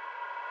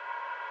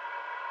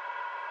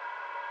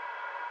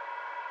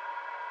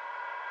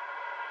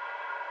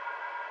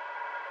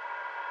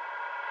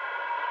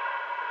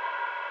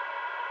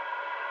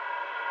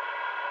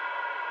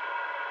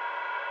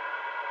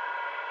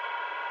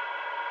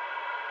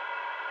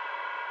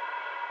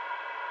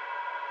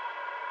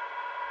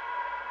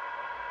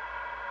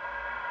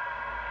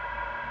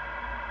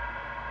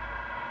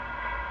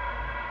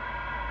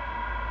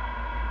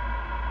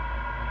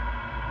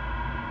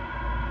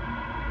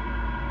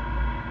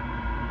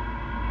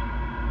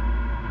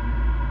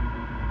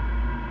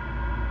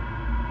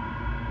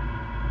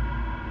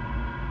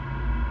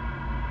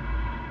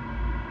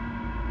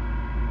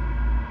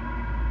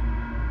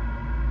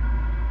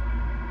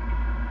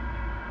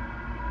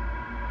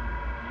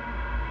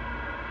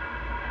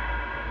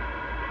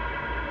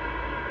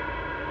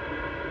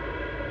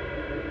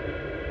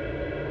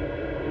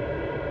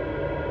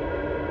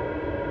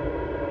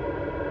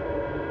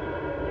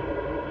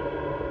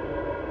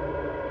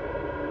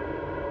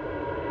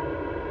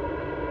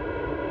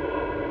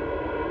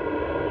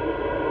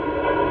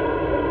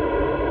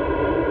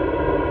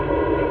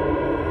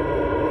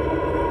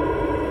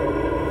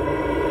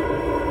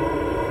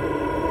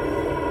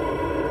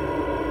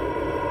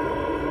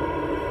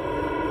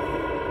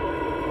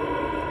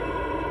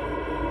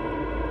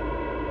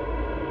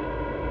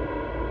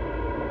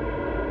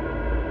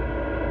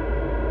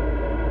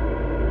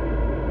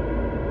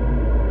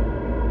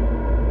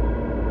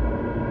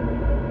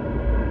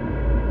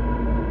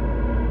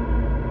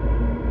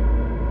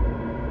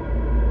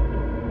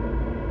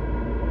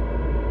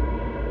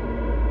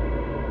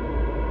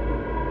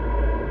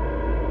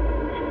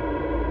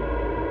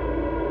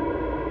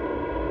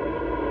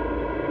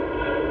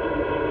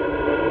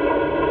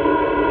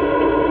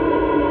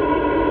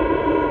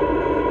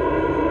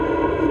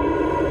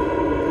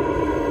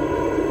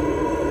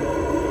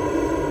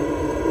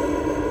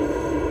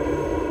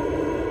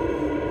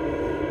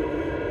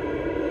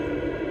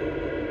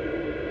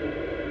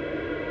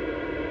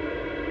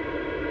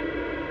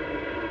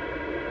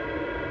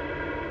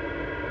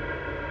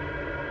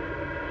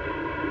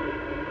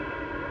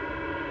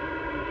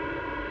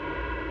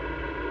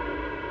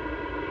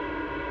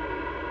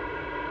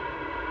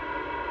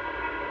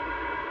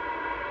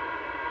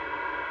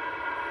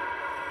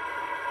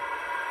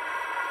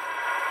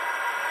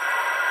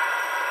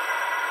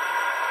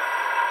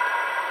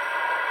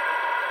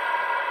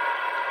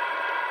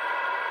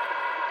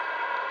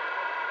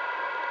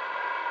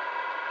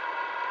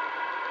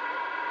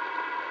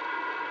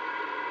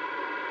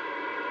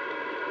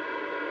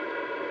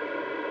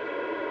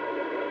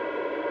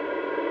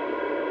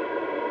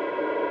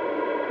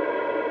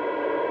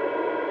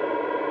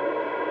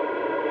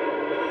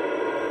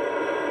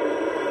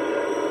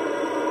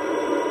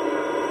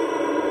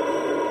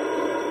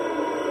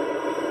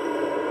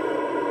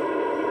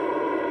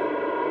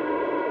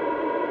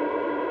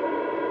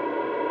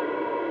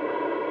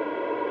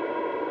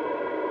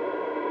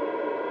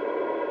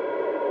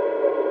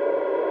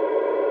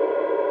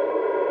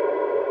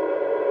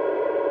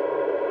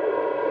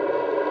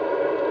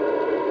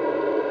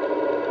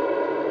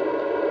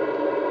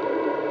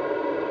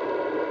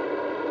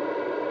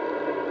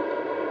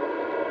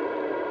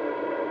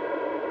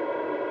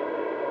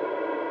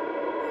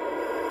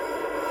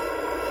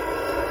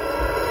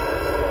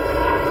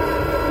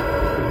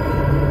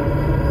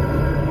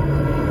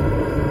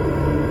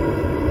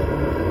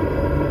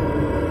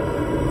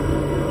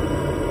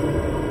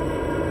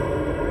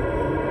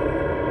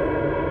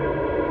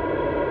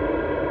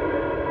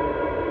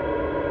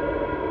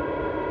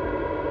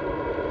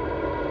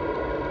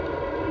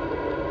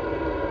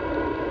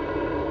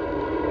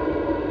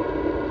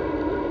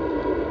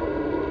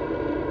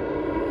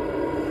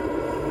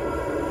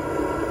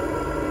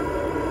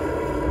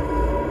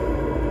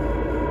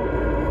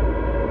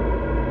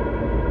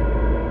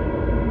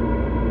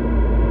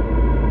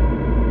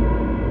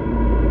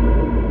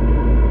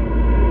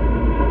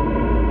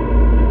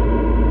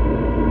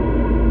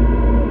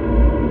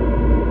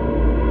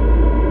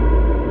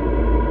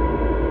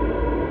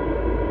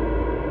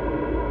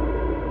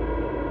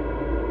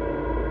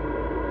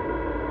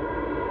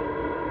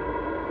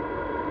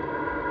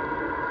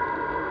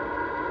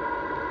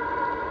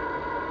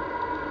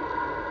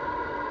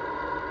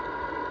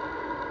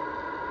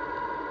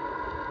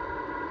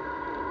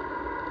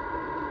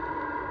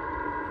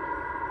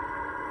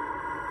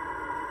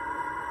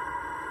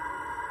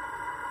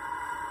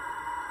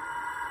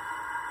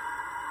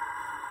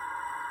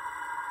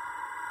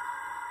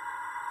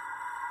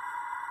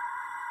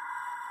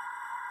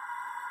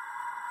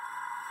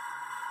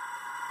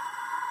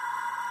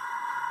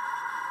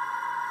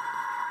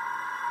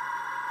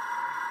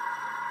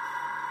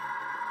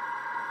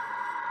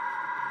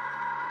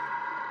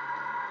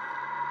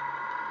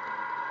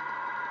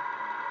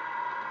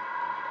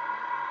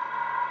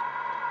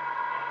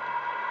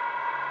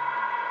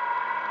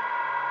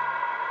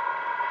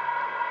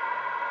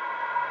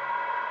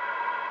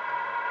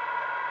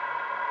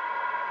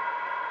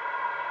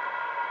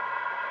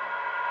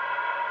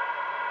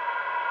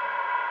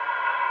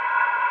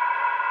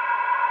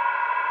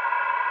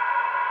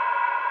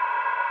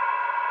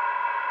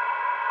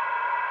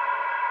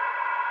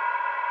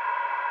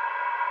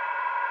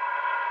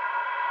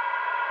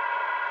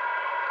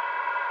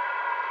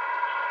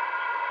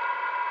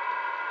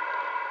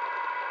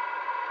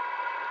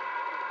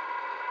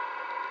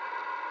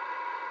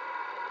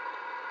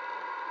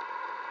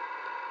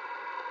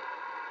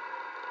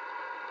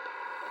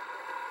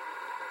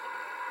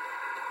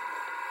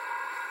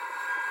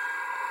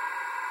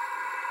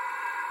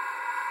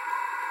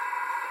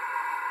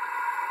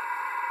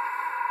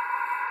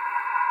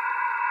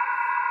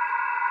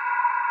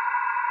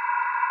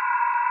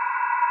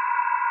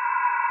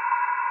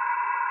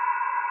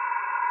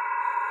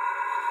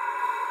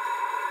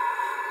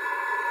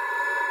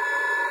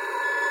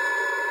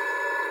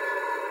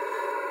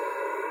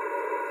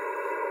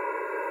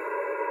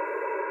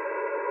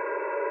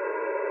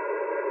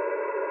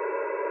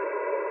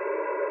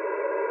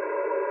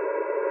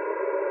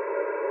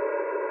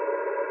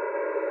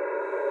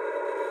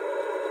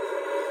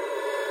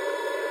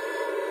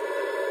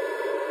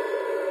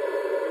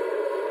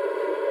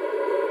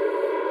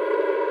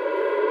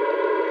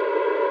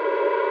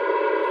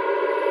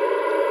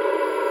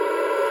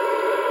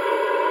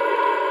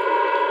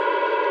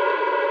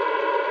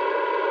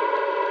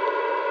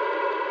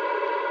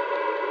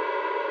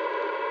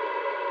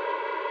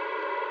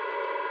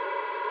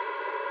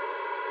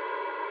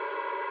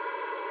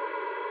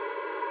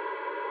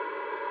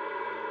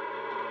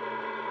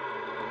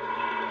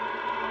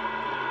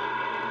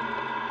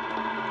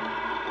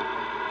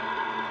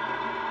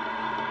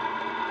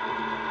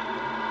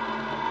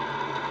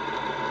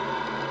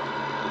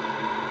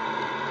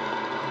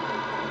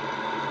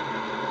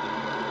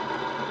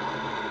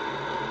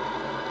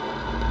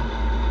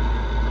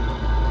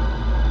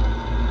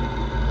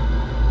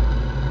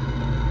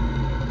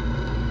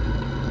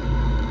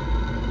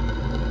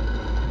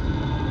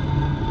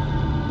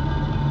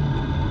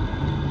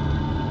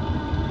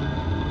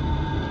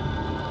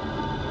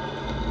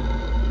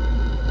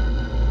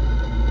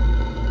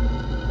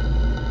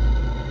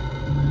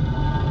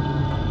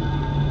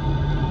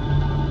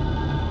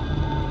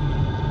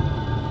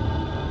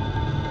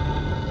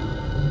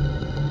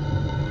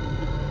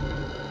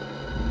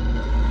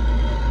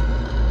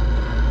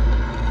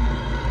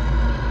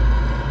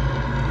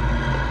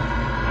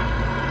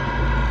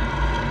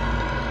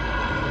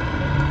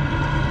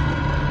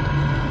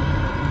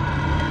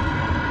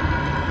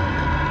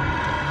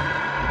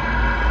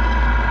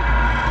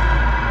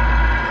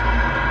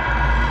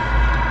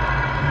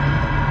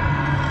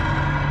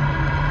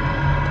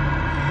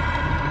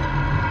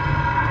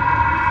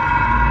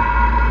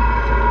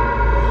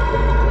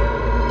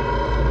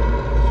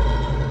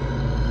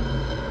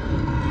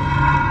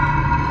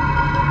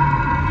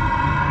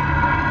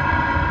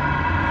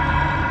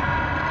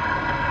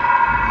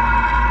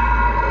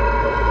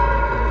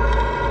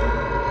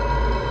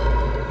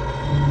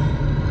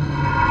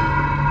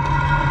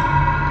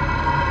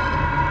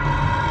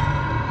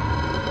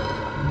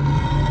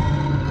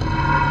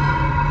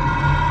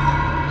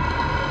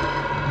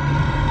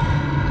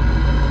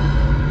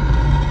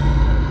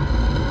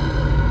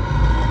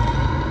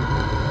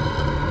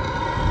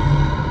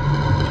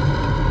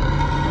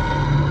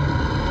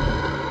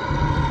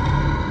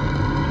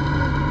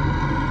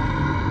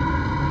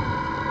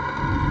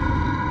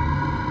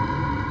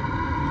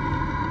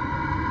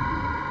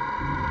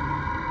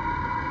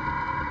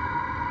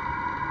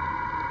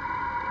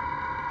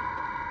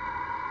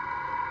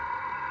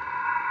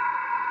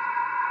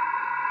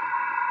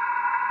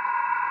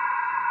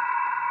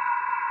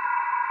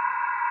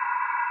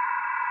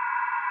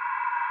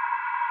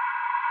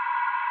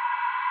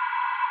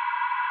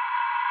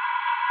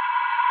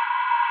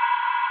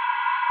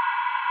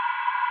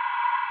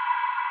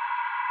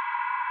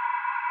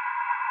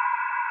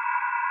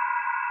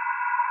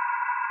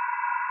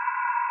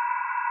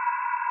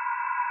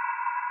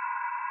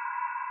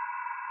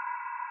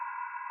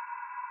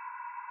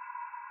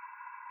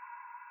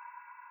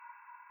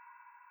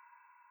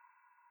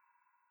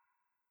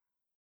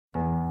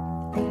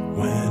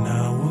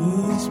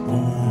 was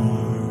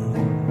born,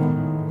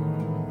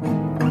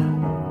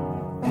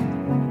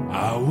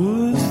 I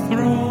was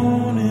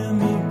thrown in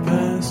the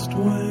best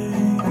way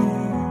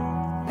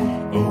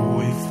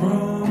away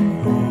from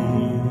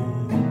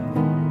home,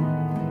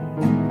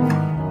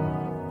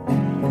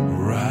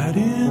 right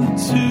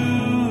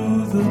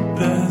into the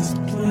best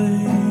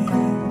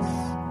place,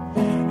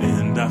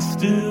 and I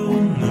still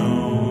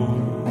know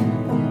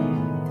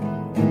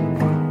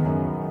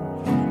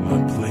my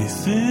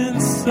place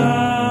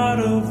inside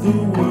of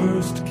the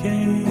worst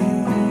case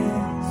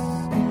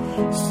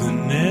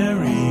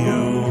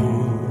scenario.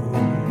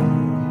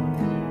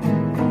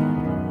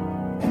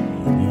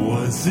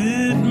 Was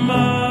it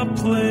my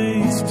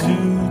place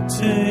to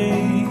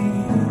take?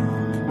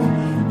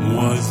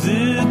 Was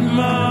it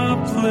my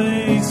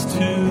place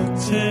to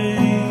take?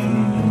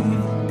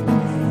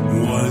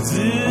 Was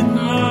it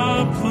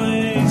my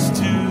place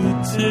to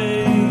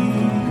take?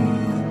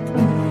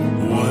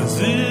 Was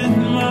it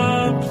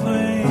my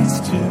place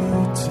to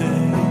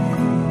take?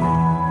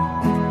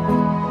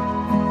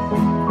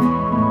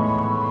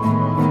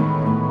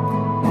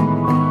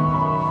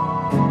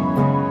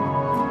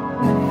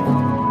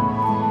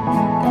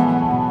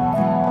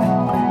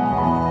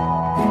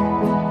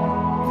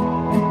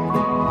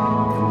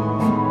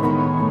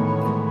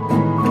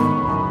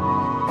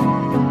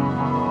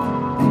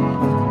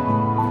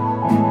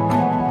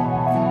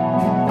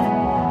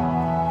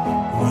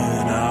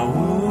 When I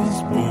was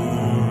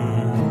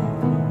born,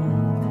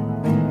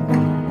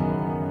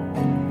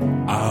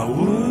 I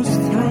was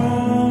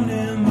thrown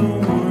in the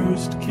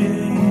worst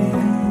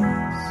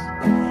case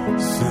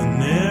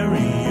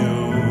scenario,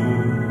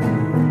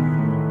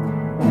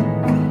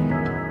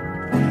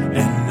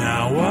 and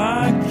now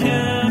I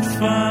can't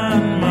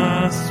find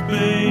my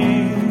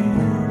space.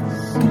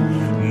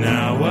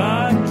 Now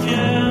I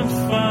can't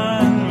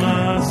find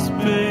my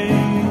space,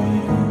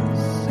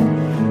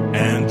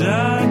 and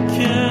I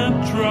can't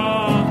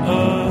draw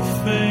a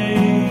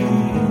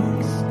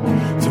face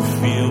to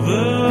feel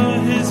the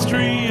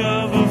history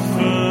of a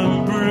firm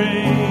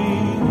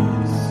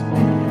embrace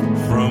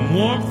from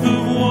warmth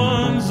of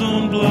one's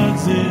own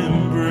blood's embrace.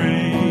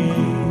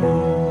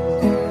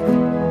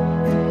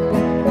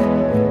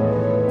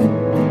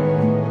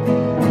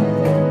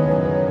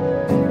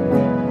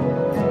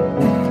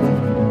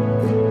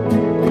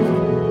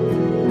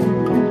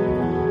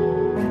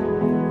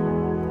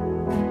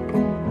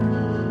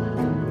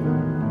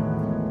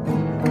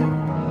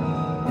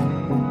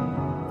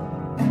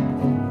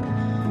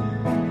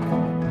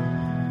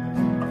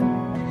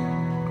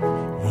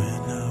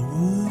 When I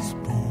was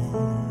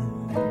born,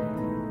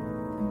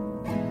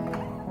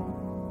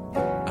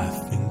 I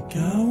think I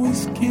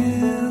was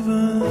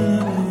given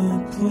a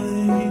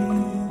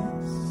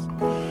place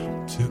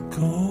to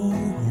call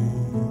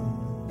home,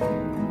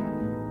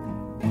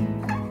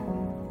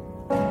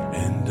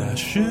 and I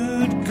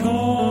should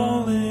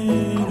call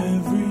it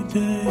every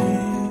day.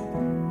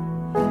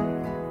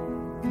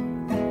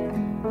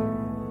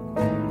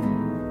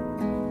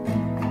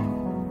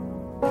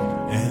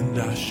 And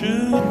I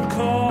should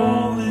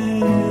call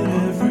it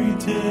every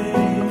day.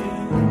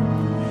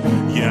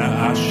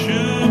 Yeah, I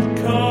should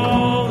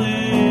call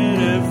it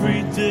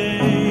every day.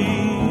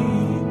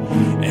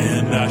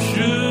 And I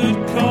should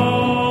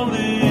call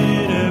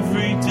it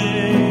every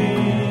day.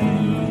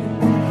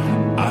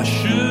 I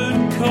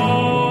should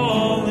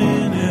call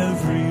in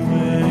every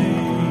way.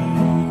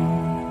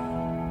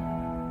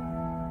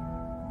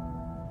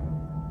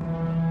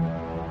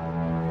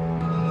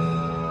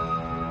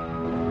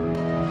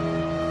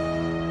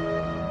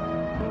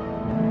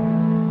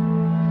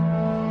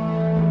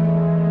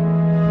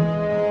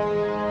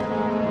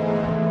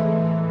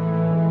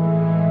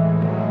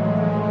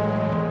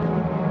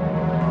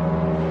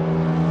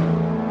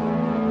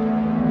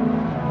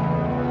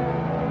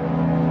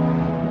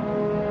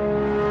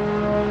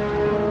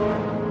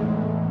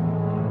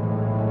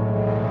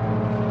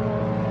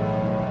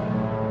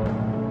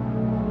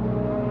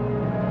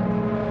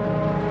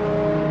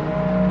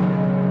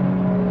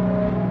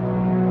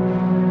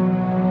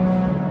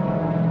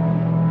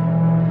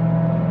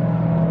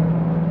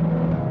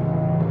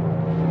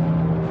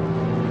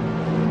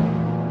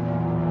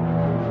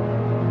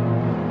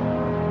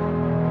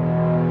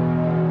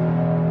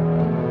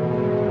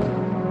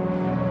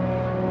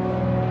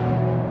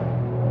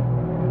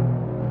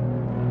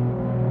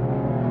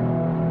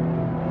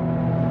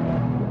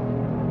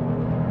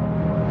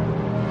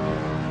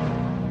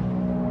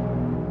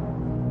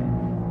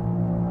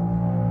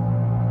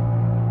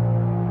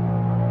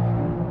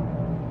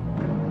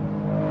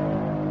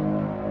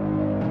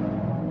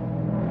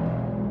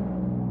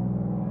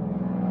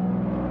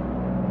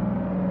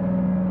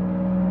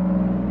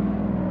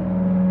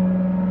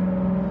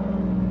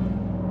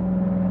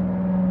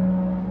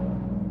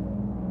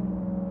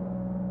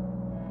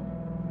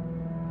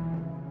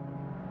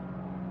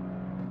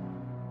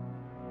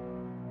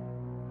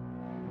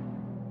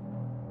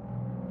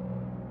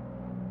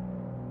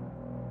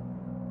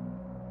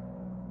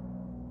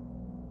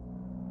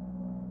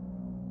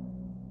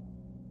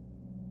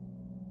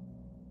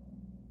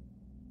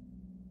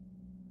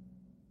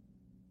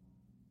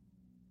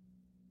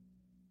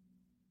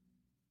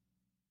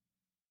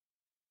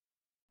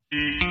 Je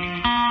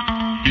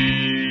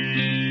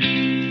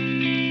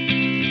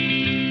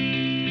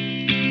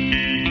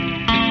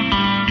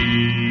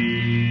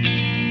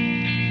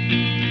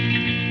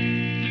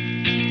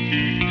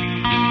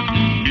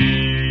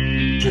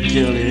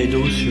tire les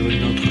rideaux sur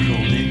une autre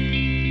journée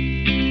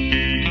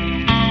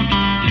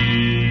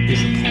et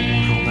je prends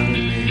mon journal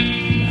mais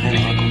rien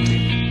à raconter.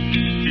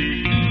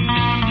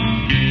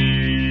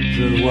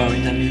 Je veux voir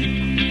une amie,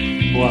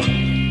 voir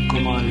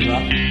comment elle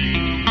va.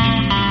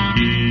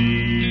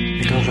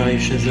 Et quand j'arrive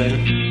chez elle,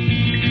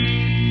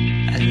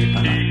 elle n'est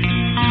pas là.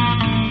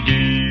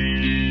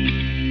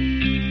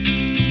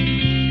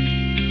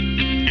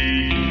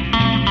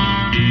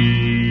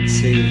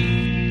 C'est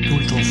tout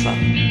le temps ça.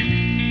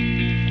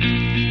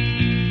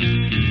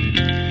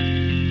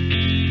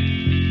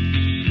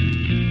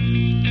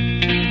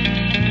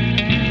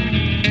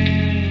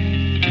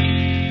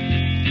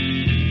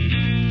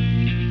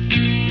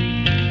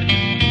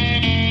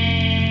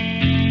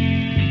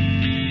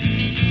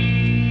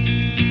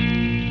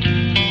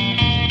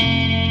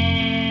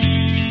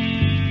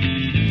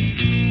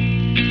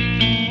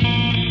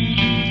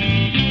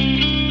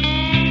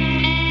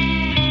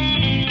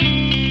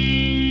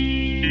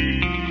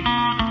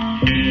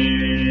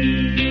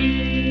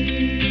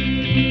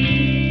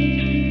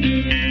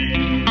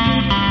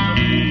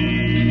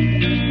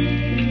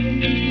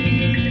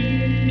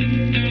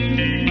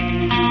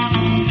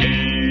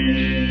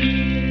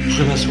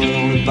 Je m'assois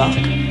dans le parc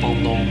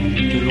pendant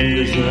de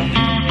longues heures.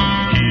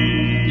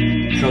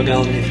 Je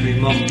regarde les feuilles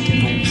mortes qui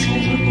tombent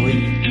sans un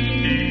bruit.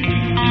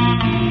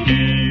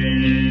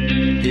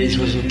 Et les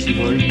oiseaux qui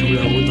volent tout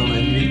là-haut dans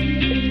la nuit.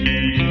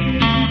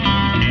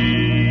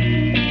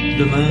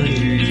 Demain,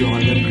 il y aura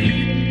de la pluie.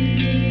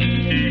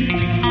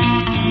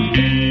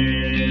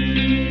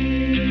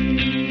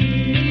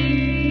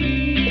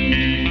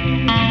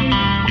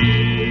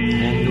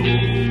 Rien de nouveau.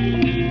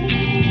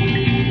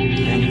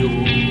 Rien de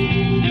nouveau.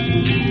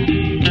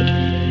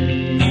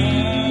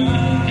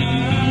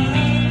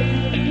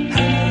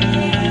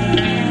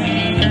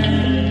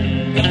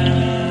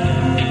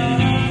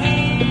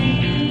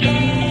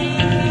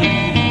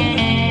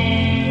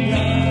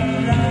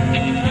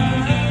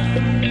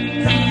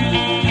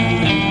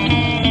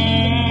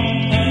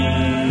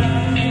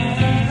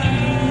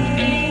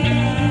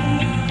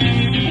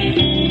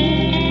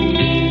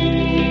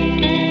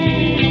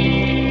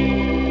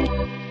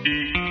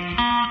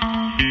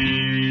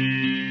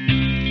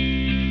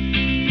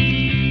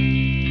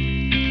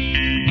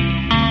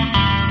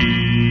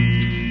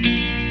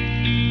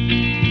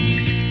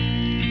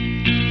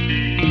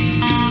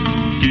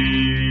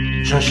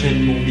 J'achète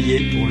mon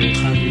billet pour le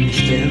train du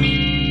mystère.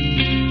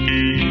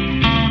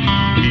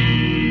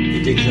 Et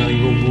dès que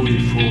j'arrive au bout, il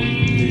faut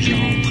déjà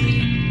rentrer.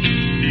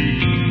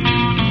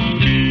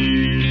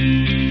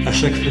 À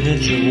chaque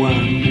fenêtre, je vois un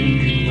bout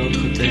d'une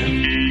autre terre.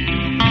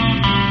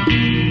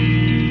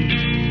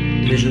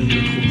 Mais je ne te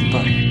trouve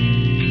pas.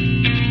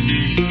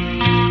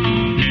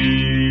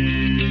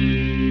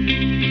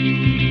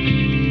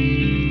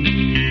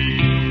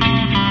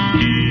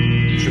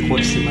 Je crois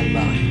que c'est mal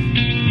barré.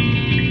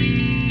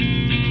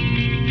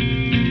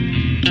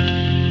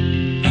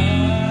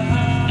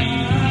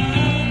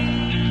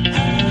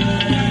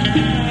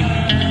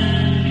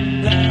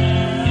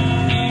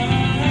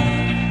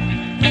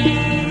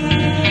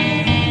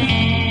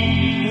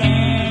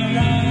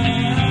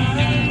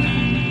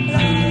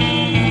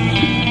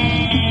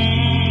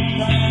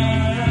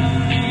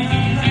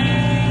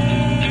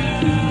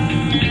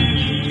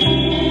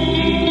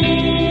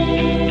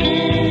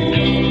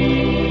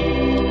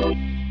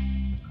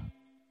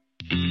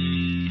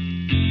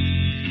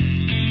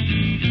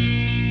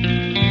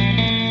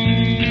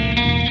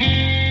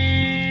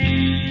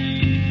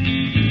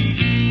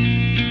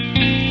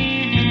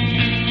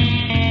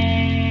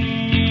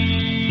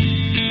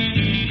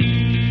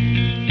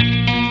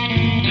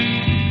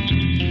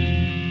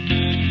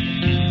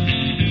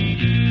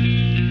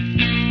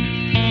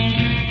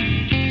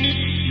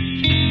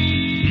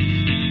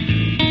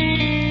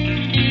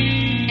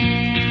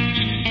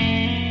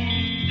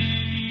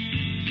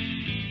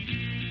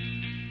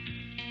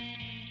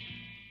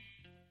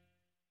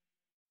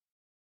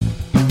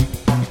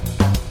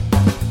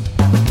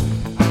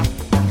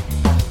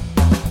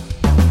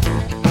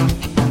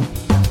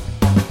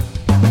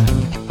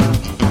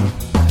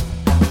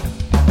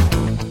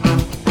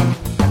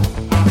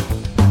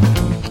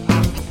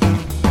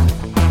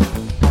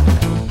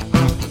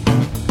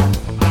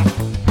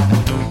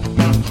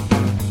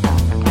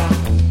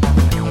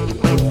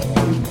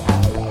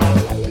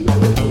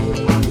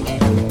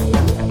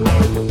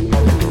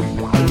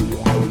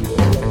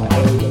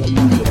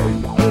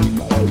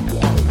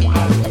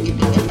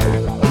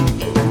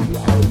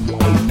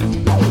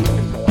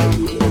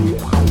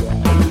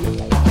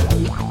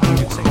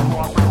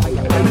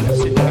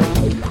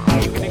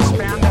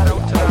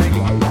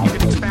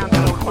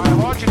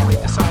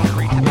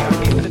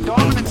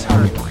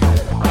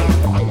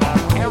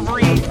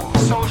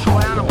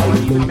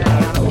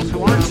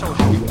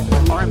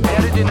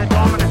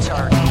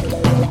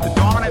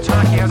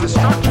 has a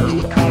structure.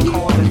 We kind of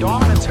call it the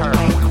dominance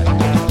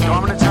hierarchy.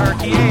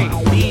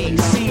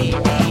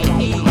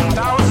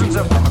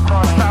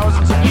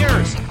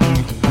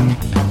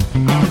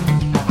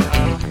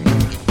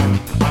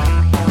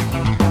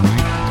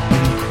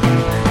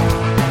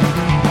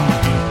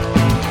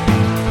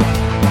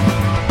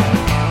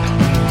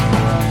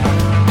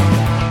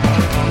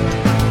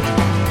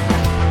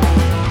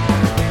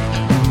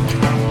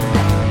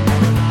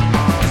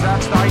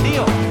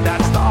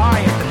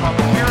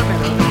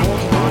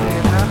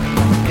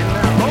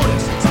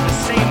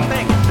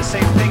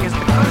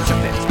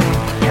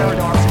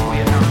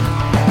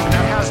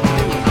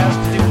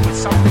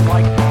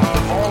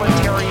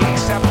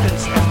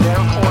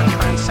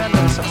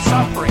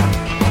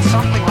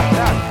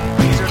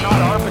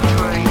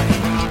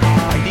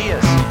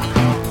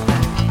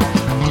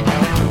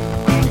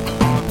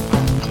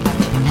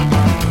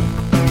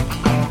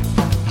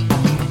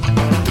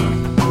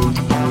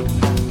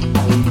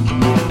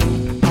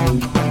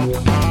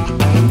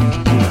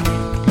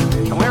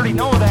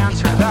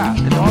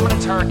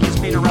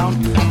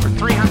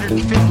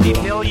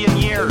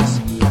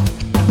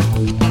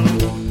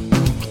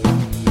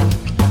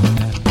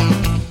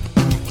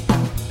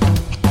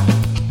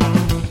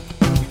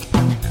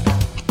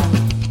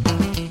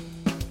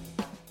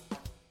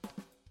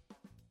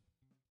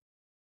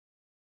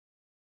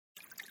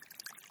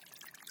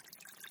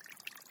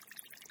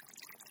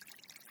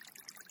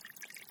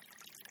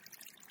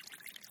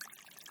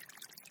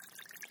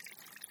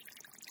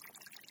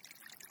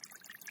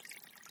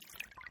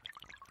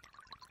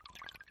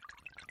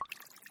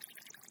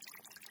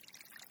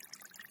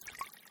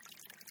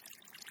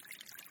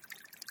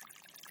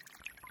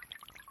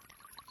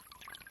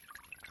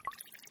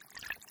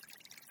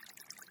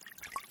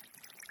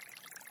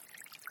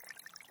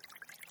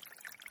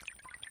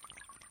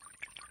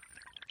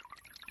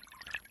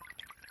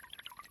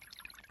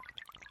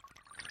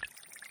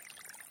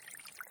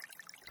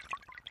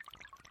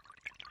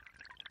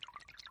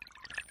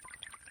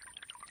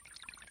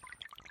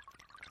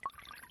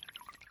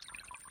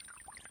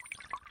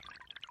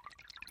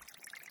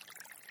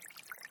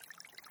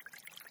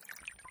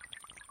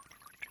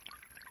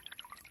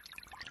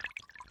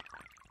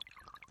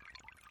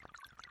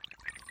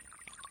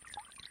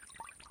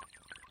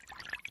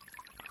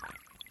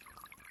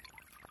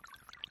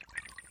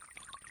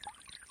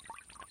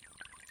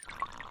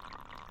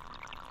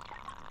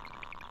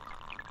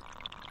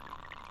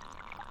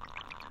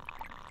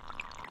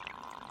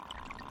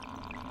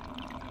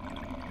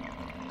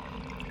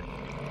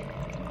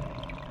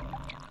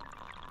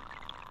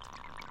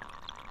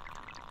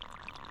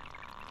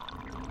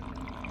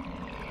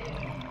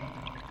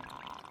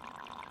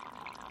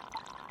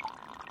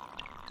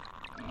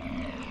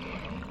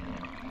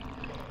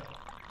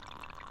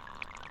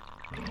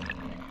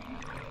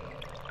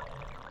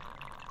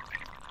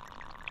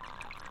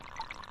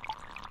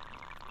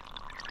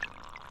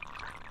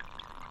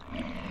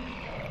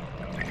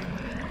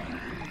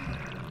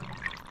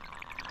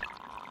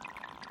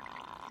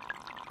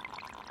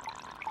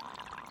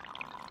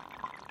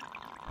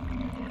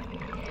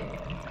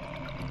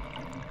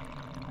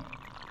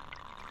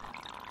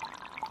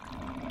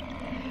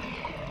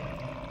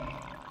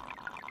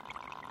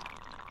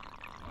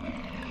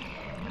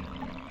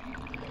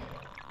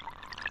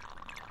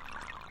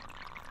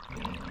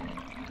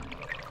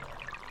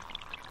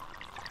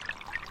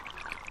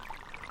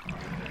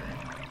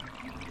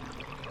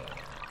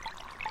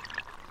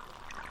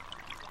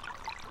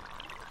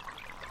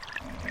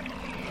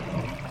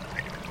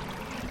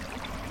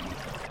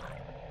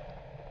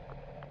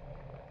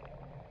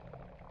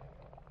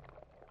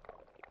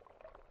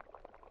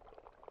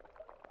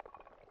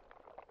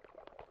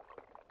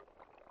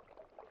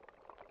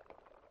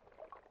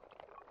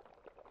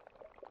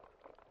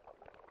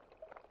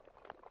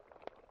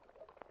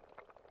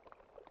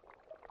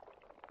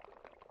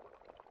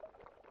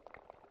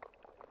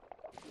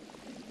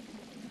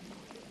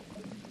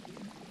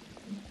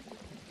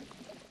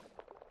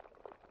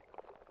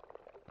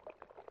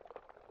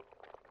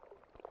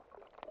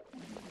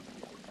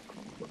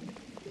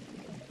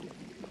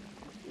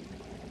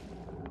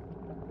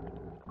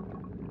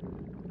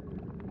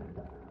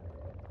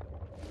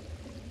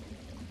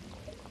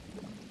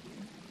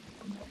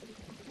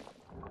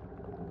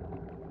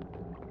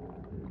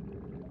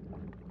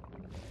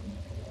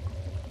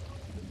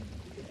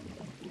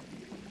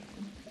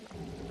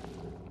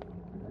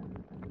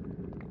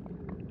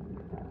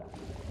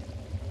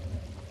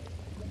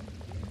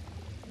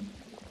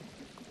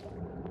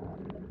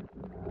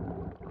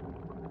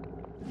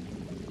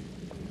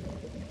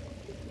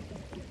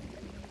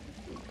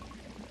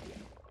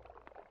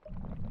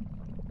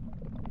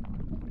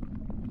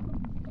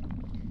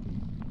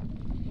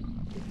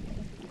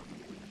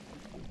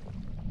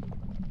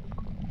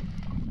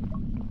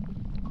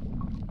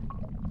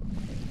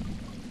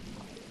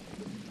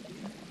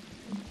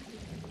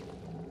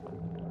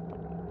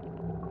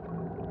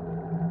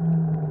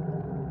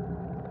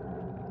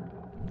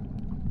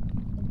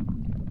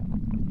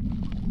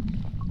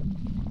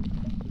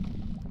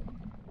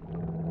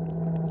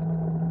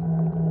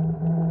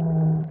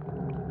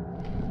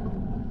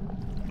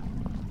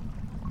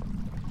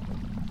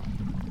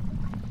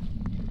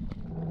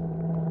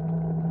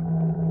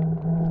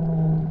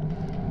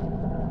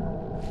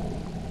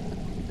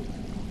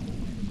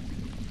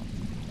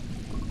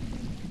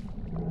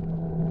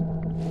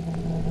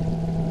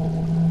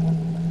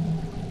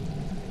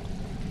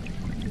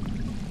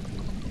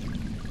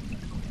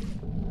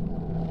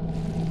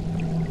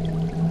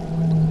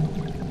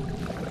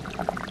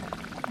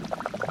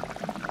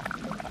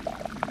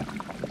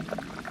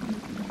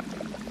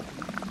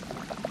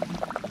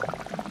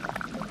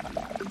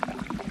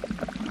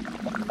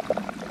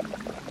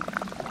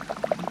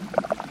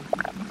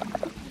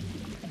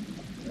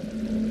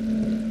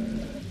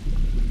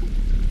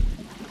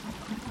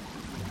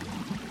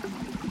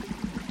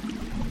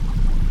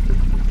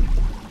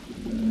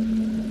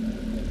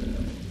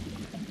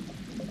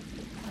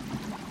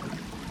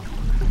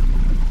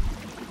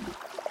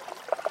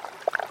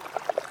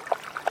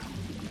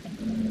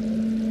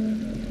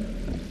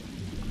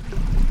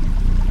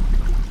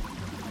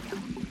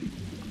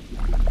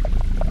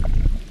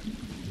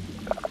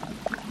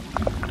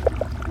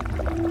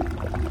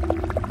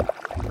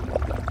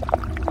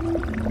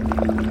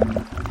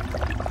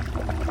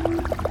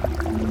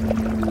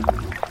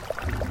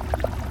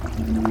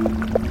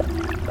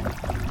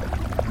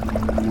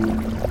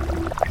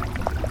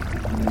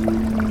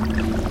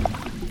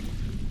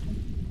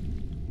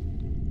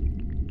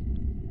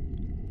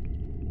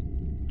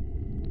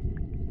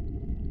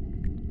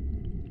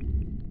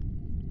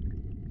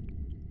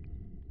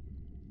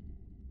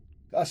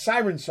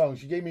 Siren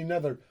songs. You gave me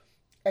another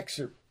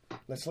excerpt.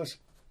 Let's listen.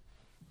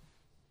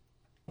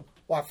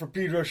 Walk for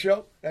Pedro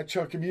Show. That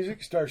chunk of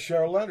music stars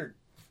Cheryl Leonard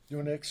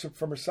doing an excerpt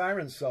from her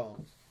Siren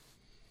songs.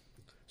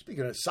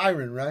 Speaking of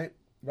Siren, right?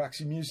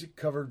 Roxy Music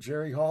covered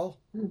Jerry Hall.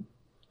 I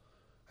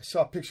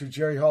saw a picture of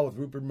Jerry Hall with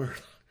Rupert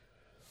Murdoch.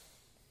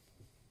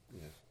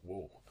 Yeah,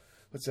 whoa.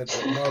 What's that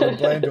Marlon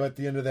Brando at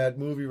the end of that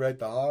movie, right?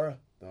 The horror?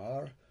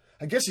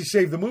 I guess he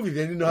saved the movie.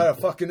 They didn't know how to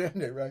fucking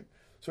end it, right?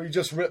 So he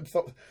just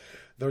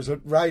there was a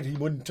right. He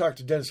wouldn't talk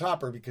to Dennis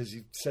Hopper because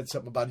he said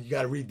something about you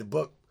got to read the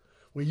book.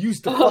 We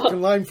used the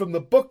fucking line from the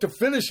book to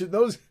finish it.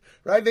 Those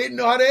right? They didn't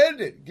know how to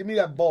end it. Give me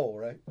that bowl,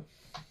 right?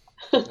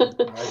 Right,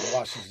 he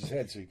washes his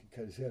head so he can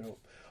cut his head off.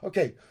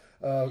 Okay,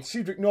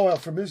 Cedric Noel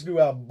from his new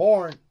album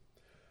Born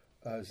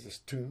is this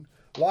tune.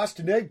 Lost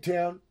in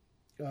Eggtown,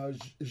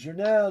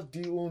 Journal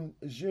d'un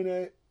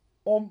jeune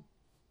homme.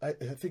 I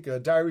think a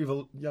Diary of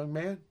a Young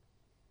Man.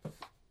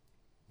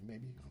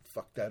 Maybe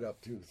fuck that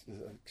up too.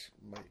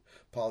 My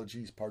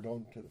apologies,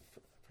 pardon to the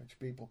French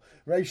people.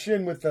 Ray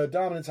Shin with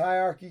Dominance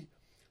Hierarchy,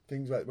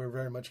 things that we're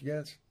very much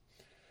against.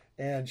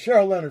 And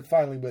Cheryl Leonard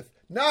finally with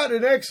Not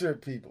an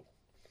Excerpt, people.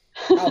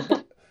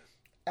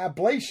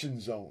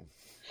 Ablation Zone.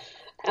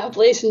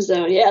 Appalachian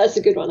Zone. Yeah, that's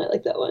a good one. I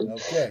like that one.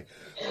 Okay.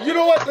 You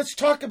know what? Let's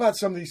talk about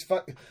some of these,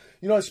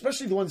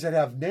 especially the ones that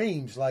have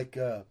names like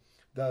the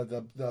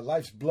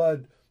Life's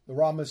Blood, the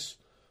Romus,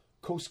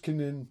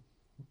 Koskinnen,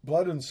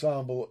 Blood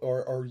Ensemble,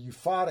 or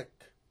euphotic.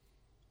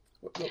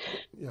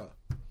 Yeah.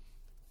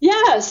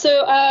 Yeah.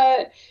 So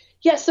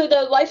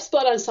the Life's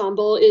Blood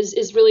Ensemble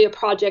is really a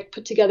project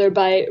put together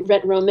by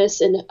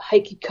romus and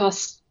hideki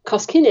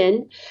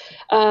koskinnen,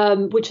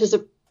 which is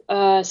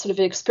a sort of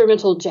an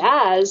experimental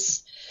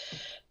jazz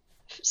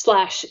 /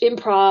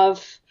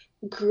 improv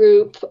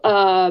group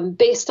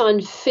based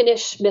on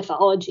Finnish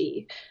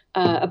mythology,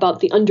 about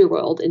the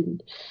underworld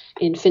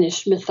in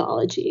Finnish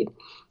mythology.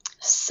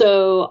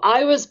 So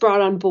I was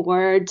brought on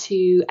board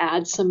to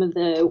add some of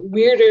the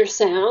weirder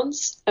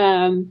sounds.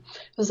 It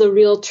was a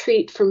real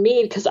treat for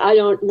me because I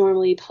don't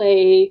normally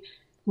play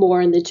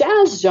more in the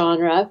jazz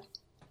genre.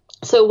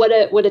 So what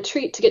a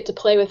treat to get to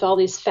play with all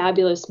these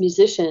fabulous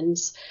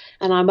musicians.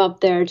 And I'm up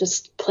there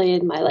just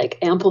playing my like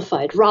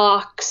amplified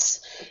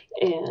rocks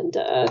and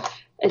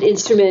an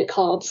instrument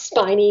called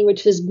spiny,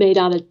 which is made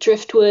out of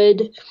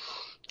driftwood,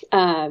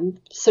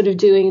 sort of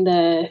doing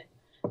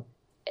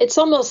it's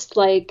almost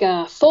like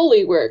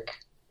Foley work,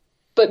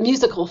 but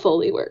musical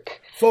Foley work.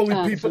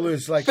 Foley people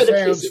is like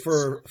sounds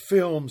for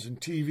films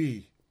and TV.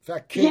 In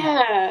fact, Kate,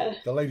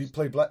 the lady who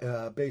played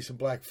bass in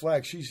Black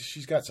Flag,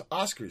 she's got some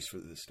Oscars for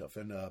this stuff,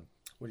 and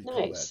what do you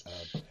call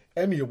that?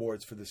 Emmy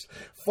Awards for this.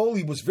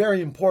 Foley was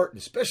very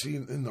important, especially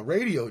in the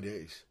radio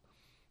days.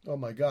 Oh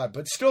my God,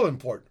 but still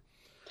important.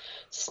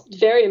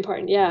 Very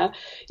important, yeah.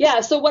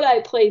 Yeah, so what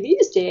I play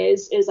these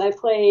days is I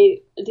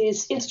play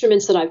these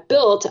instruments that I've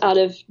built out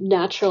of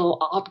natural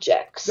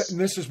objects. And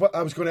this is what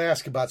I was going to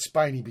ask about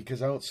spiny,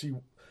 because I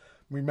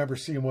remember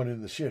seeing one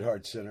in the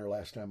Shithard Center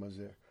last time I was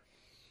there.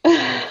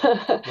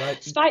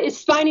 Right?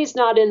 Spiny's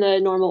not in the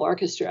normal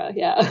orchestra,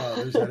 yeah. Oh,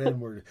 there's that N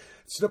word.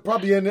 It's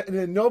probably in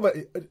Nova.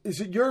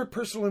 Is it your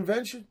personal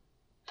invention?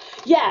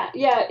 Yeah,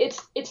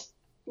 it's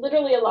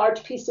literally a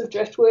large piece of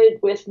driftwood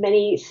with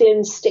many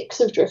thin sticks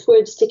of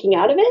driftwood sticking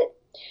out of it.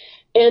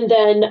 And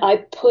then I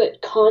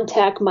put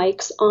contact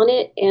mics on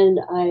it, and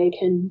I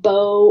can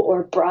bow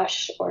or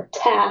brush or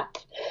tap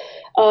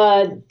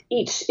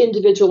each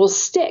individual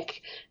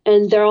stick.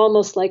 And they're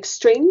almost like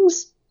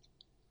strings,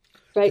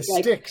 right?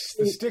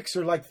 The sticks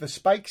are like the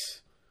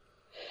spikes?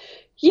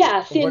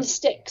 Yeah, thin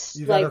sticks.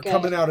 That are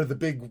coming out of the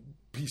big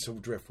piece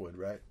of driftwood,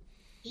 right?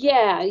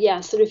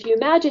 Yeah. So if you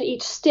imagine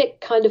each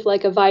stick kind of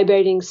like a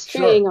vibrating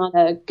string on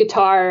a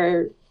guitar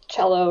or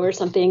cello or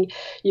something,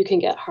 you can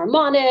get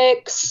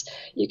harmonics,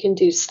 you can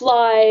do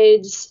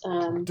slides.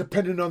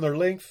 Depending on their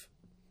length?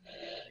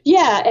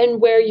 Yeah, and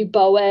where you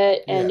bow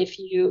it, and if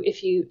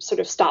you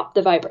sort of stop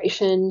the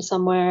vibration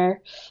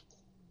somewhere.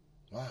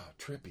 Wow,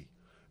 trippy.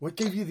 What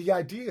gave you the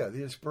idea,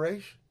 the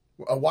inspiration?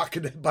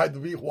 Walking by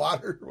the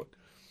water?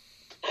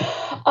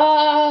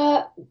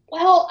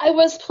 Well, I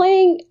was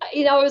playing,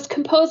 I was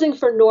composing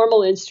for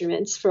normal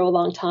instruments for a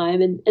long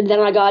time. And then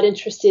I got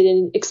interested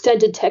in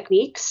extended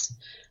techniques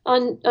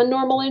on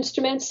normal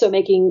instruments. So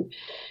making,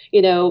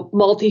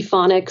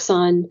 multiphonics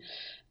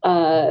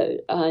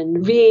on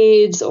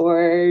reeds,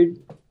 or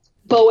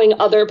bowing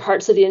other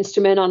parts of the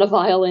instrument on a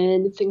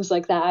violin, things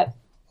like that.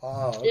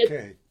 Oh,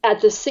 okay.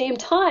 At the same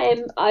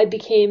time, I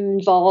became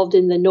involved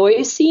in the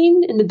noise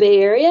scene in the Bay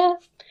Area.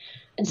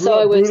 And so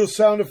I was brutal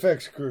sound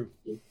effects crew.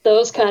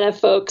 Those kind of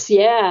folks,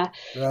 yeah.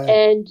 Right.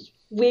 And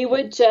we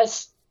would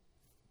just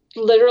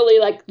literally,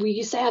 we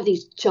used to have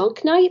these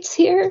junk nights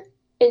here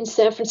in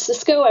San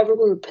Francisco.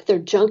 Everyone would put their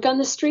junk on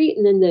the street,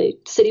 and then the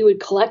city would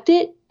collect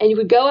it. And you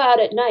would go out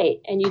at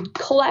night and you'd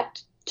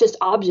collect just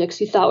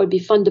objects you thought would be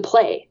fun to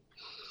play.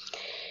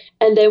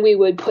 And then we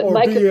would put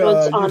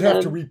microphones on them.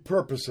 You'd have to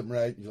repurpose them,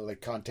 right?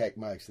 Like contact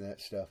mics and that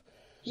stuff.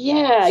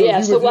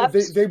 Yeah, so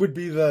they would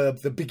be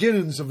the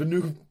beginnings of a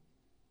new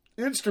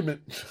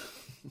instrument.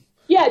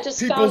 Yeah,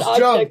 just people's found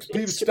junk,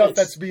 people's stuff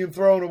that's being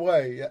thrown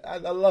away. I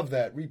love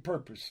that,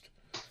 repurposed.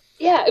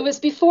 Yeah, it was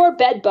before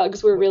bed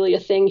bugs were really a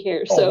thing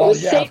here, so it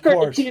was safer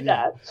to do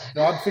that.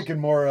 No, I'm thinking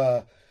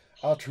more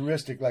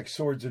altruistic, like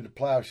swords into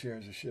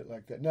plowshares and shit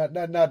like that.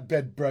 Not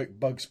bed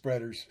bug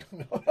spreaders.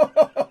 No.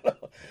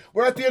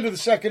 We're at the end of the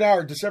second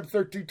hour, December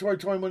 13,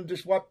 2021.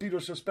 Just Watt Pedro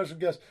Show special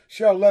guest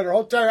Cheryl Leonard.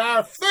 Hold tight,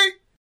 hour 3.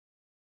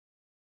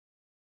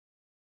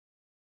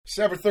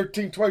 December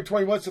 13,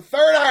 2021. It's the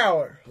third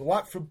hour. The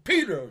Watt from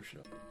Pedro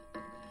Show.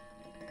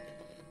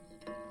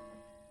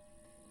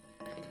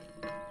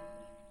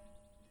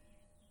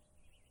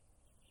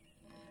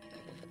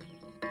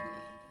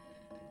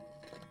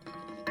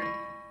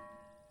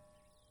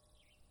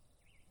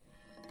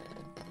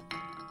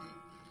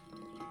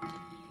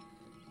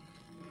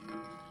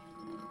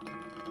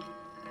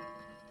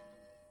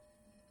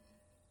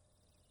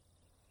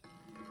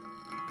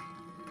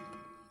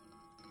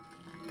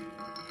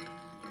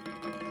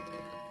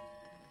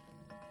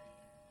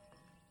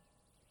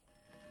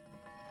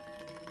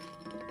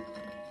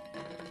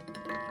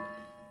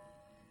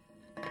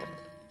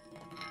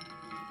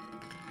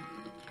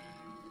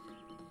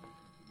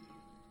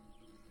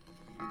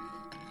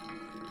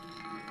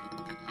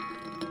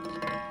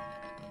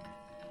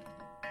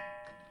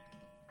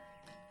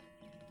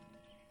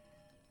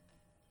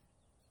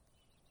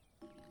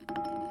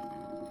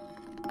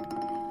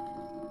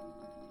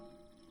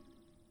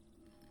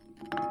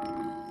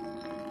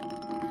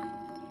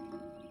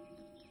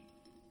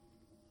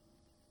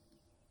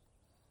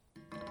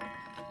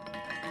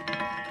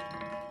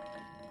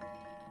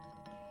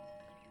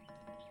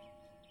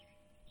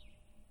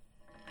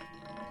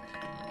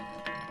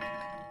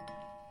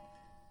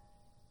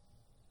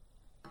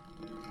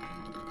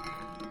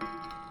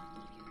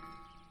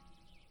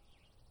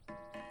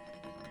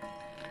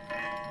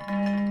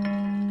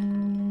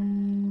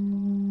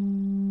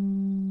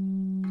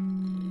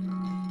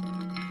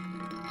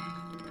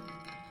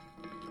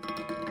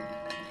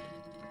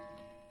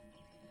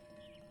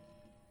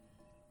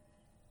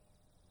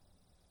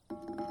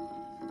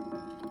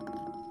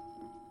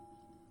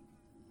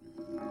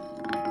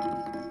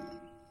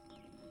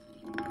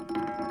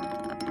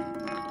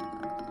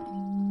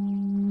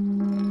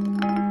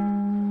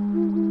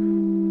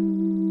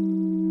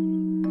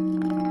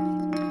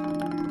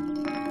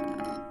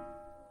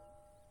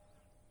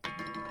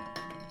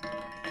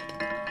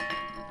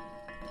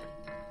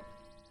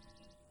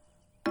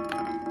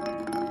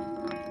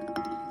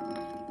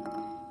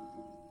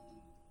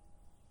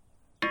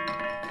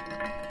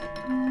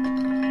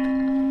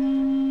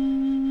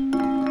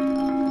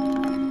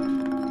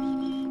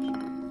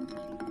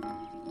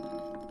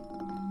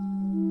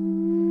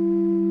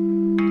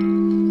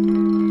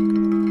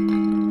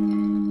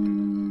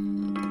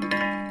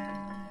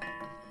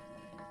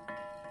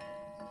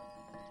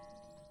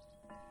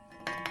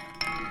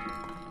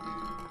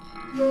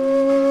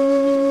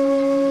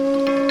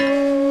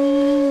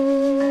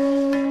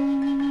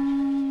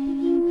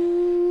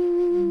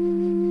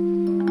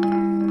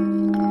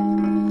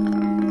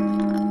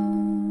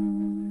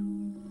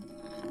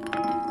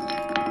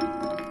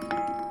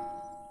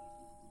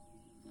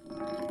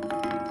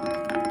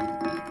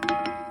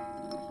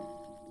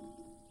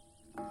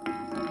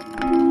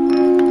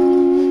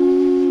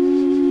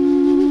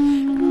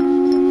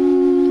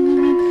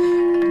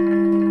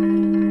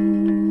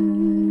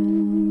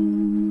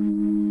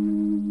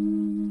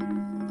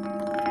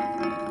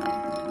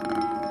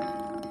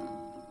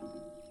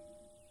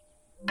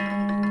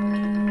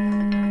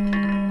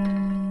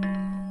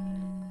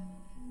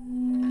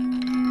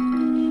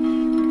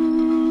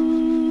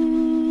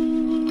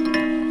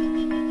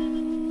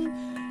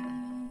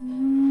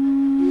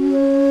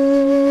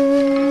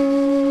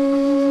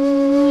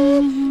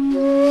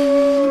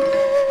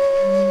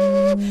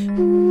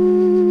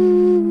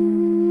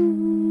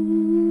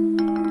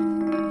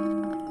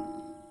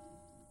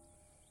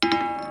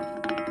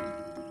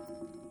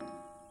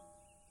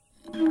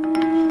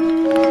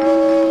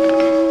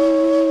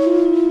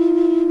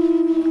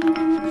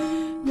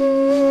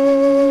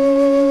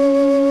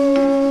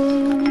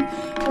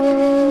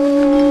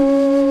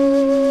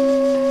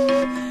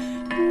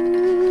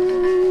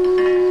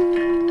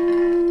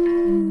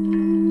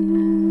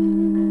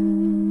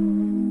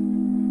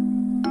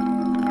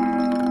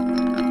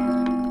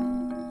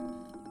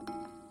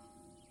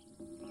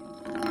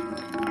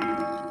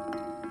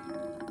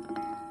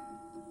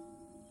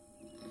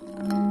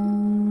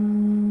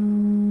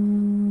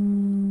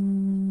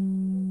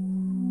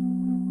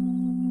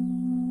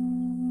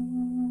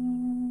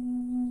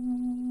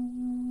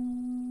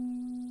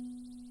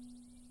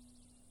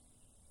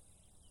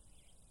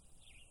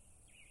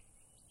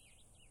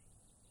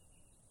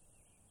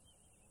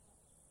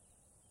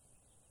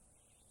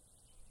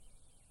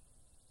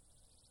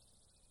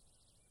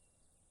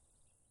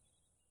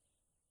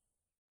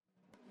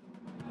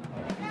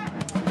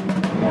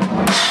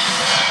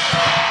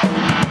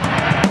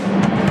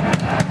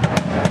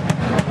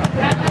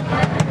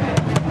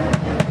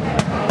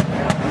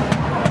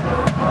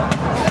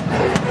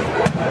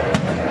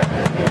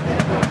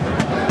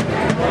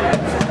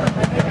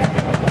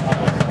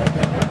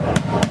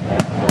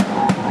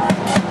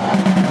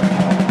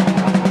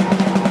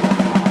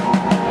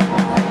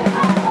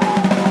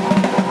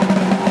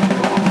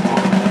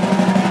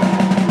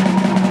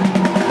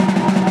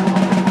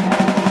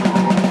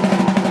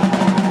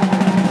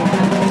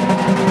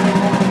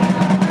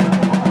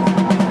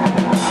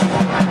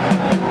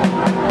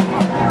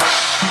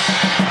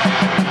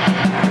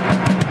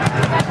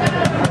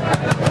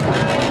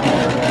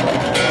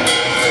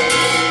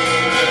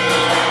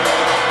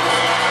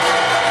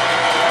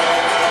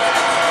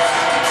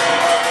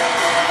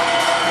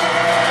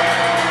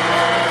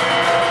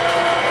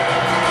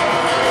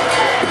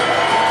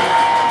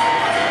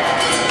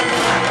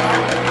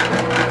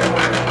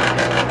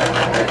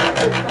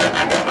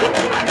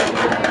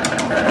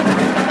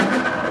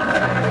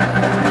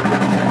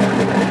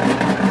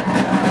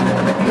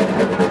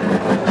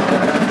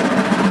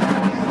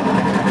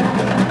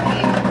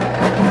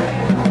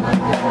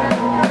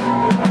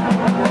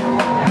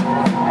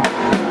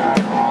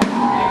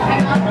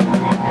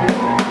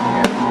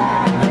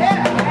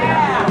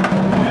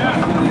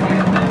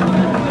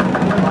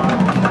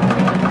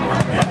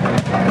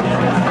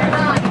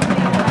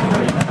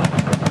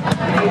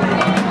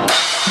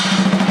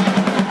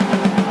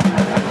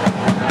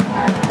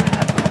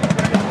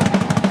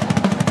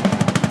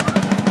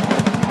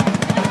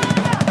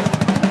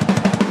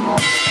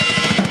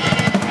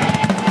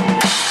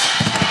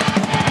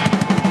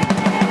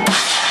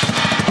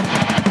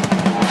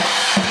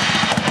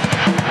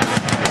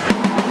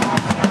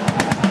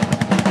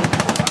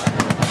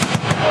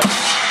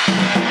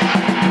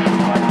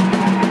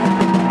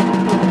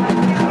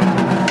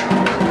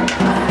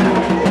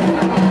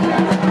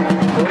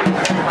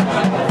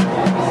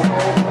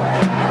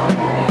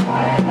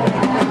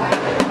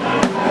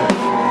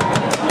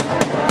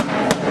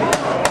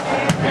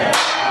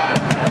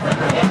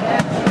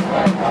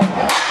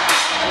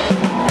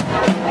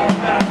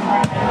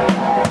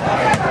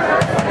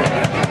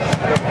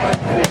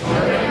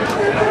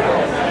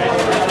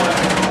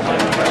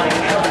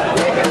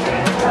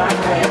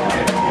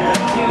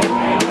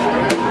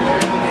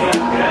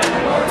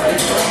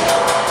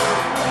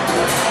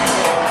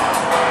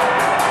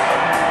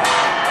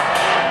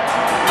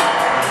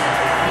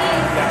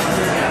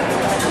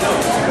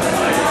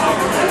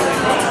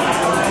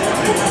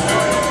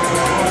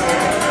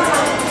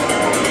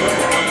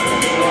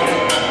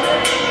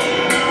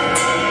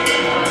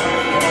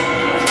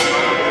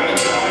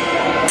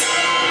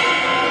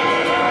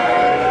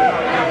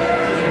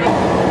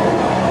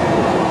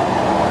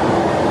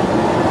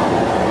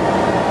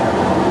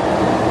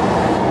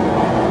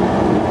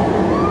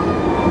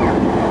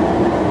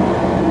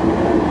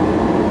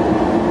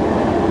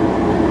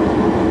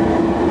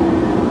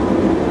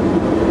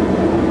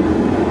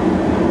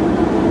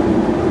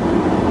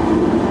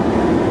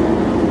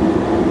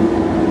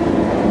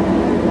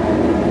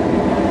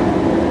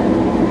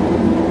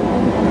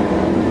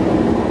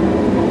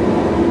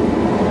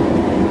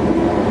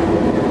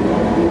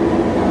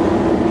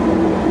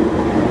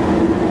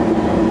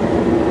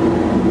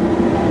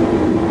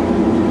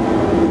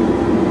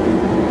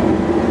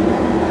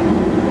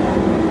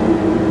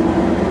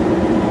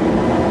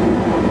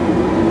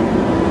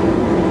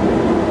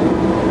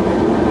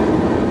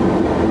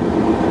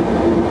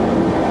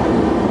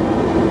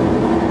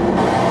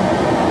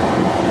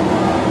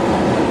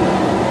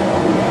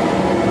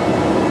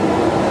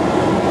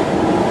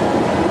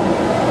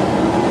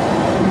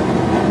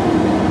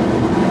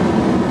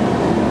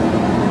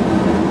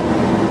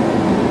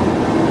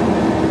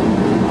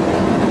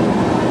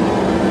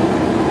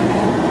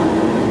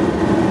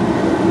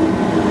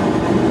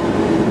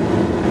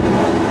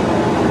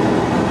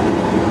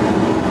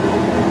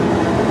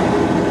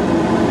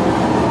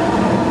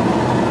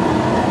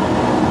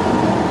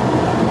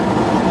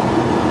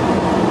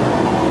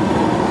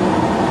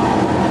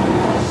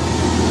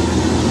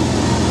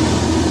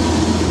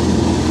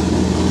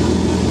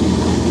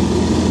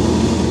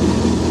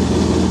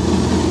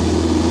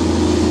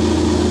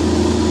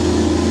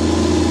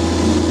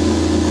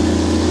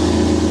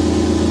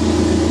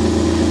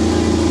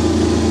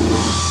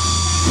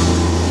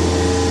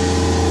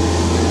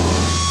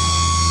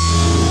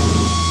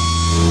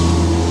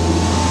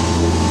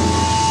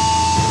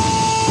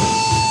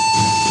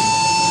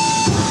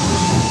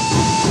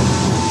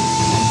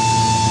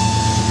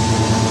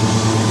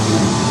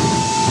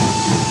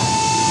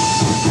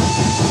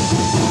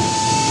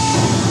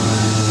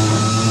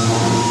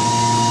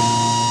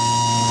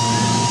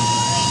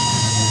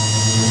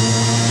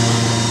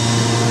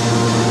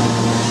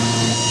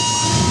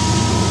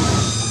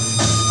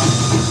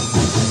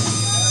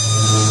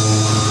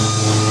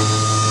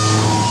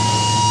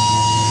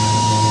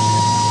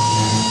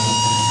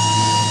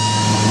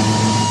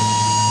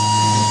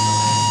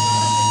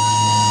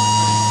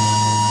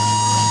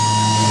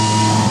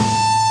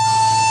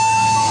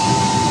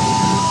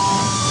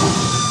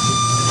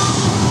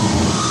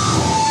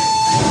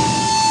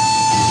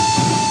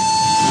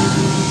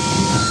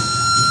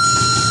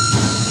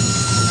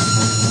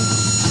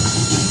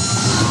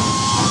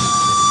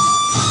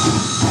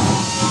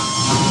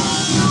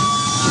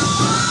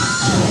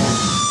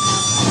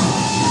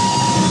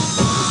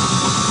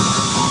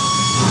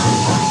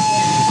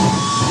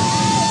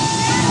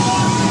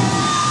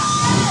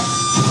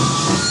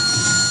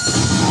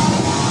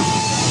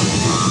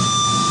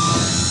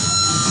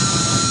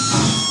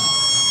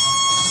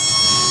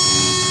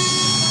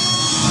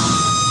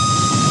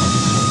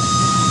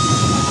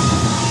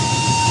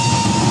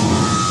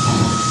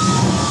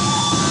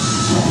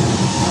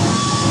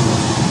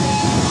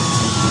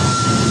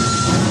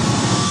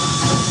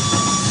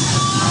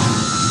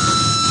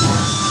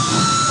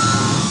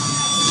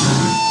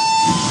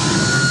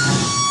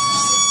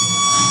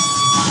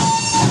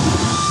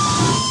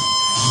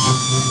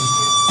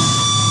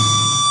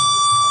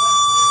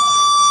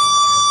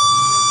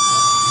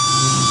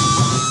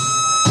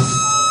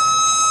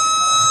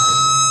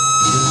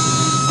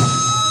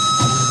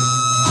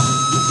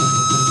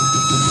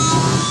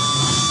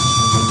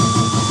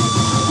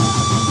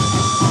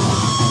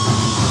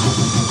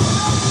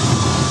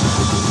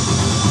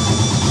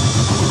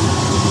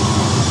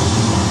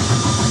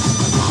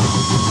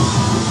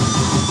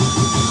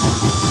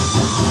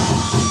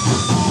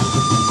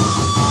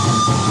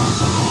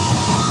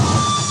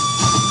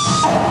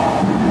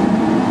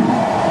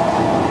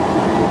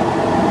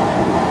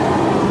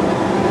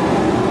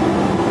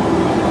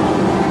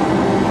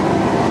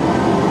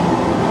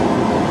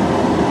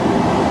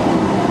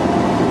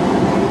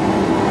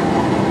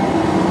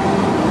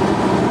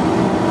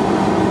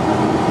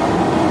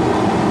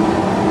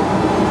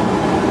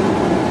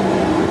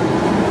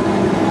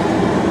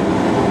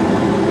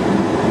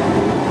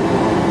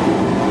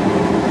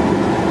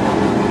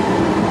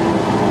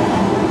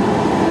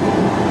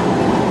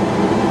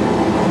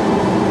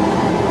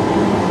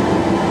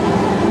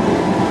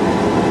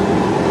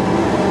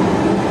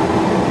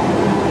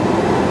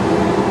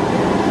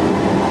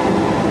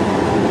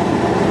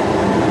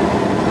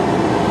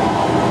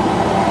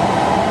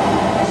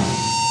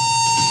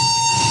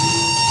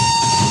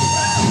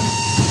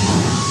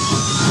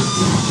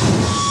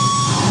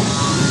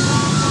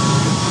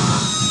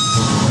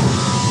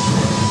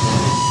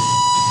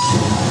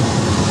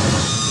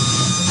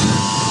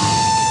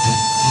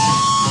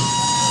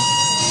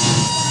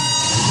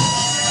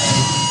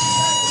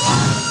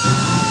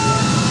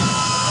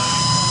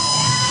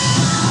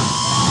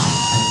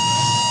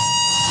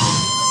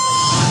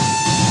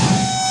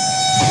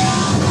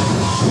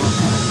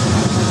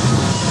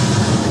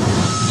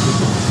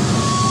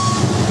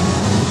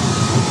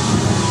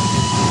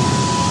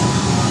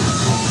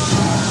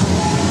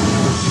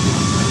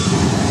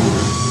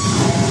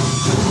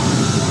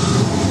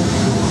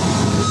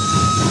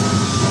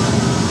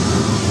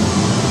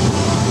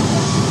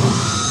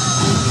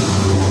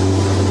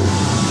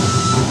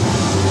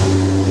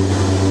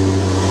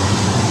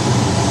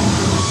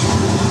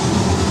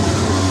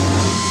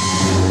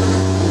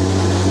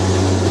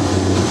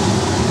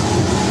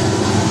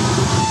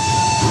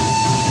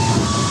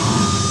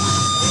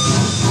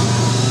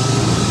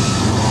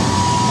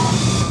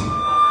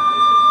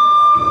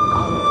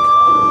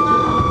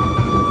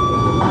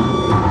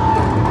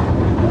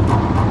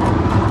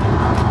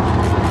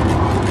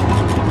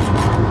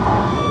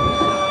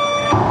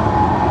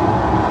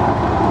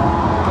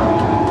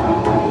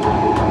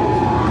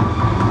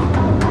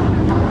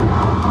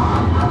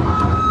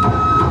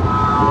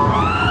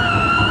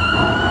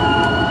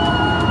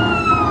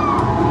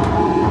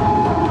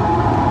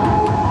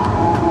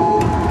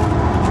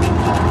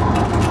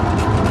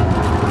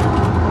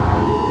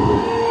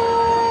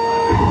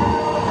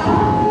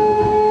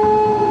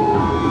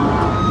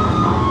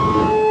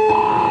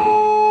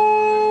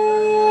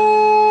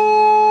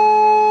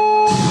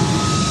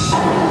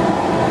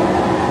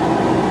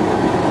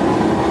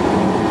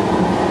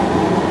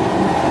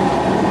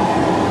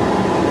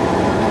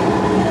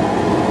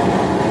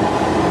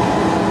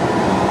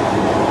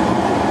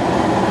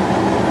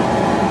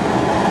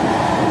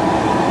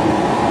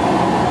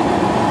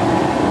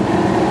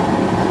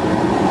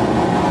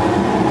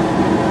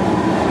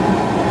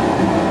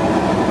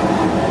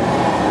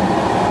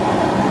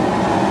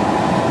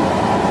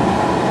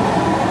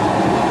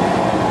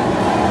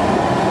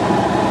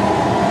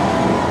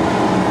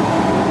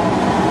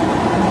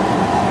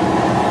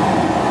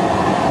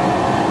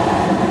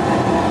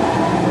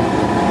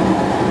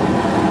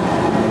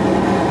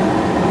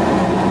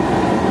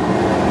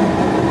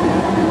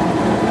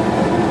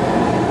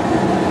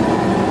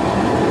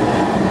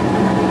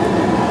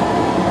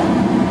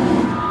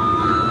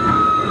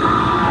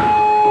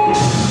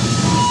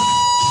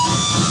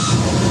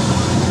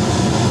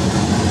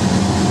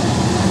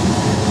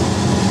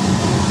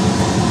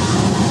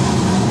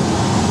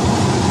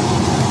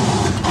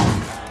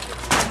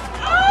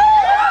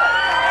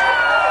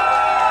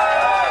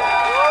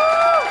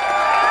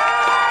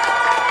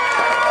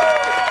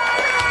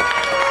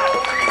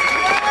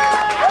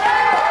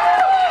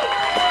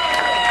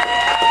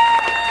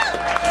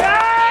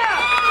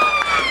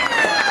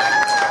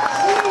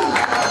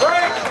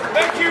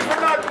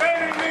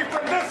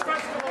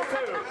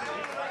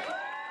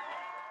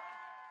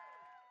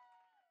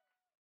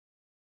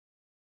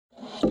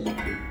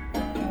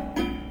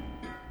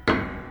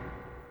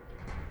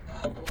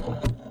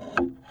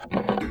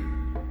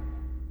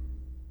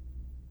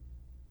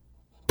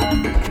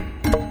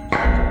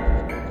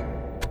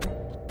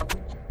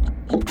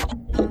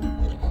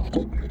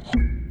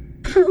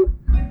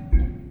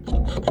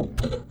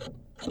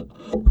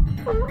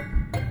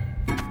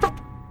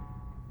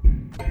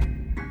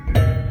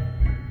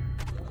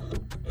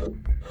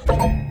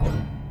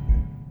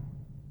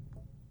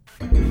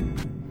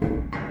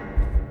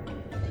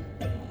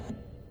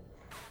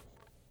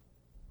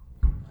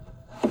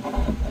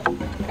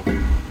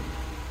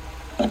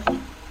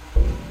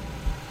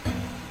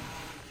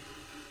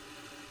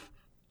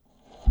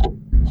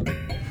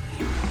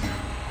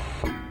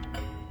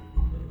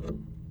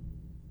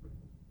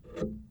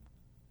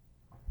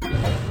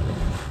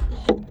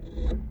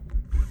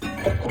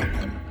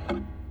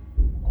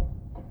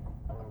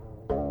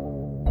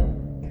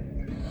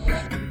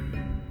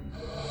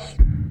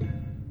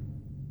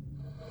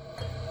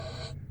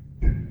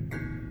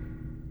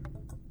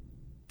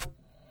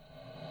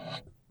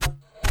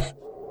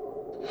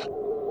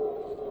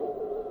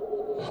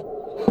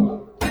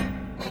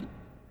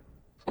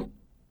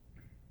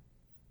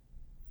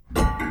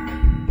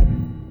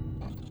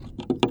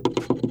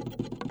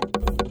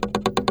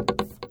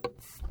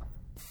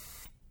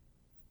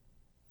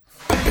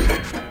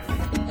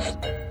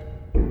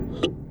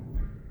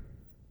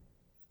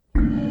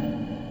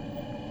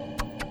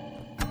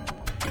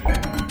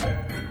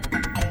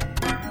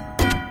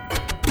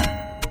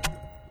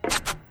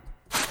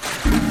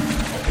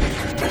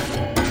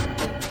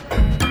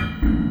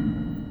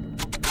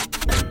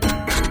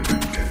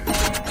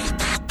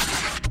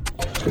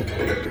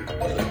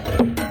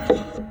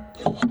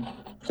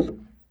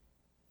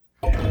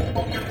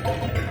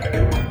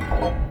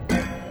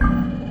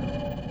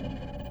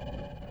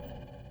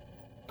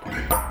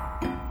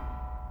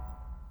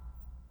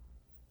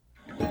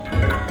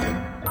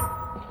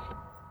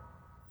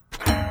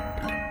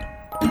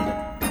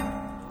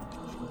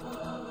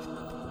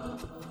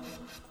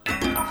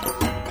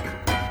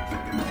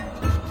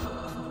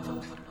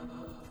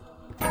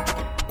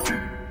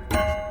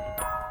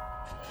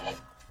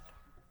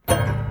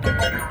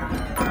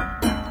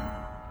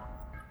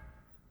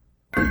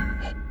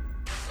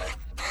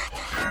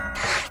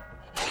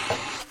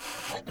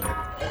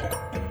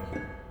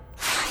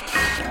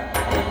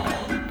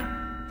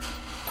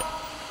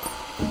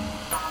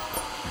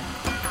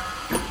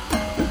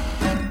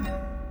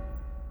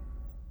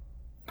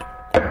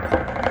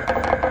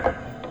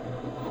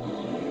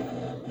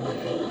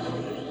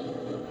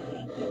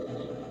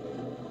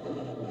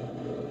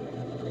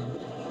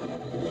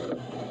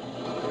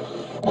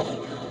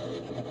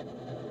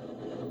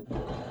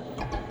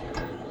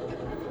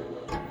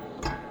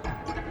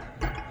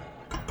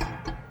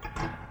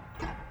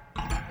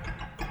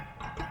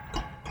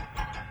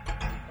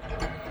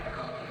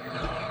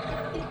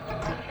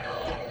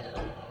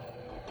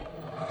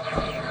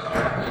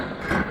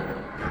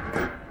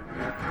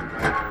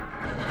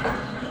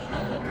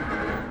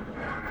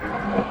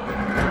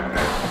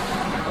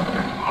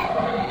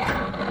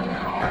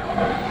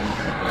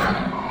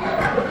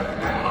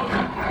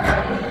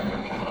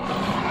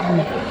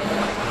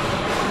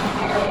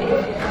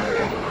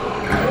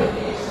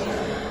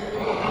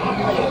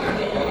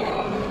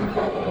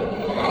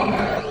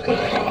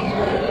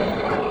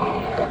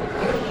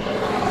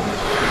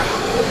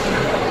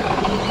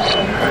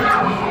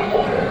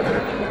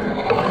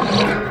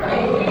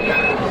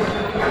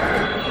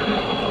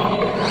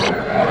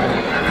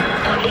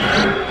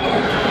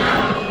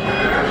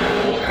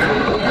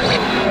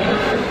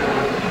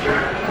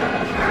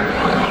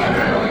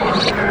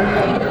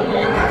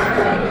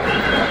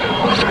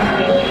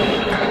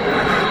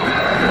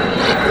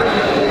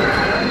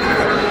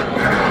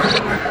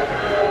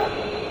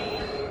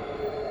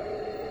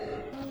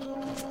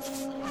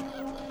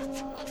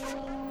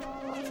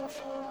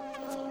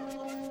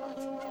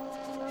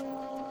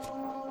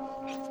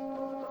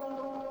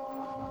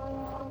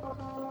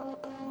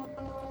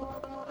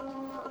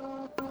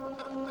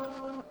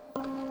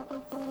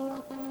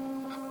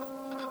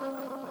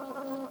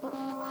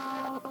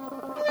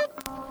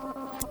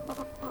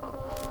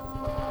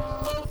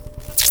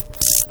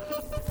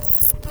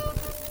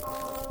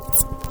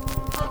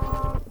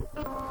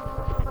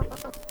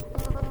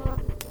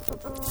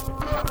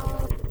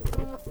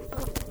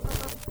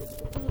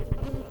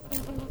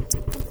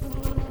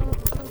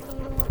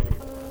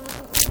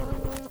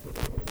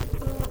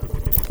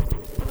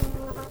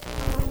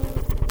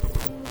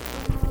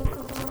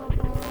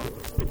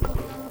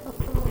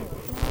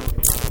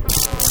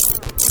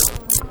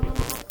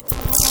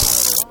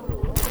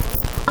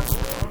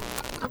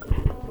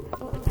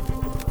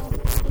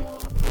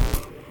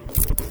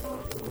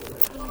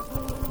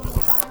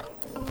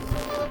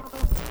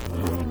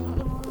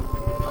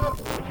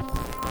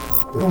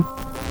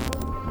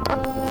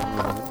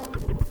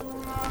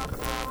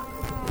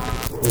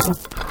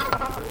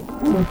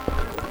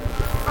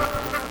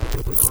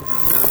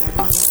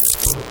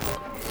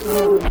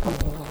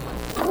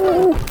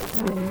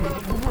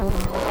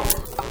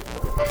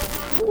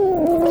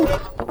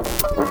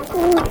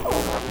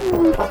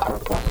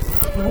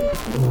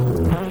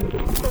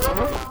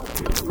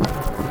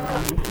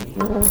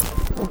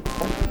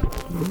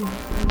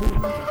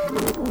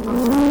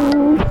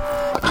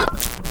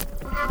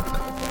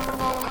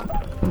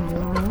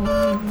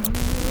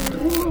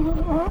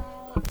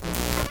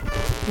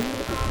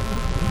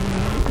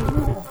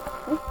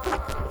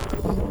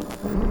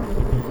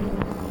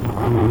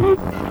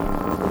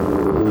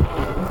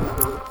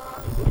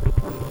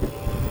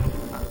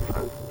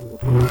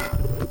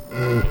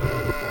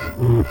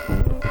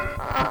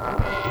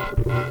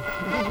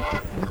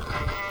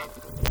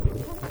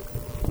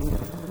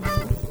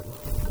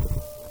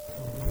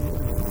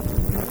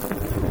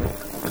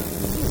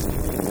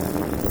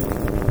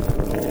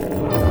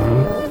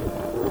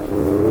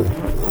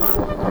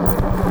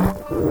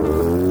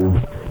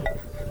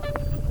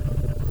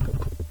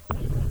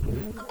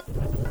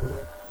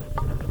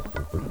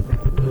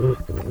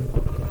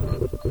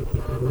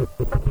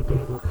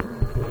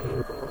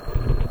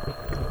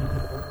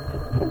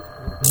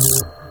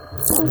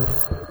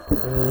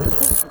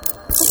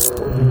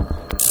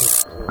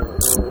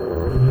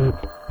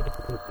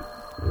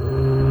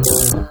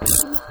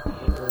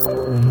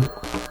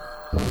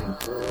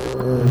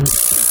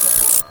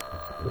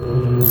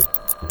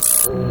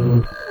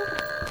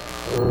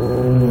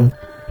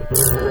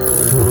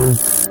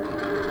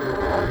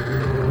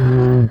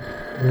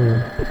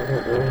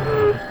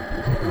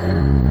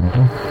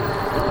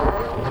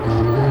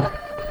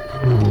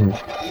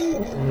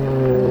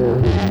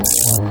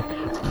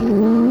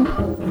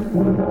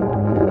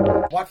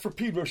 For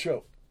Pedro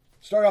Show.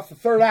 Start off the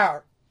third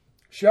hour.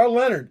 Cheryl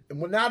Leonard, and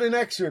we're not an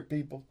excerpt,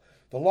 people.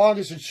 The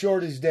longest and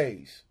shortest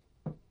days.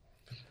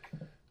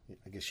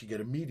 I guess you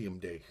get a medium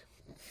day.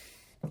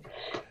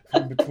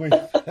 In between.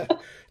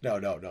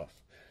 No.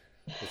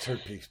 It's her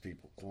piece,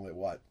 people. Only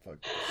what?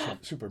 Fuck,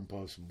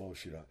 superimpose some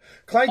bullshit on.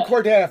 Klein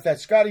Quartet,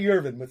 that's Scotty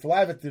Irvin, with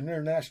live at the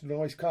International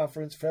Noise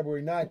Conference,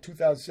 February 9,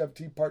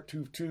 2017, part 2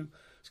 of 2.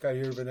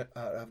 Scotty Irvin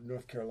out of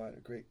North Carolina.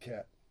 Great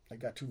cat. I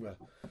got to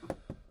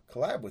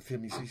collab with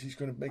him. He says he's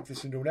going to make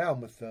this into an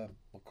album with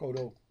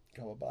Makoto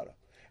Kawabata.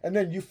 And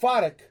then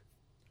Euphotic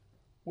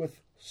with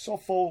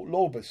Sopho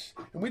Lobus.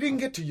 And we didn't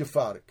get to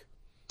Euphotic.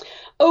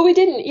 Oh, we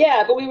didn't.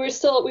 Yeah, but we were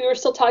still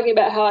talking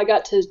about how I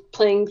got to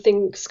playing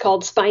things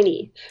called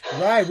Spiny.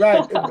 Right.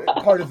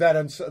 Part of that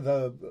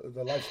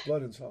the Life's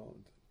Blood ensemble.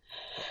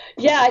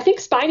 Yeah, I think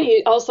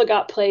Spiny also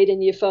got played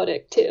in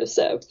Euphotic too.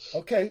 So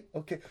okay.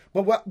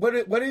 But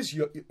what is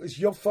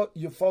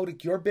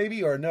Euphotic your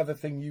baby or another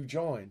thing you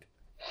joined?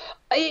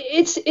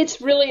 It's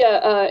really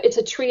it's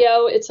a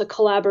trio. It's a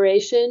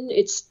collaboration.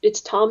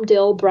 It's Tom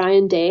Dill,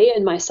 Brian Day,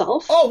 and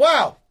myself. Oh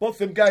wow! Both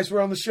them guys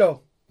were on the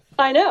show.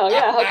 I know.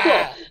 Yeah, how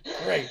cool!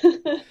 Great.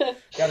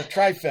 Got a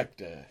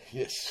trifecta.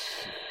 Yes.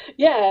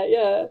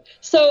 Yeah.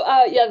 So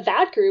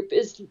that group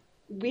is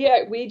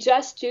we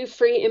just do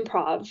free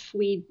improv.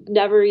 We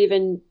never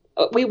even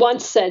we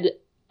once said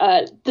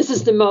this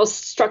is the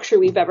most structure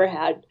we've ever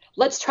had.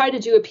 Let's try to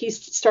do a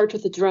piece that starts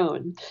with a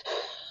drone.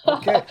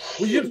 Okay.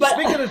 Well,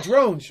 speaking of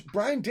drones,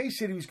 Brian Day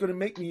said he was going to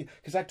make me,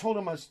 because I told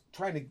him I was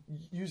trying to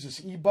use this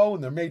E-bow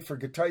and they're made for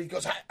guitar. He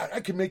goes, I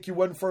can make you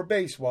one for a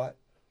bass. What?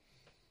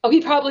 Oh, he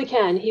probably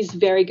can. He's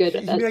very good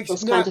at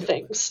those kinds of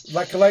things.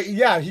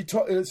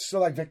 It's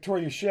like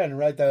Victoria Shen,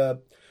 right?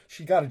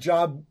 She got a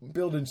job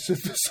building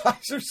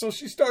synthesizers, so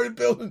she started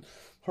building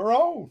her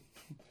own.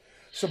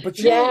 So, but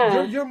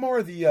you're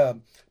more the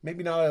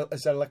maybe not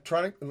as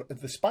electronic.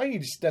 The Spiny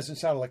just doesn't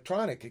sound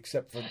electronic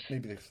except for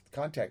maybe the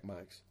contact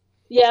mics.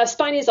 Yeah,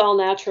 Spiny's all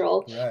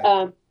natural.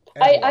 Right.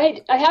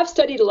 I have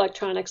studied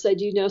electronics. I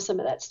do know some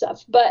of that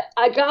stuff, but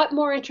I got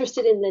more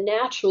interested in the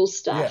natural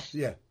stuff.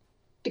 Yeah.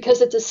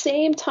 Because at the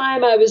same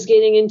time I was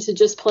getting into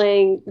just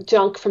playing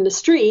junk from the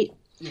street,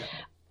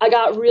 I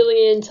got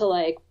really into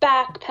like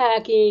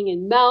backpacking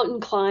and mountain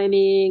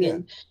climbing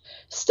and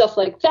stuff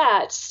like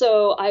that.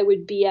 So I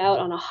would be out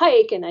on a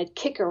hike and I'd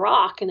kick a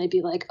rock and I'd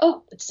be like,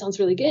 oh, that sounds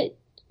really good.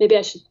 Maybe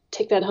I should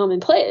take that home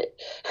and play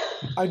it.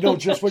 I know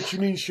just what you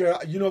mean,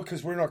 Cheryl. You know,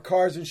 because we're in our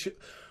cars and shit.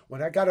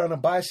 When I got on a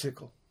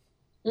bicycle,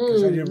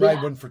 because I didn't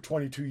ride one for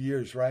 22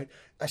 years, right?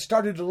 I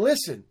started to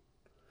listen.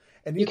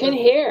 And you can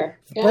hear.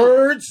 The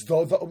birds,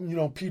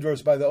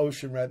 Pedro's by the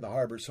ocean, right in the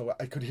harbor. So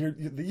I could hear,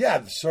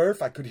 the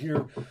surf. I could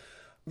hear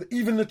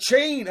even the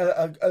chain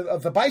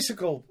of the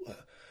bicycle.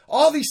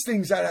 All these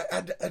things.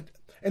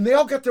 And they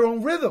all got their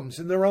own rhythms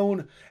and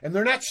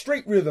they're not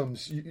straight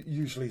rhythms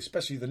usually,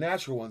 especially the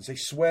natural ones. They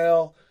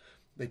swell,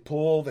 they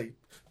pull, they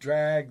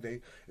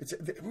drag, it's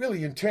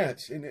really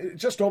intense. And it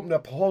just opened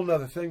up a whole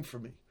nother thing for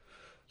me.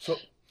 So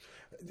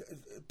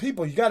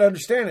people, you got to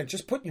understand it.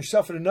 Just putting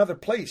yourself in another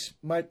place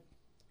might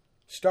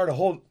start a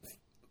whole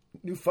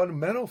new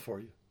fundamental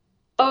for you.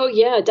 Oh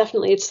yeah,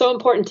 definitely. It's so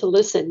important to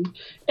listen.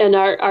 And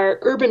our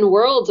urban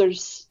worlds are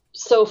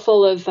so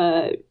full of,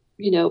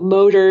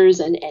 motors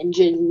and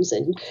engines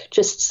and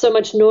just so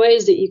much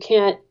noise that you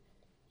can't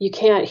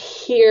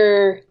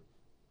hear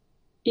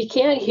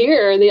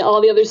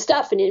all the other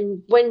stuff.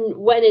 And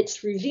when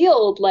it's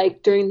revealed,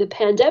 like during the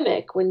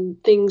pandemic, when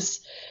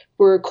things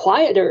were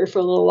quieter for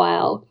a little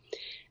while,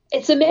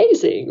 it's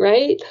amazing,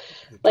 right?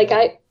 Like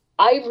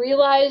I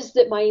realized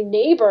that my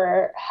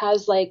neighbor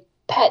has like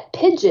pet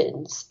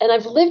pigeons and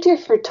I've lived here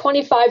for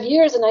 25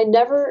 years and I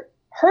never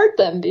heard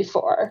them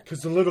before.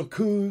 Because the little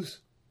coos.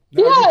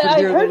 Yeah,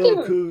 I heard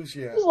them. Coos,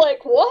 yeah. I was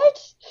like,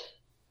 what?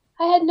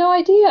 I had no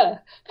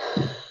idea.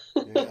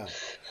 Yeah.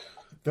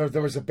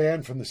 There was a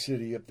band from the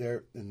city up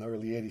there in the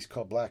early 80s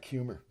called Black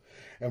Humor.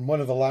 And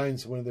one of the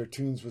lines, one of their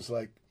tunes was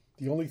like,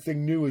 the only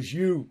thing new is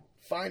you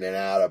finding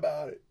out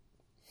about it.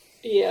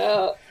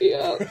 Yeah.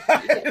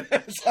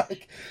 It's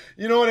like,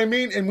 you know what I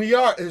mean? And we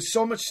are.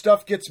 So much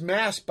stuff gets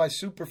masked by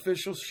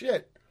superficial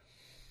shit.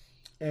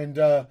 And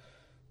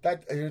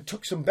it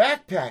took some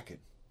backpacking.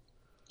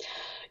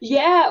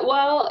 Yeah,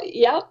 well,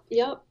 yep.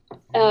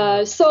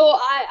 So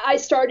I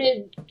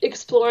started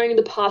exploring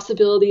the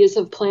possibilities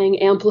of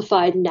playing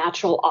amplified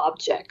natural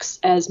objects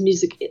as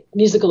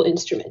musical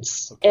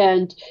instruments. Okay.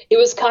 And it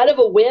was kind of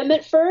a whim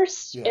at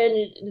first, and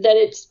then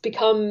it's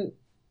become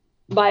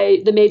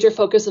the major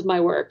focus of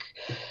my work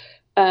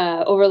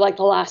over like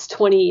the last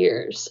 20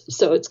 years.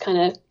 So it's kind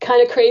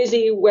of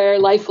crazy where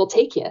life will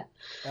take you.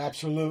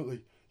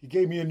 Absolutely. You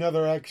gave me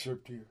another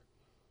excerpt here.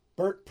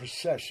 Burt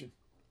Procession.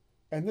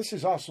 And this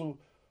is also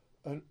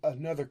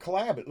another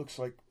collab. It looks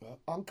like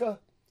Anka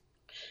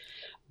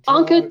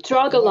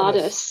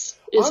Dragolatus.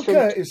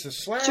 Anka is a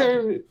Slav.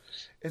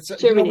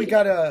 Germany. We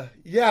got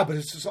but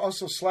it's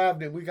also Slav.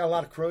 We got a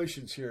lot of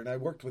Croatians here, and I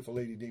worked with a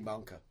lady named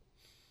Anka.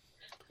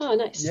 Oh,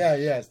 nice.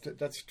 Yeah.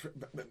 That's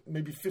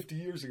maybe 50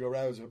 years ago, when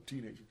I was a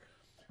teenager.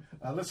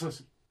 Let's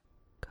listen.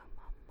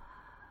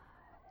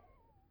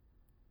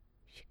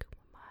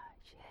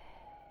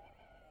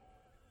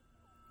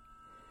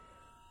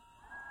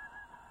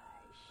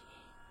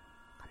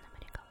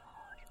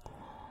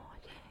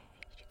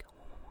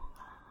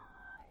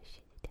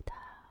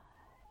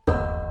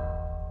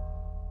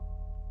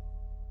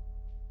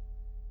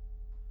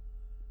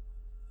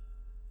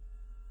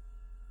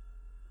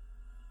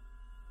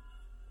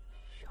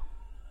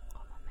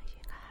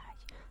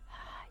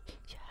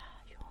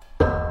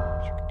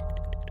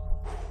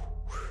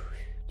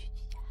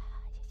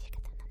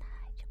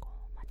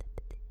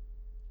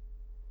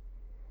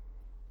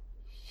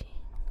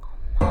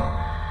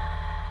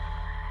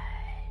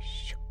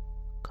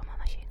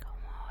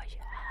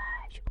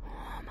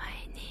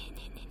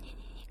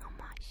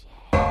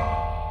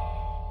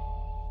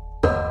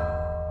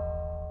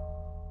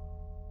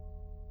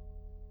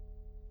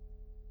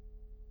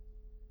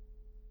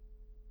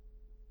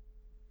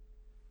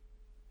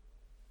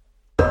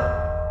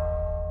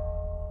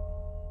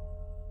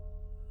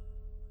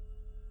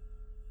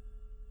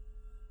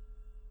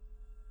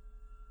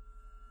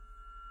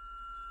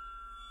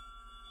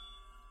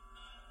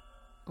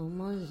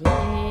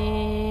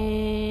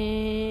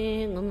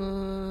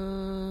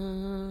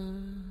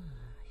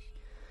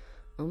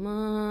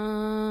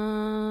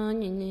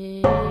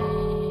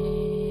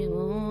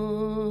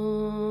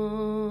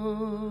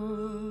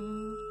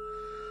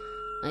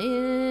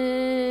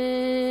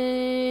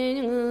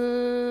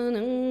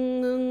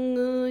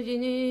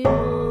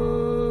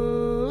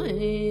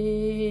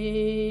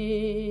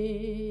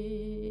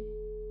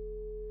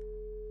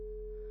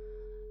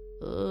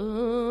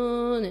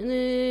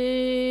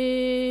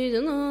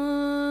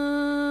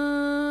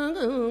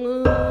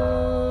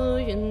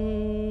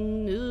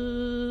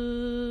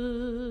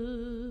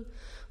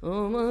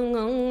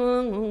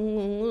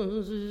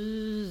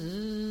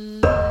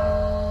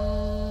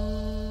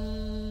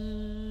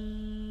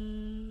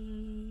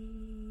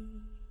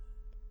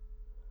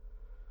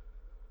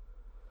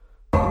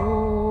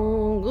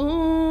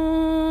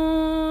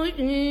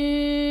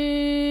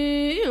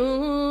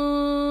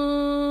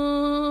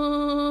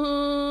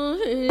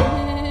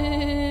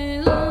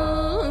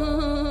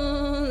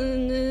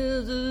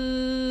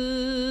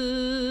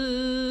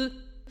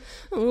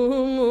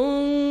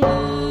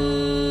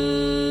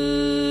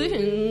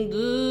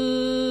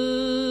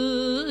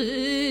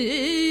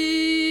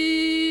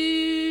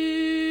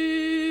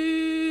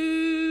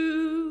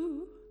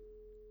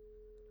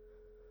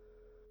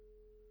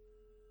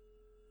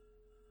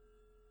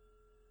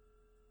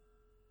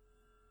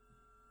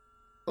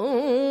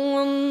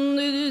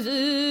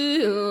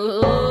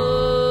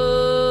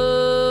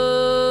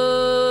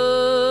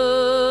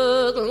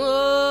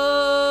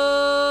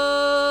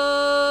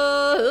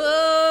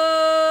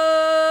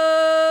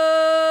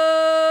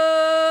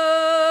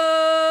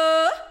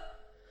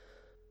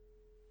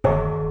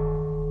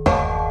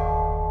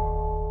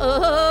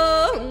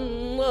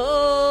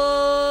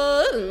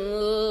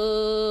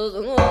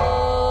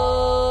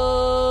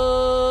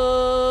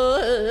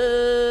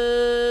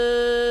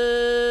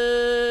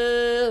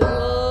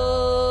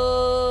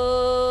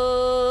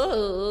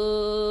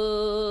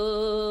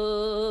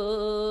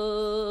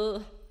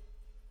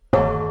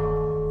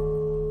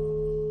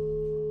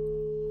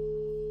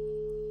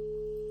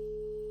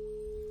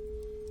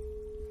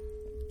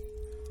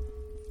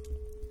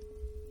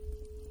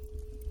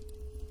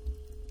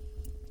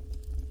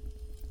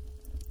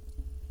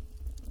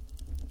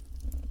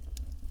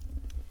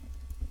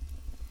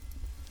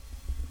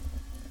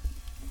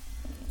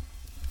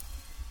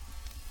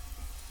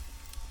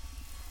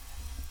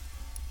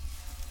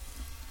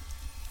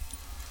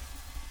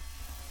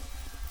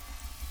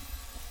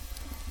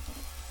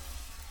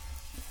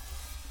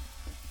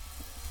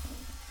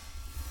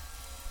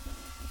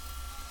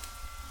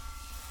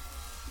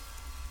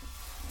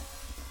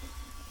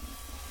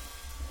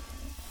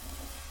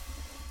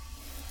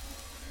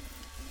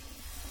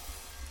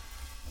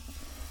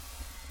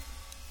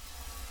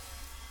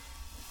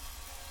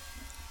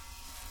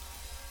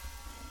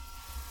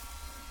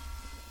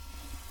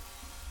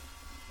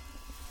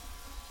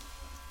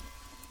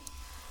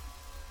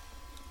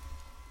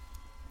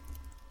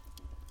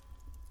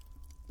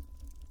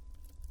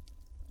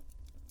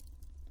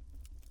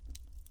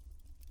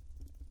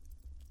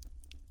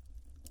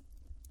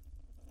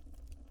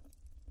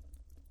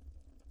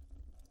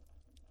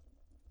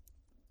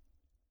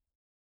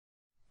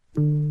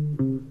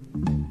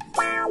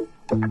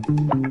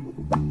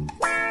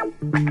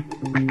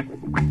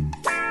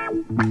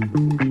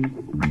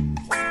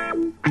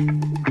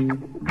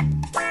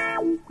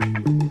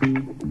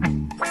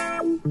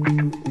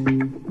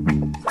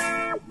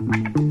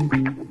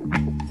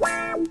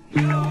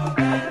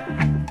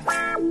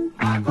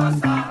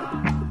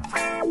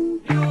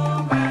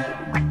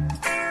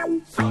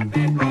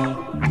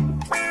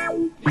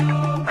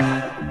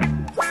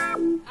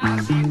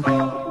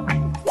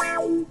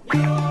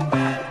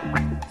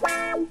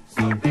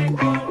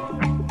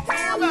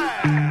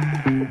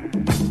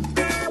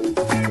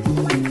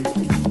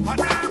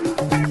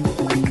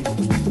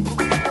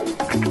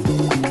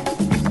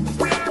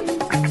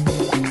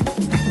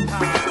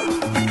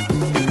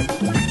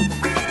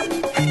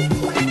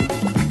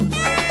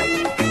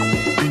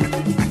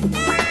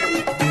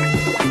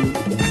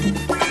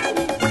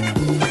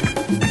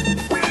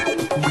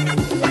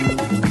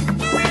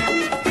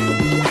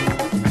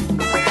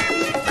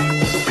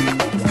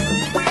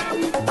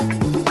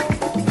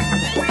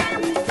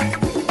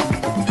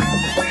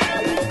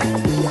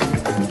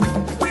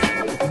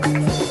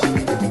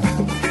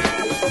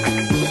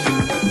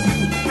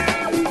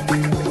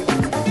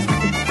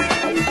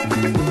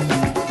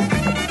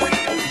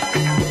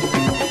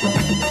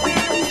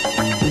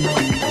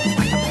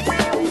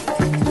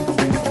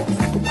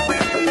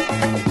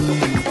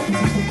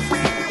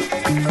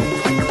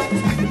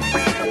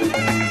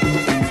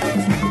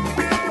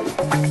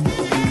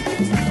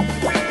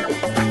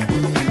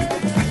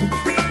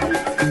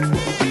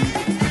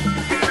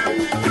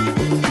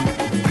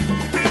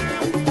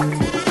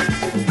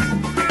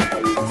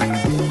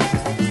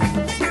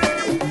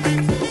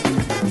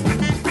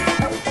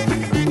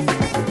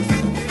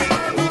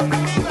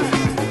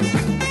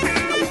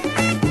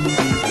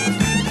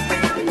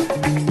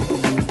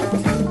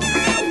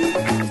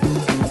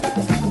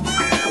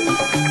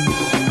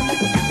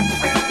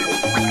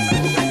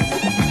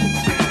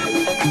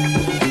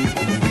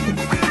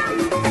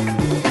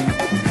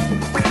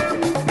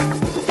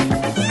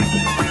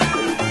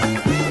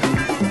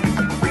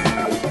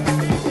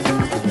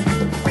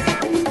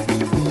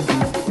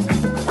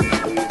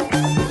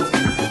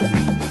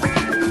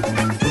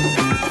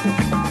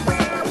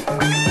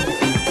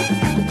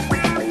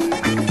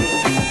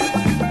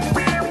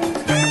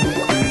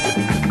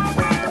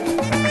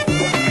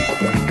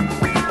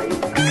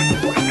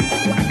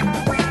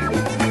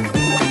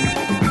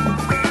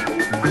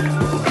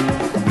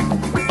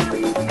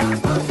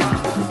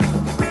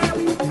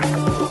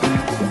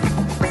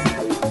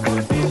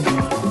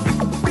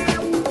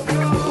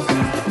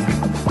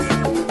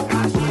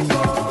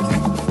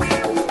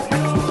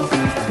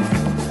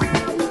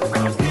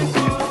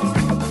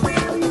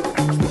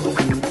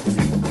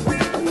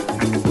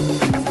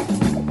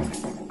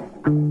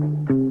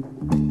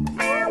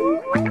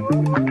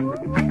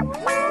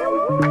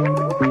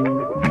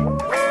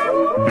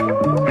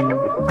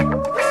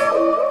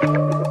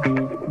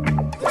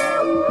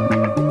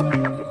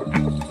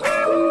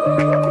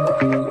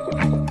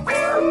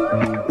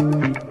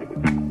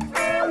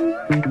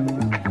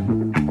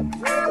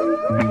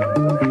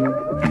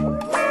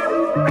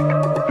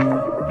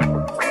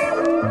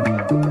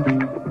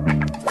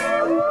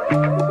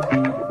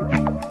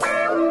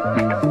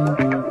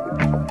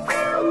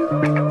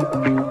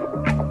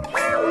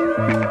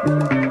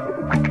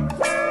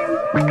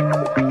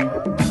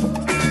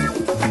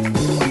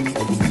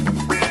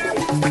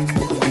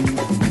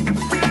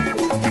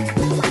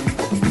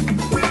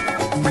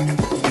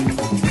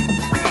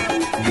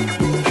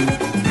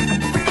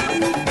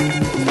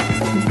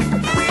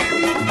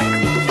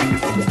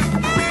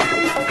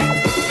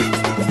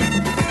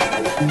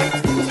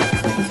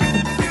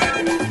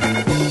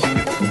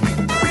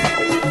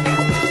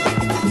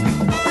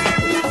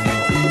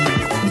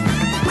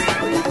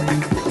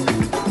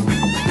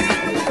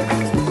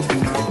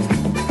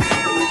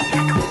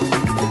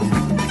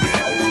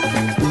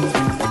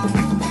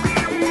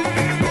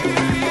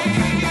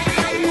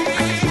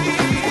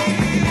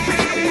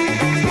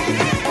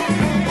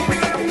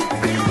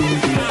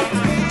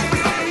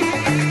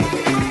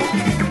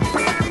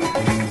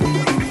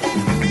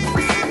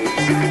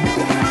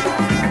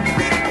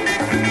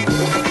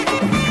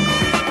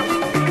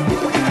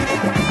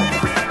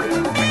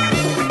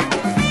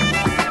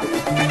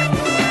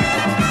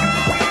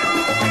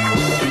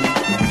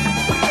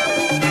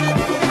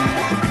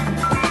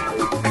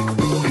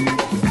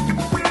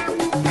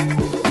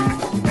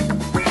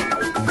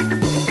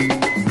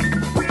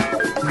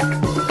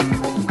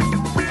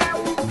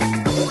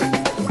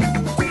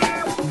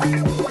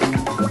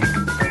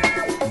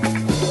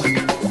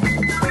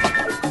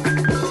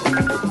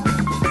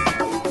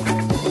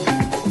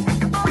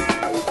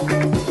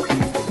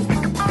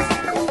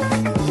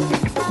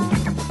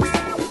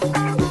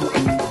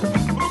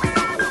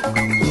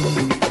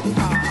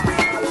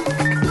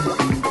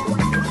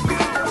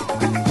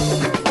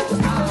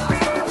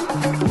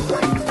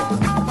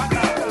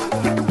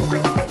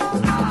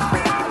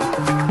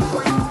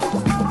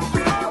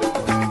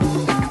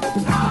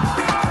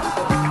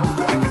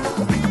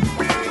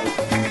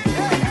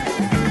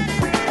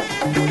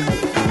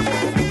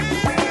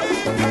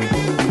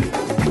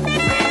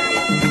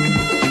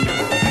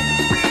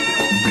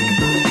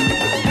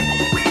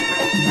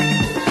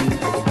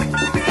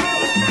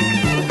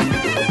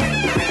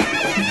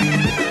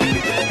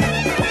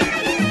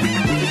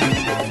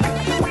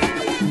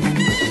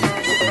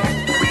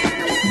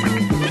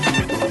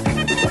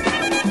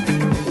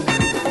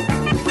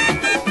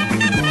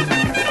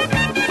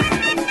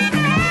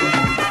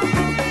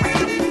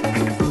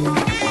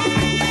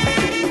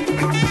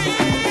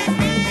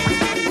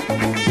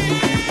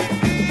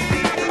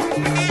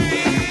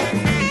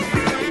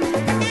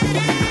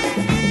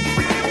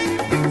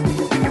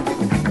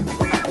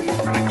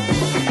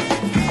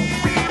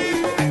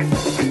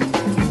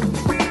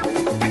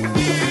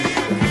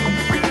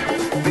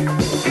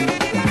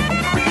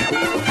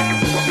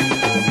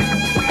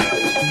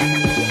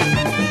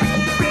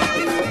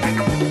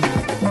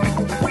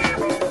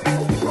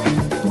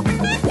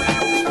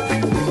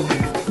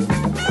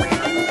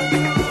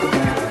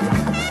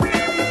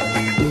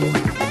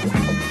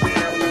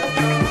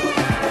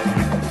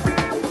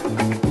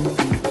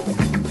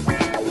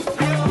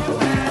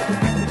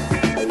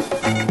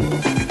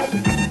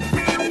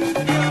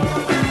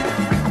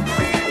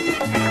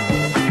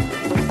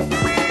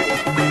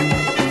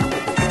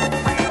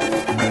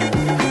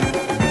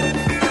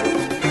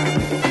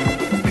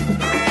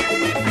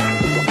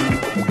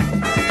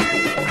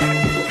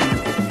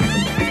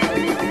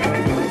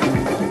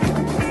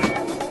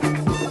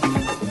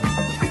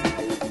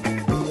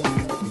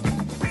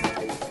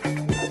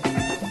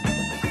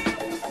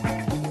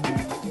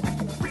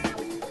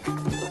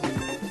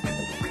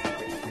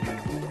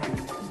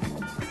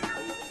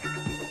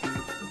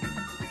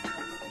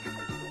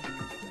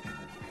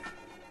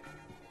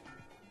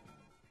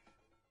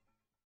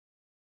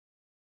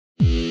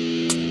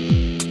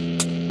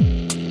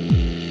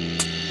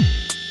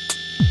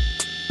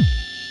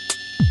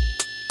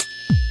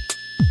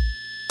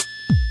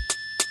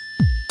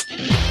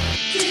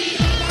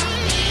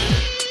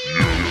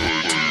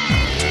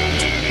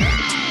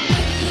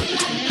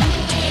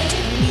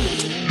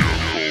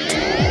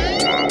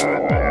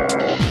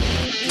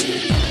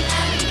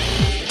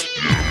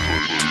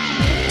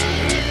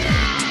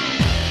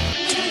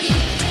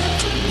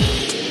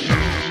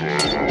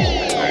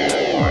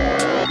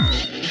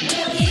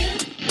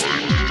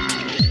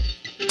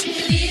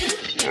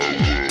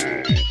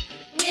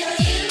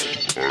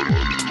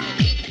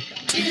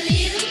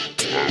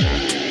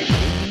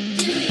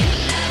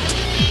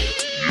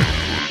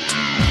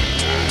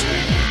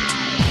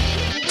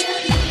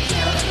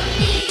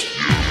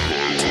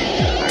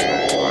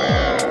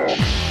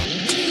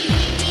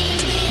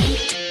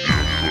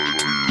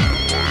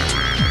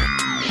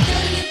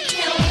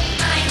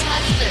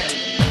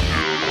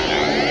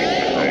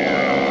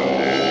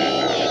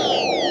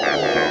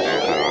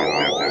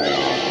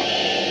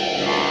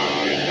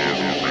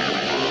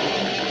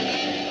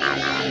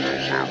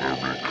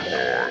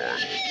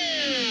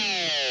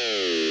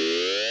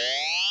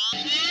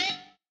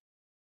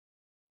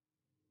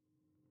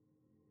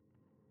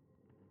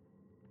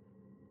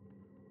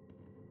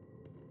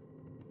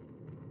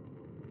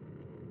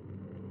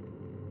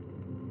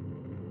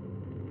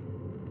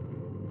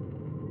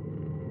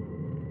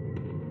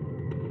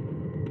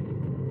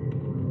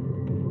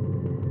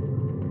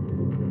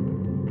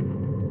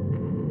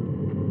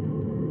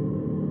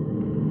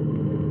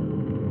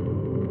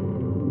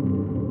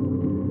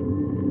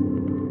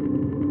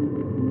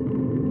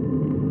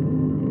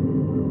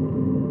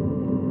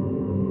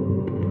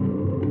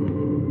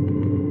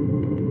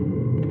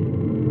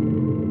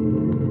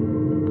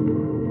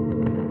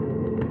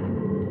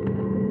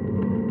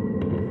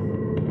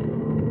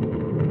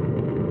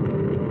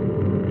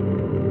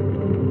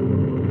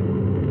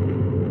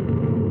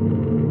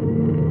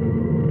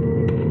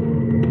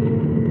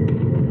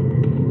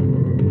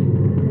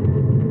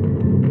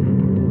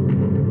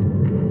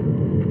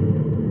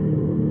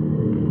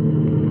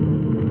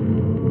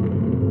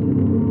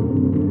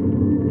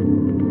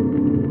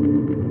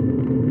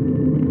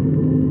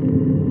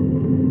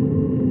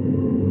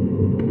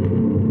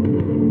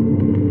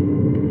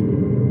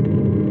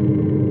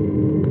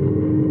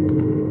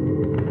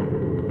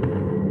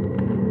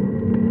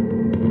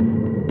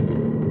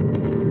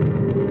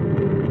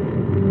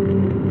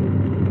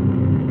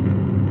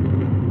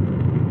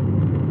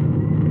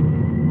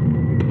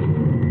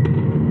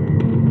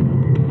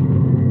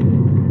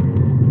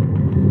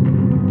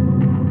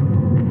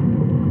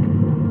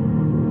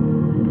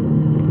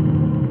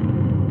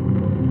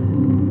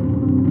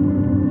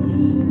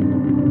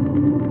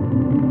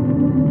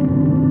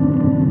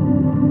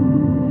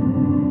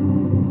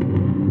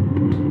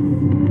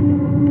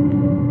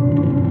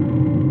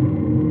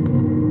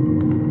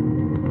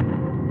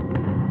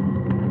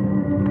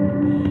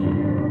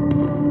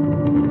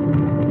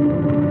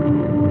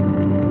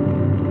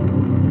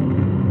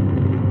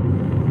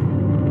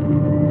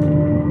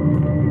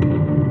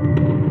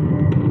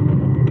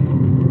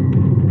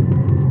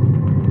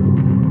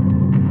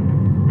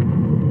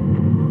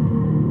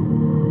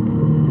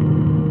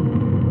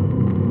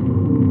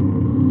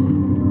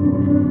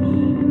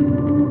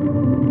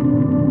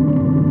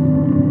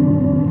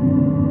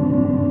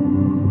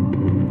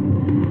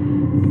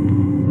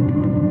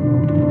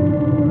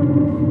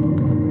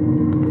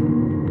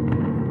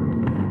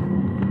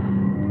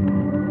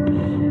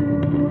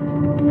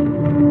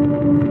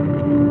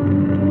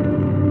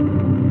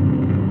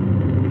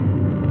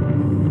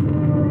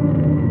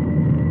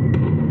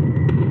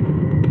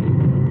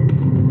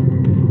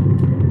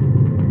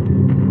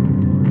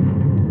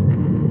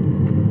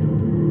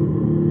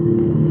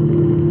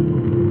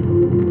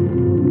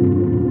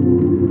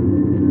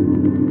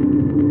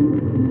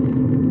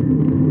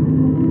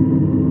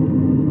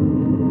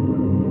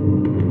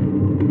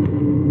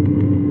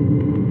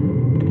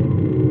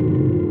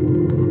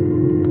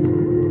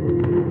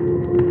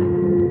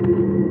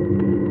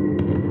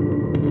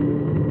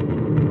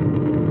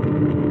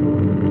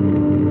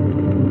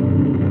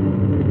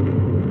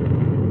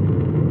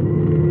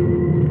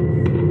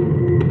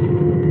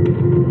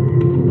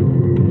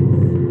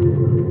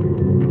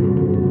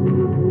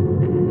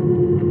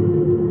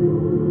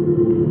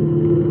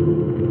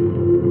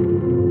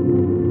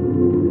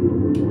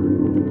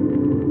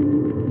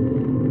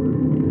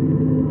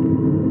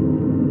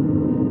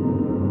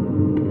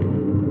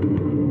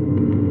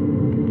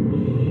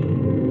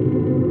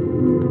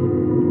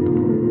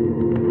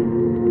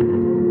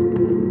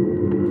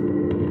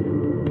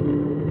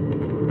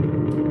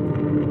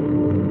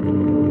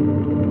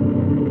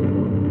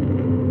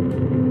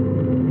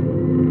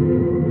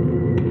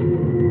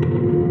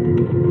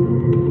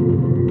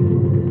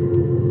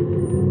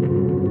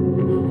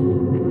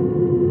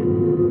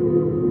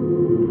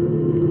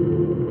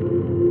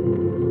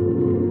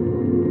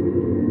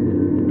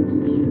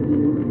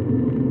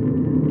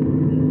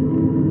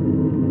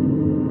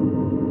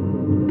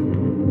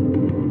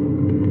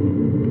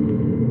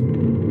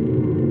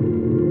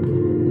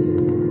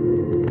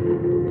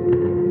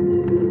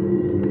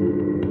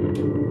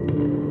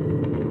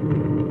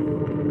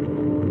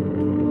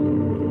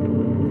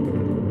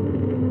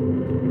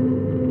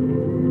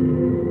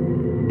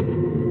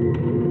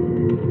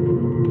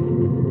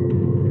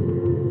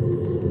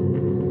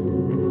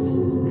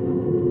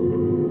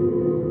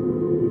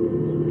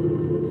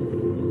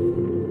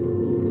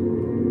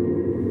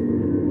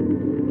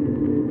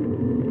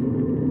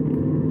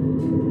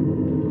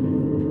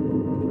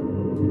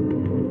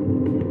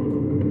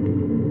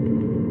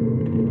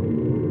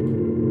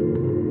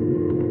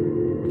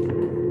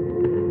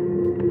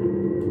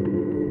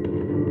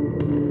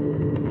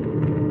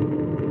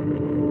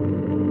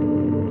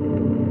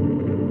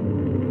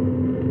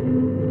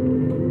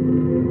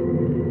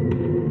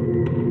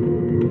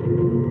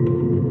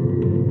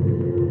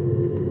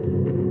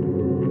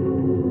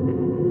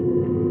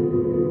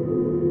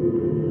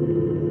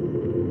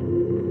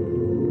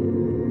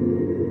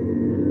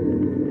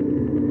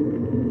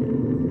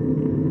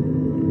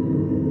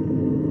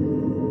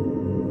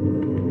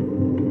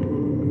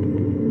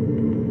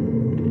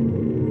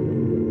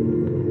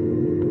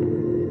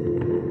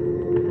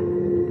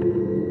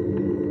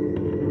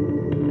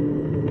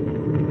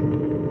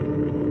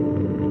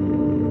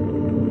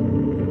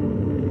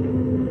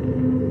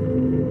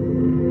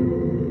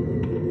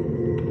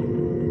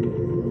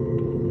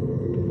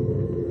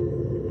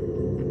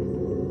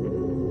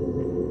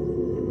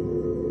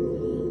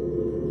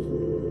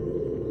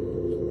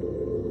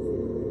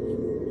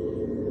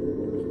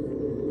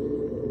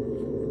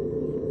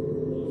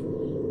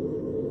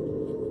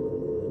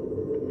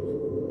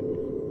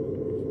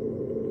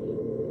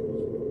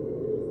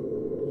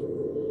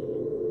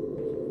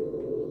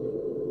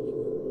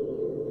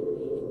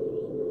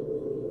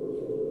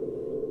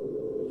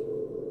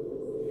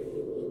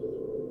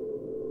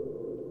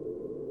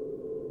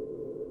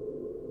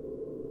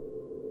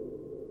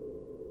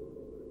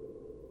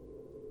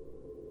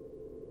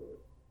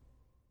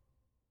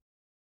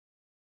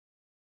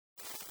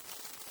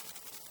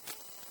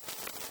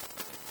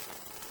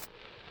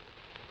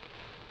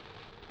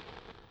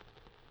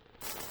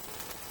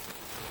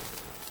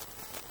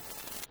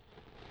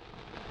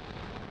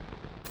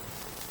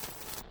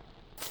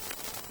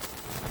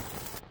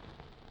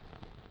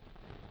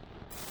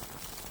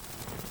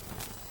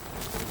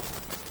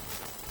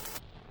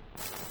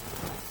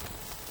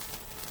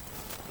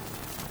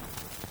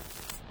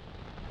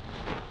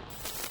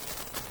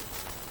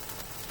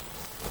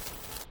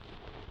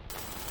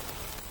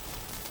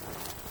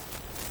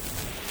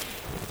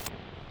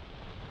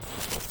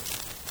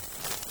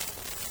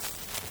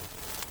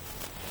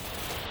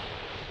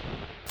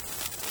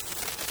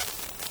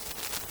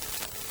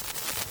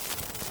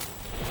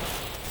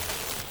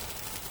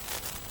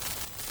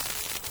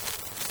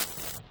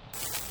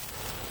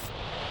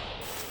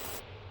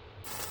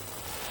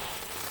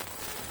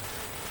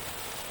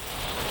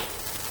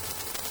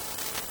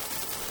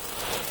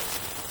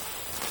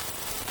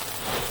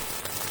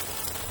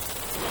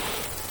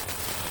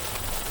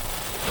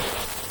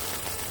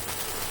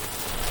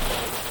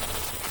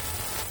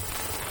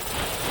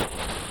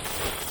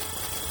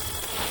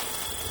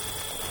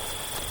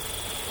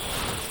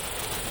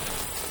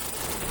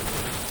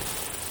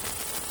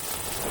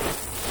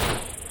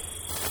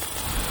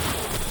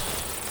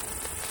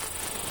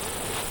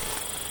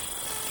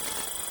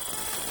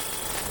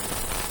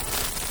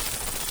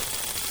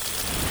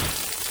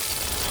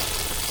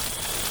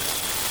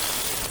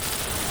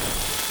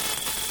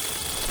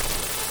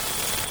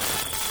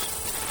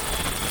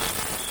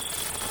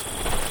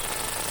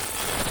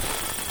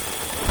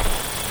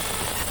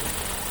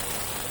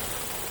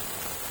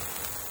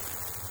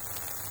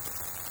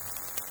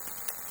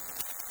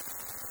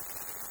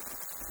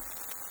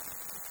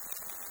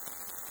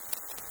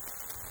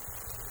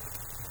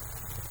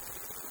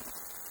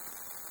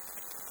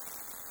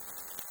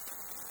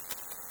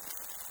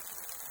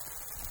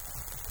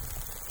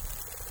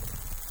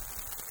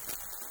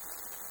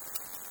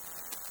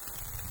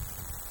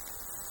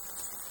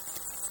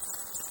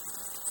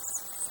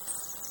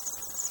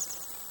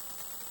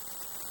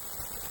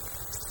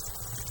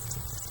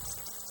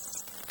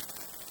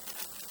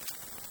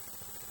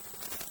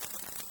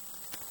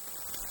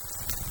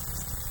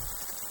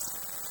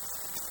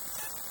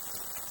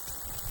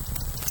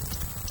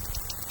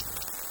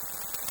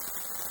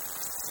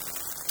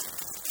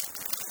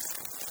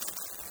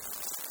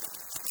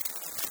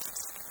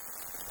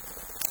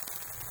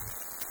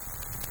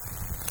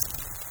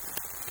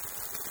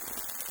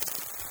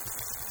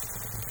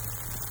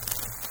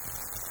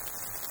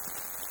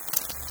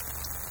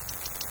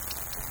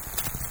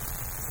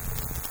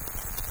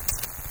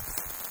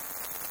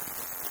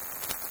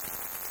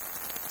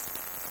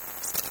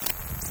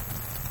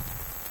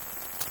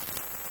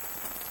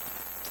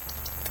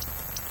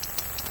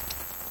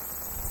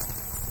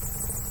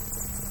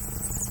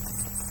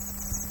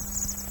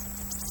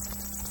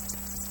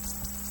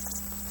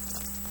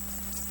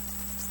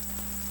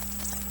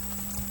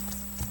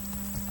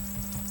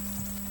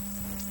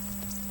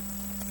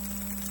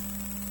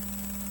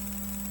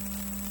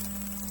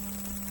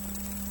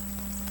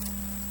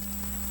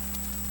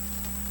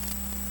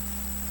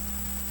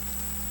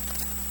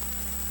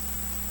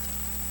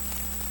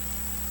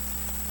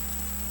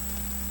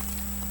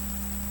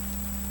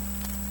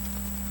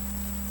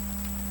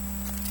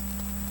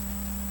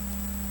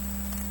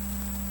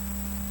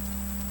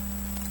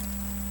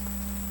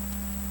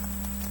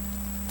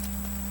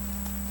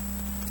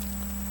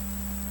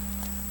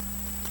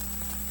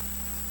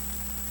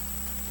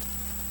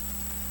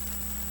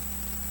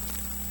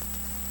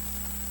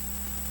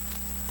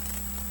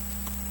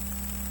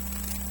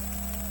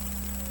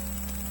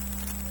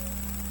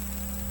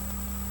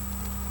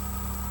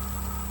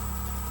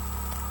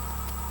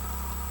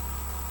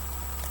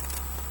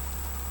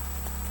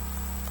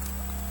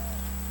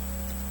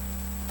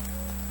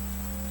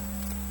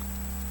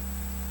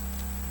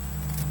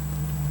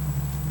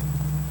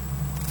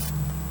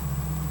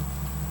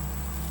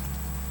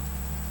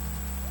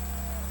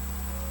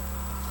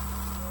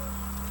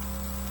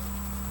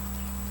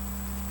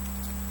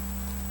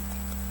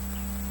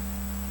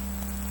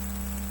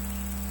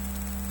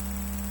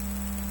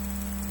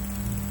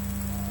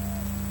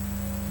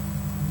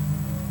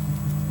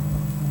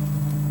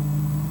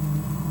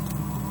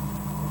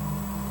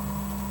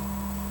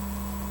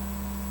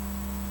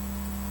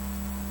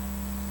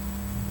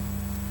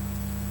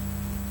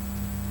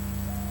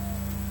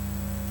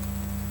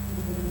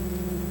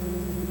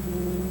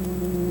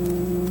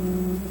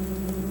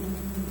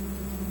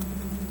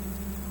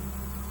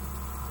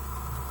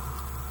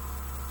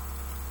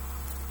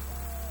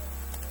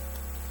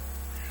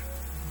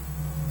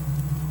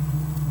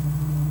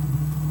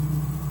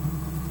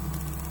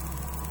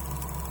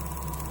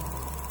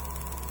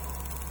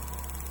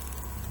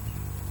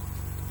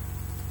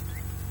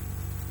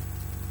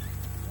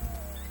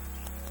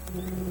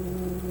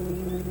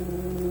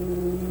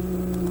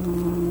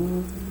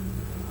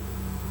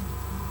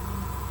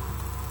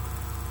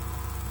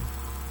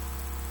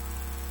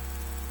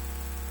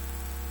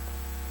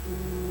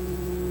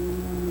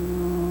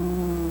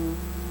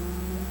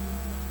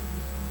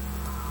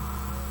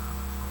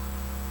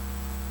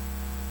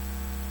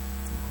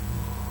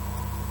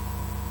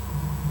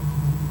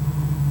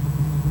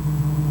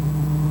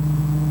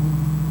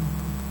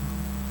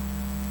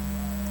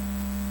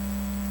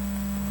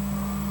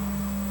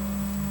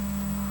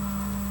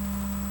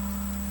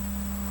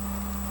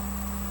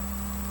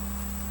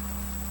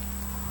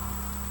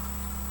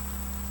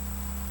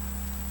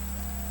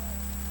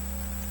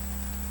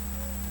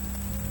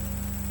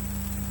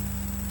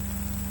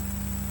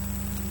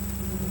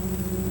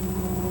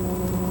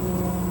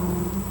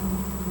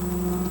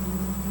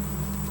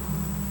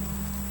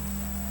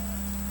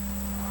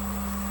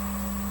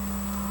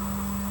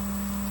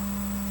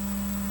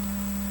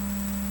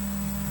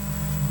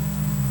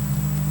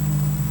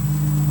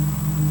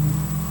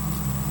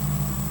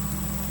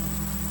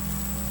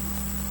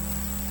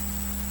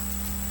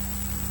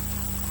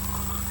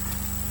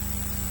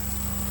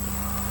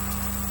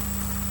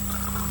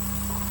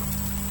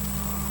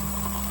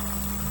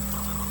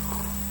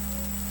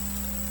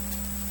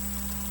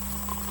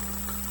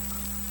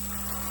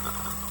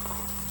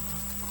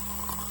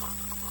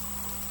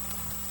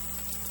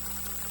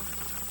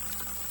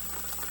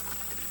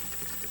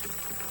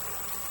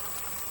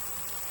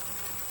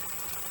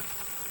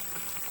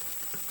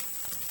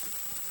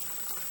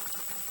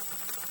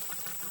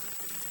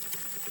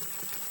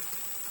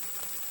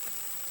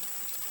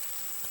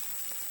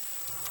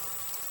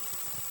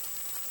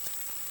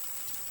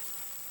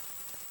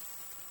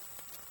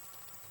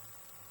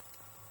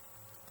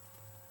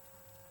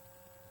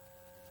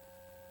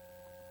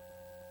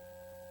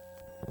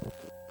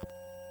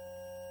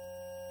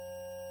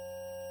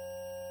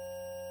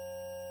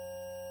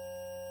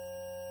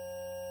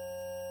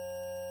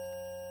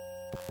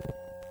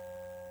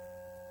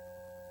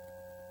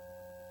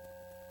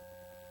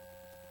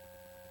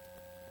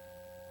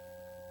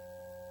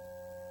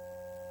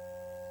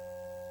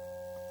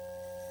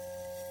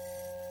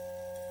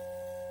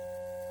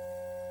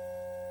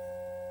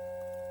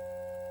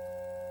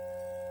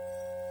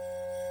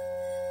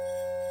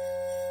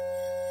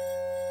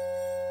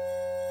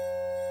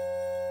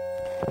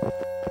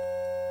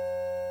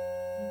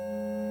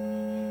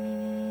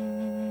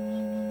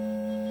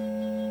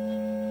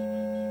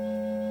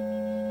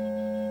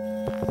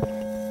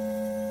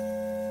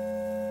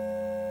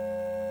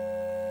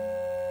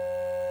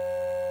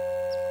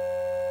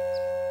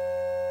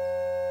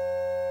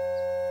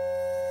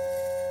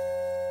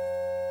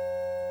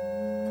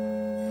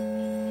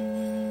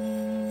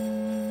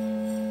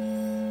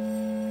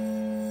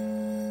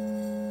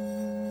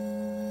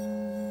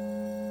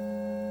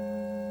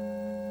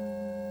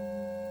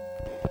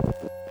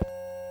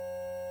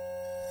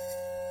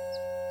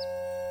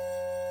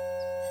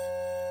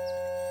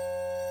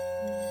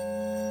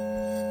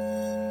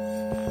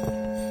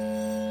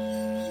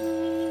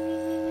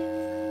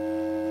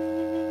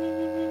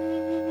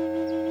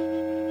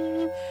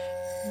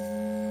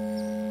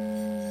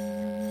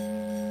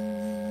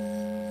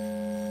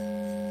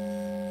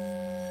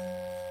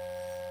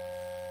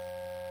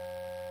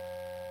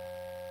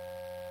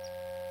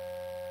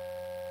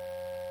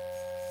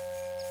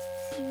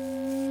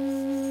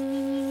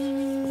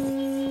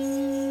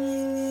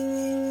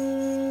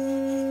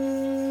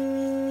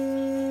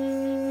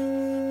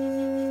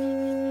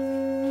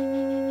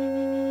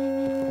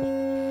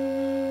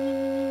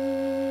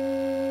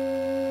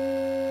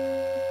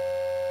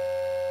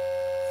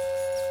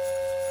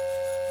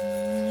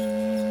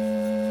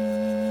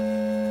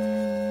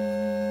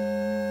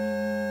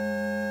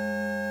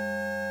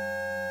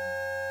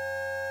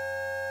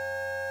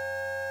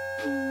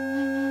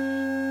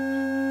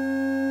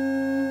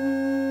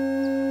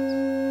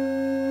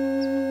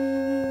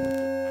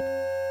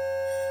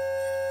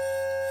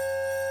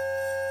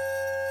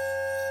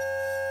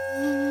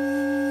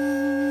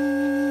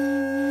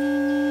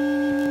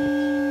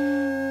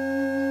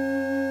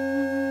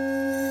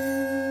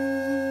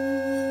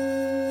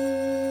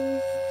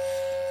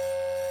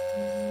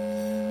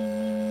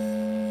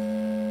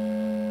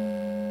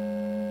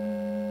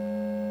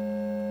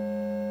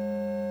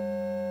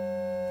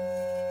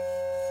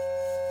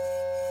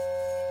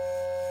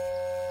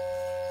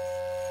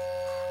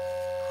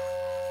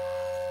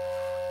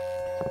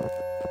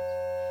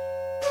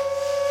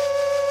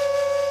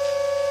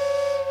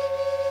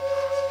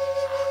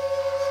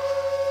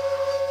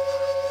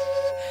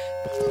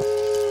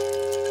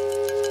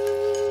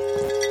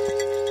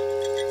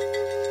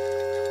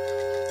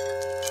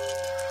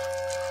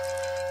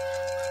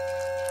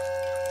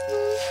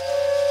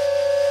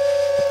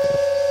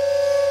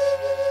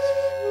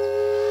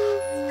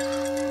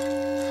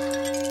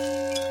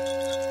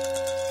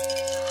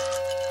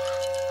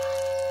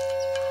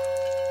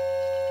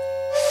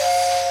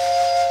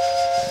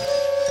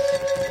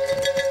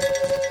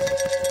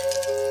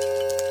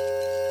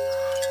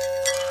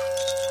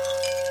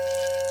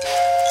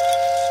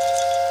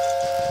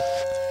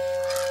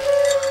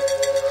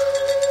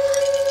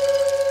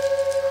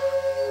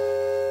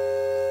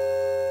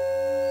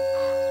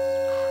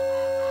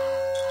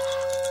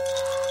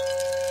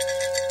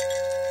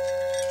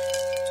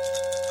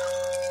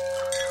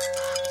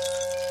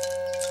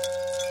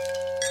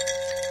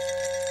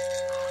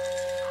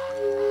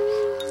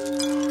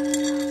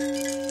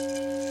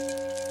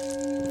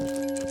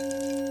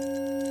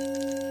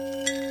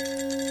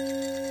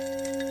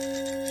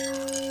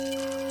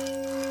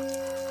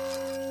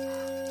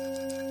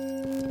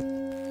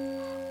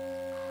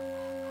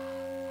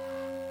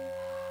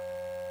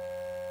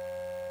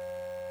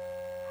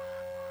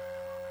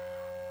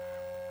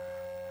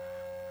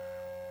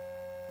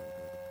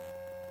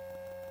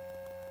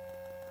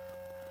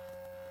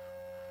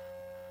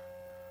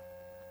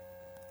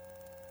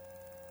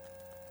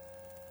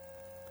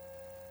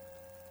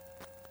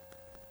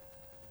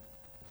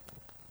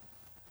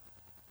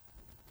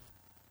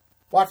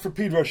 Watt for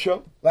Pedro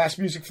Show. Last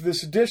music for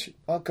this edition.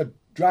 Anka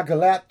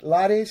Dragalat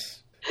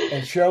Lades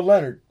and Cheryl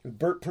Leonard with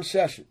Burt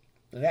Procession.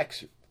 An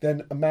excerpt.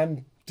 Then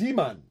Manu.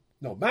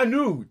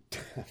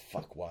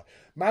 Fuck what?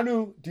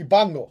 Manu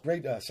Dibango.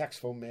 Great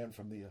saxophone man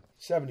from the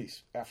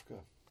 70s, Africa.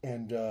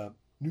 And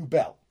New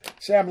Bell.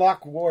 Sam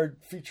Locke Ward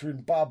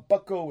featuring Bob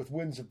Bucko with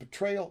Winds of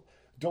Betrayal.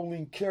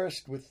 Dolene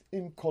Karist with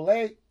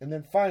Incole. And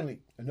then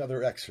finally,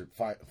 another excerpt.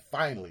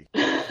 Finally.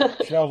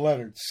 Cheryl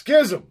Leonard.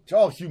 Schism. It's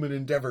all human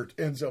endeavor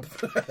ends up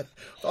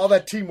all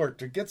that teamwork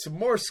to get some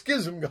more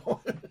schism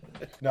going.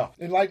 No,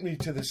 enlighten me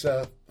to this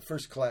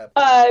first collab.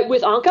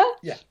 With Anka?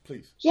 Yeah,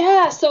 please.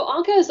 Yeah, so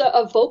Anka is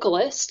a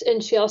vocalist,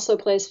 and she also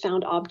plays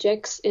Found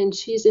Objects, and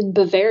she's in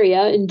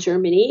Bavaria in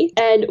Germany.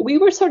 And we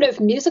were sort of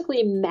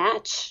musically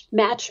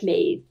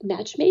matchmaked.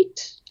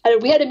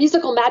 we had a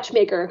musical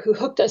matchmaker who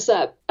hooked us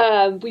up.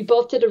 We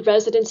both did a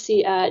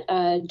residency at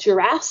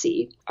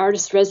Jurassic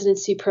artist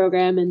residency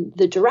program, and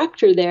the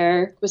director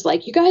there was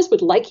like, you guys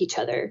would like each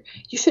other.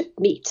 You should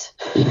meet.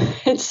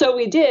 And so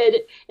we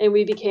did, and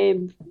we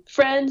became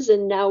friends,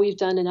 and now we've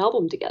done an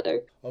album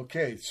together.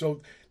 Okay,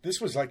 so this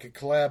was like a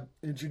collab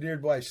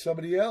engineered by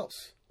somebody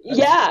else.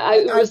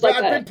 I've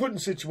been put in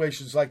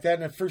situations like that,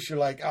 and at first you're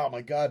like, oh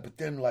my God, but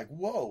then like,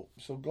 whoa,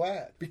 I'm so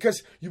glad.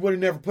 Because you would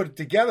have never put it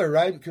together,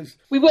 right? Because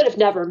we would have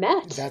never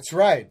met. That's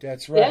right. Yeah.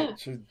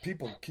 So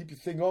people, keep your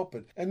thing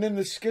open. And then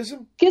the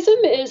Schism?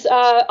 Schism is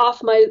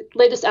off my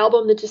latest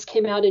album that just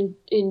came out in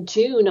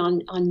June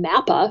on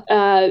Mappa.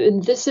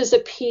 And this is a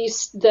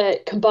piece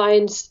that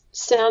combines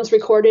sounds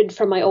recorded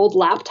from my old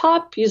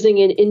laptop using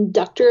an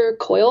inductor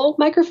coil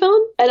microphone.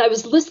 And I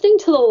was listening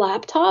to the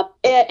laptop,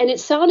 and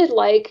it sounded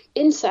like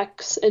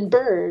insects and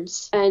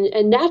birds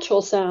and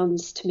natural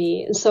sounds to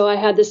me. And so I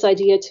had this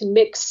idea to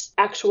mix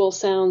actual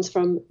sounds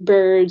from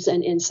birds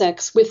and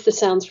insects with the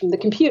sounds from the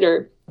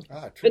computer.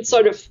 And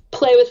sort of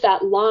play with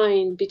that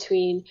line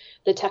between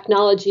the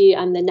technology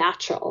and the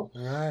natural.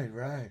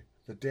 Right.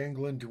 The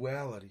dangling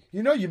duality.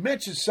 You know, you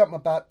mentioned something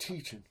about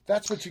teaching.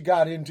 That's what you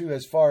got into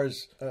as far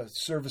as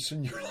service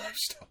in your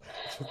lifestyle.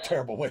 That's a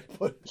terrible way to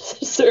put it.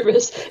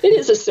 Service. It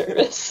is a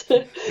service.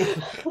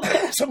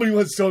 Somebody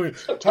once told me,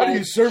 how do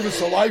you service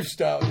a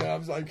lifestyle? Yeah, I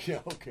was like, yeah,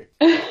 okay.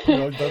 You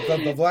know,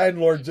 the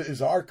landlord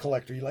is art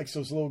collector. He likes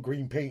those little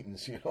green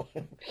paintings, you know.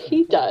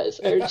 He does,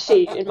 or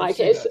she, in my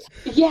case. Does.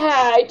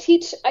 Yeah, I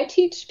teach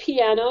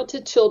piano to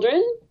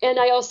children, and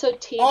I also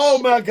teach... Oh,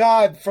 my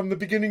God. From the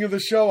beginning of the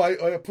show,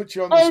 I put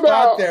you on the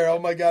spot there. Oh,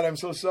 my God, I'm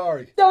so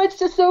sorry. No, it's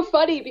just so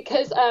funny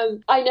because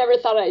I never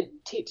thought I'd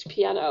teach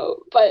piano,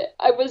 but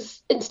I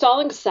was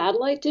installing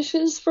satellite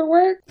dishes for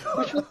work,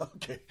 which was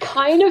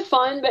kind of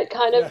fun, but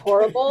kind of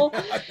horrible.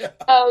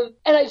 And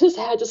I just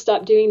had to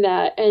stop doing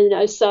that. And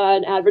I saw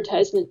an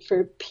advertisement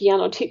for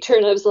piano teacher,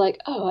 and I was like,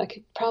 oh, I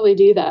could probably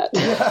do that.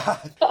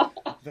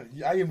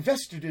 I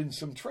invested in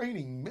some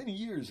training many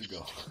years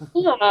ago.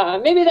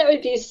 Maybe that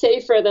would be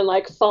safer than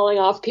like falling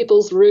off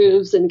people's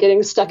roofs and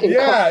getting stuck in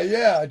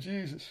Yeah,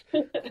 Jesus.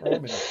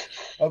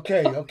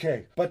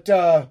 Okay. But,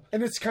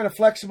 and it's kind of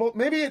flexible.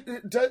 Maybe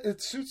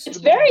it suits. It's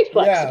very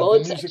flexible.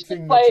 It's music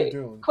thing that you're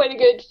doing. Quite a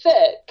good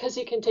fit because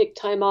you can take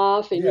time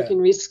off and you can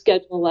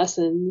reschedule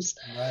lessons.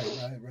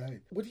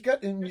 Right. What do you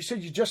got? And you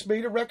said you just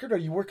made a record. Are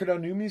you working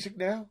on new music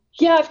now?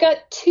 Yeah, I've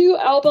got 2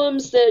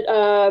 albums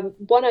that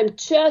one I'm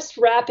just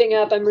wrapping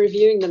up. I'm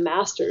reviewing the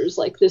masters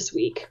like this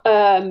week,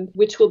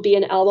 which will be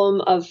an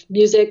album of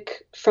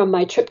music from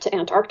my trip to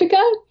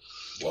Antarctica.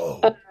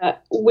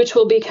 Which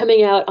will be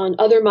coming out on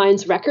Other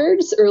Minds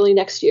Records early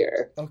next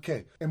year.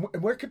 Okay. And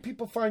where can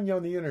people find you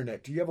on the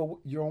internet? Do you have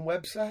your own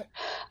website?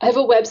 I have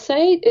a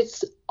website.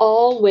 It's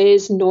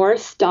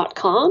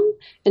allwaysnorth.com,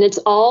 and it's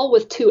all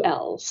with 2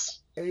 L's.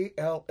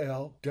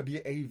 ALLWAVES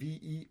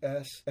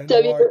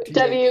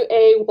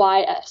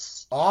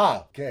WAYS.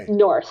 Okay.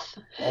 North.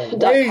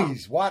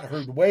 Waves. What?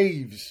 Heard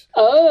waves.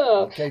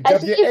 Oh. Okay.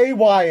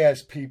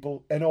 WAYS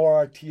people.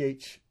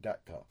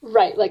 NORTH.com.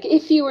 Right. Like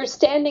if you were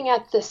standing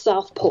at the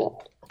South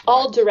Pole,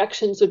 all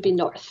directions would be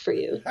north for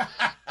you.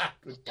 That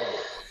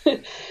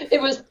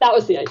was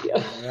the idea.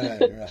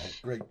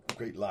 Right.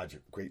 Great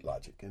logic.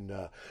 And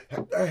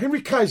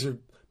Henry Kaiser.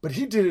 But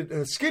he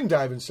did skin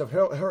dive and stuff.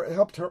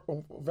 Helped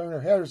Werner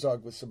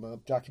Herzog with some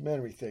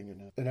documentary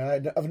thing. And I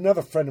have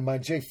another friend of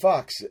mine, Jay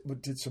Fox,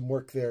 did some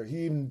work there. He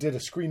even did a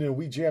screening of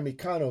We Jam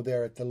Econo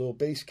there at the little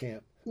base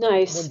camp.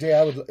 Nice. One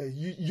day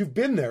you've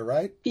been there,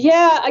 right?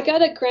 Yeah, I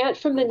got a grant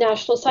from the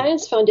National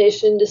Science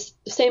Foundation, the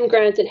same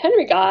grant that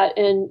Henry got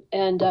and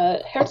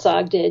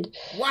Herzog did.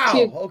 Wow.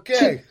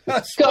 Okay.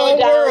 That's small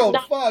world.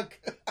 Fuck.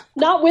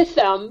 Not with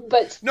them,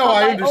 but no,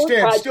 I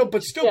understand. Still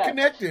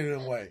connected in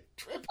a way.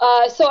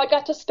 So I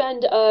got to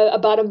spend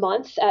about a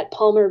month at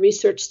Palmer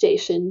Research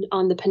Station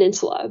on the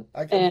peninsula.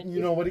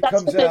 When it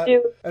comes out.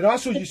 And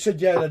also you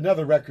said you had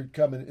another record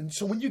coming. And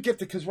so when you get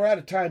because we're out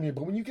of time here,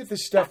 but when you get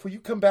this stuff, will you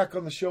come back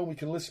on the show and we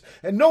can listen?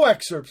 And no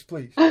excerpts,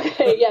 please.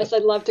 Okay, yes,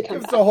 I'd love to come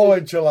back. It's the whole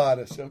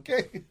enchiladas,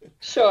 okay?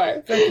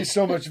 Sure. Thank you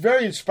so much.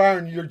 Very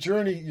inspiring. Your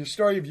journey, your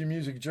story of your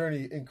music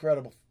journey,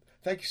 incredible.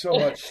 Thank you so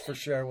much for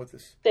sharing with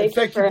us.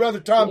 Thank you,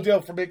 Brother Tom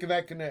Dill, for making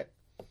that connect.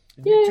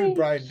 And you too,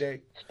 Brian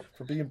Day,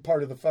 for being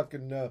part of the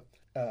fucking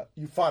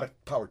euphotic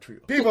power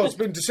trio. People, it's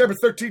been December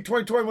 13,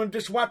 2021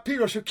 edition of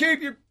Pedro Show.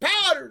 Keep your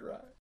powder dry.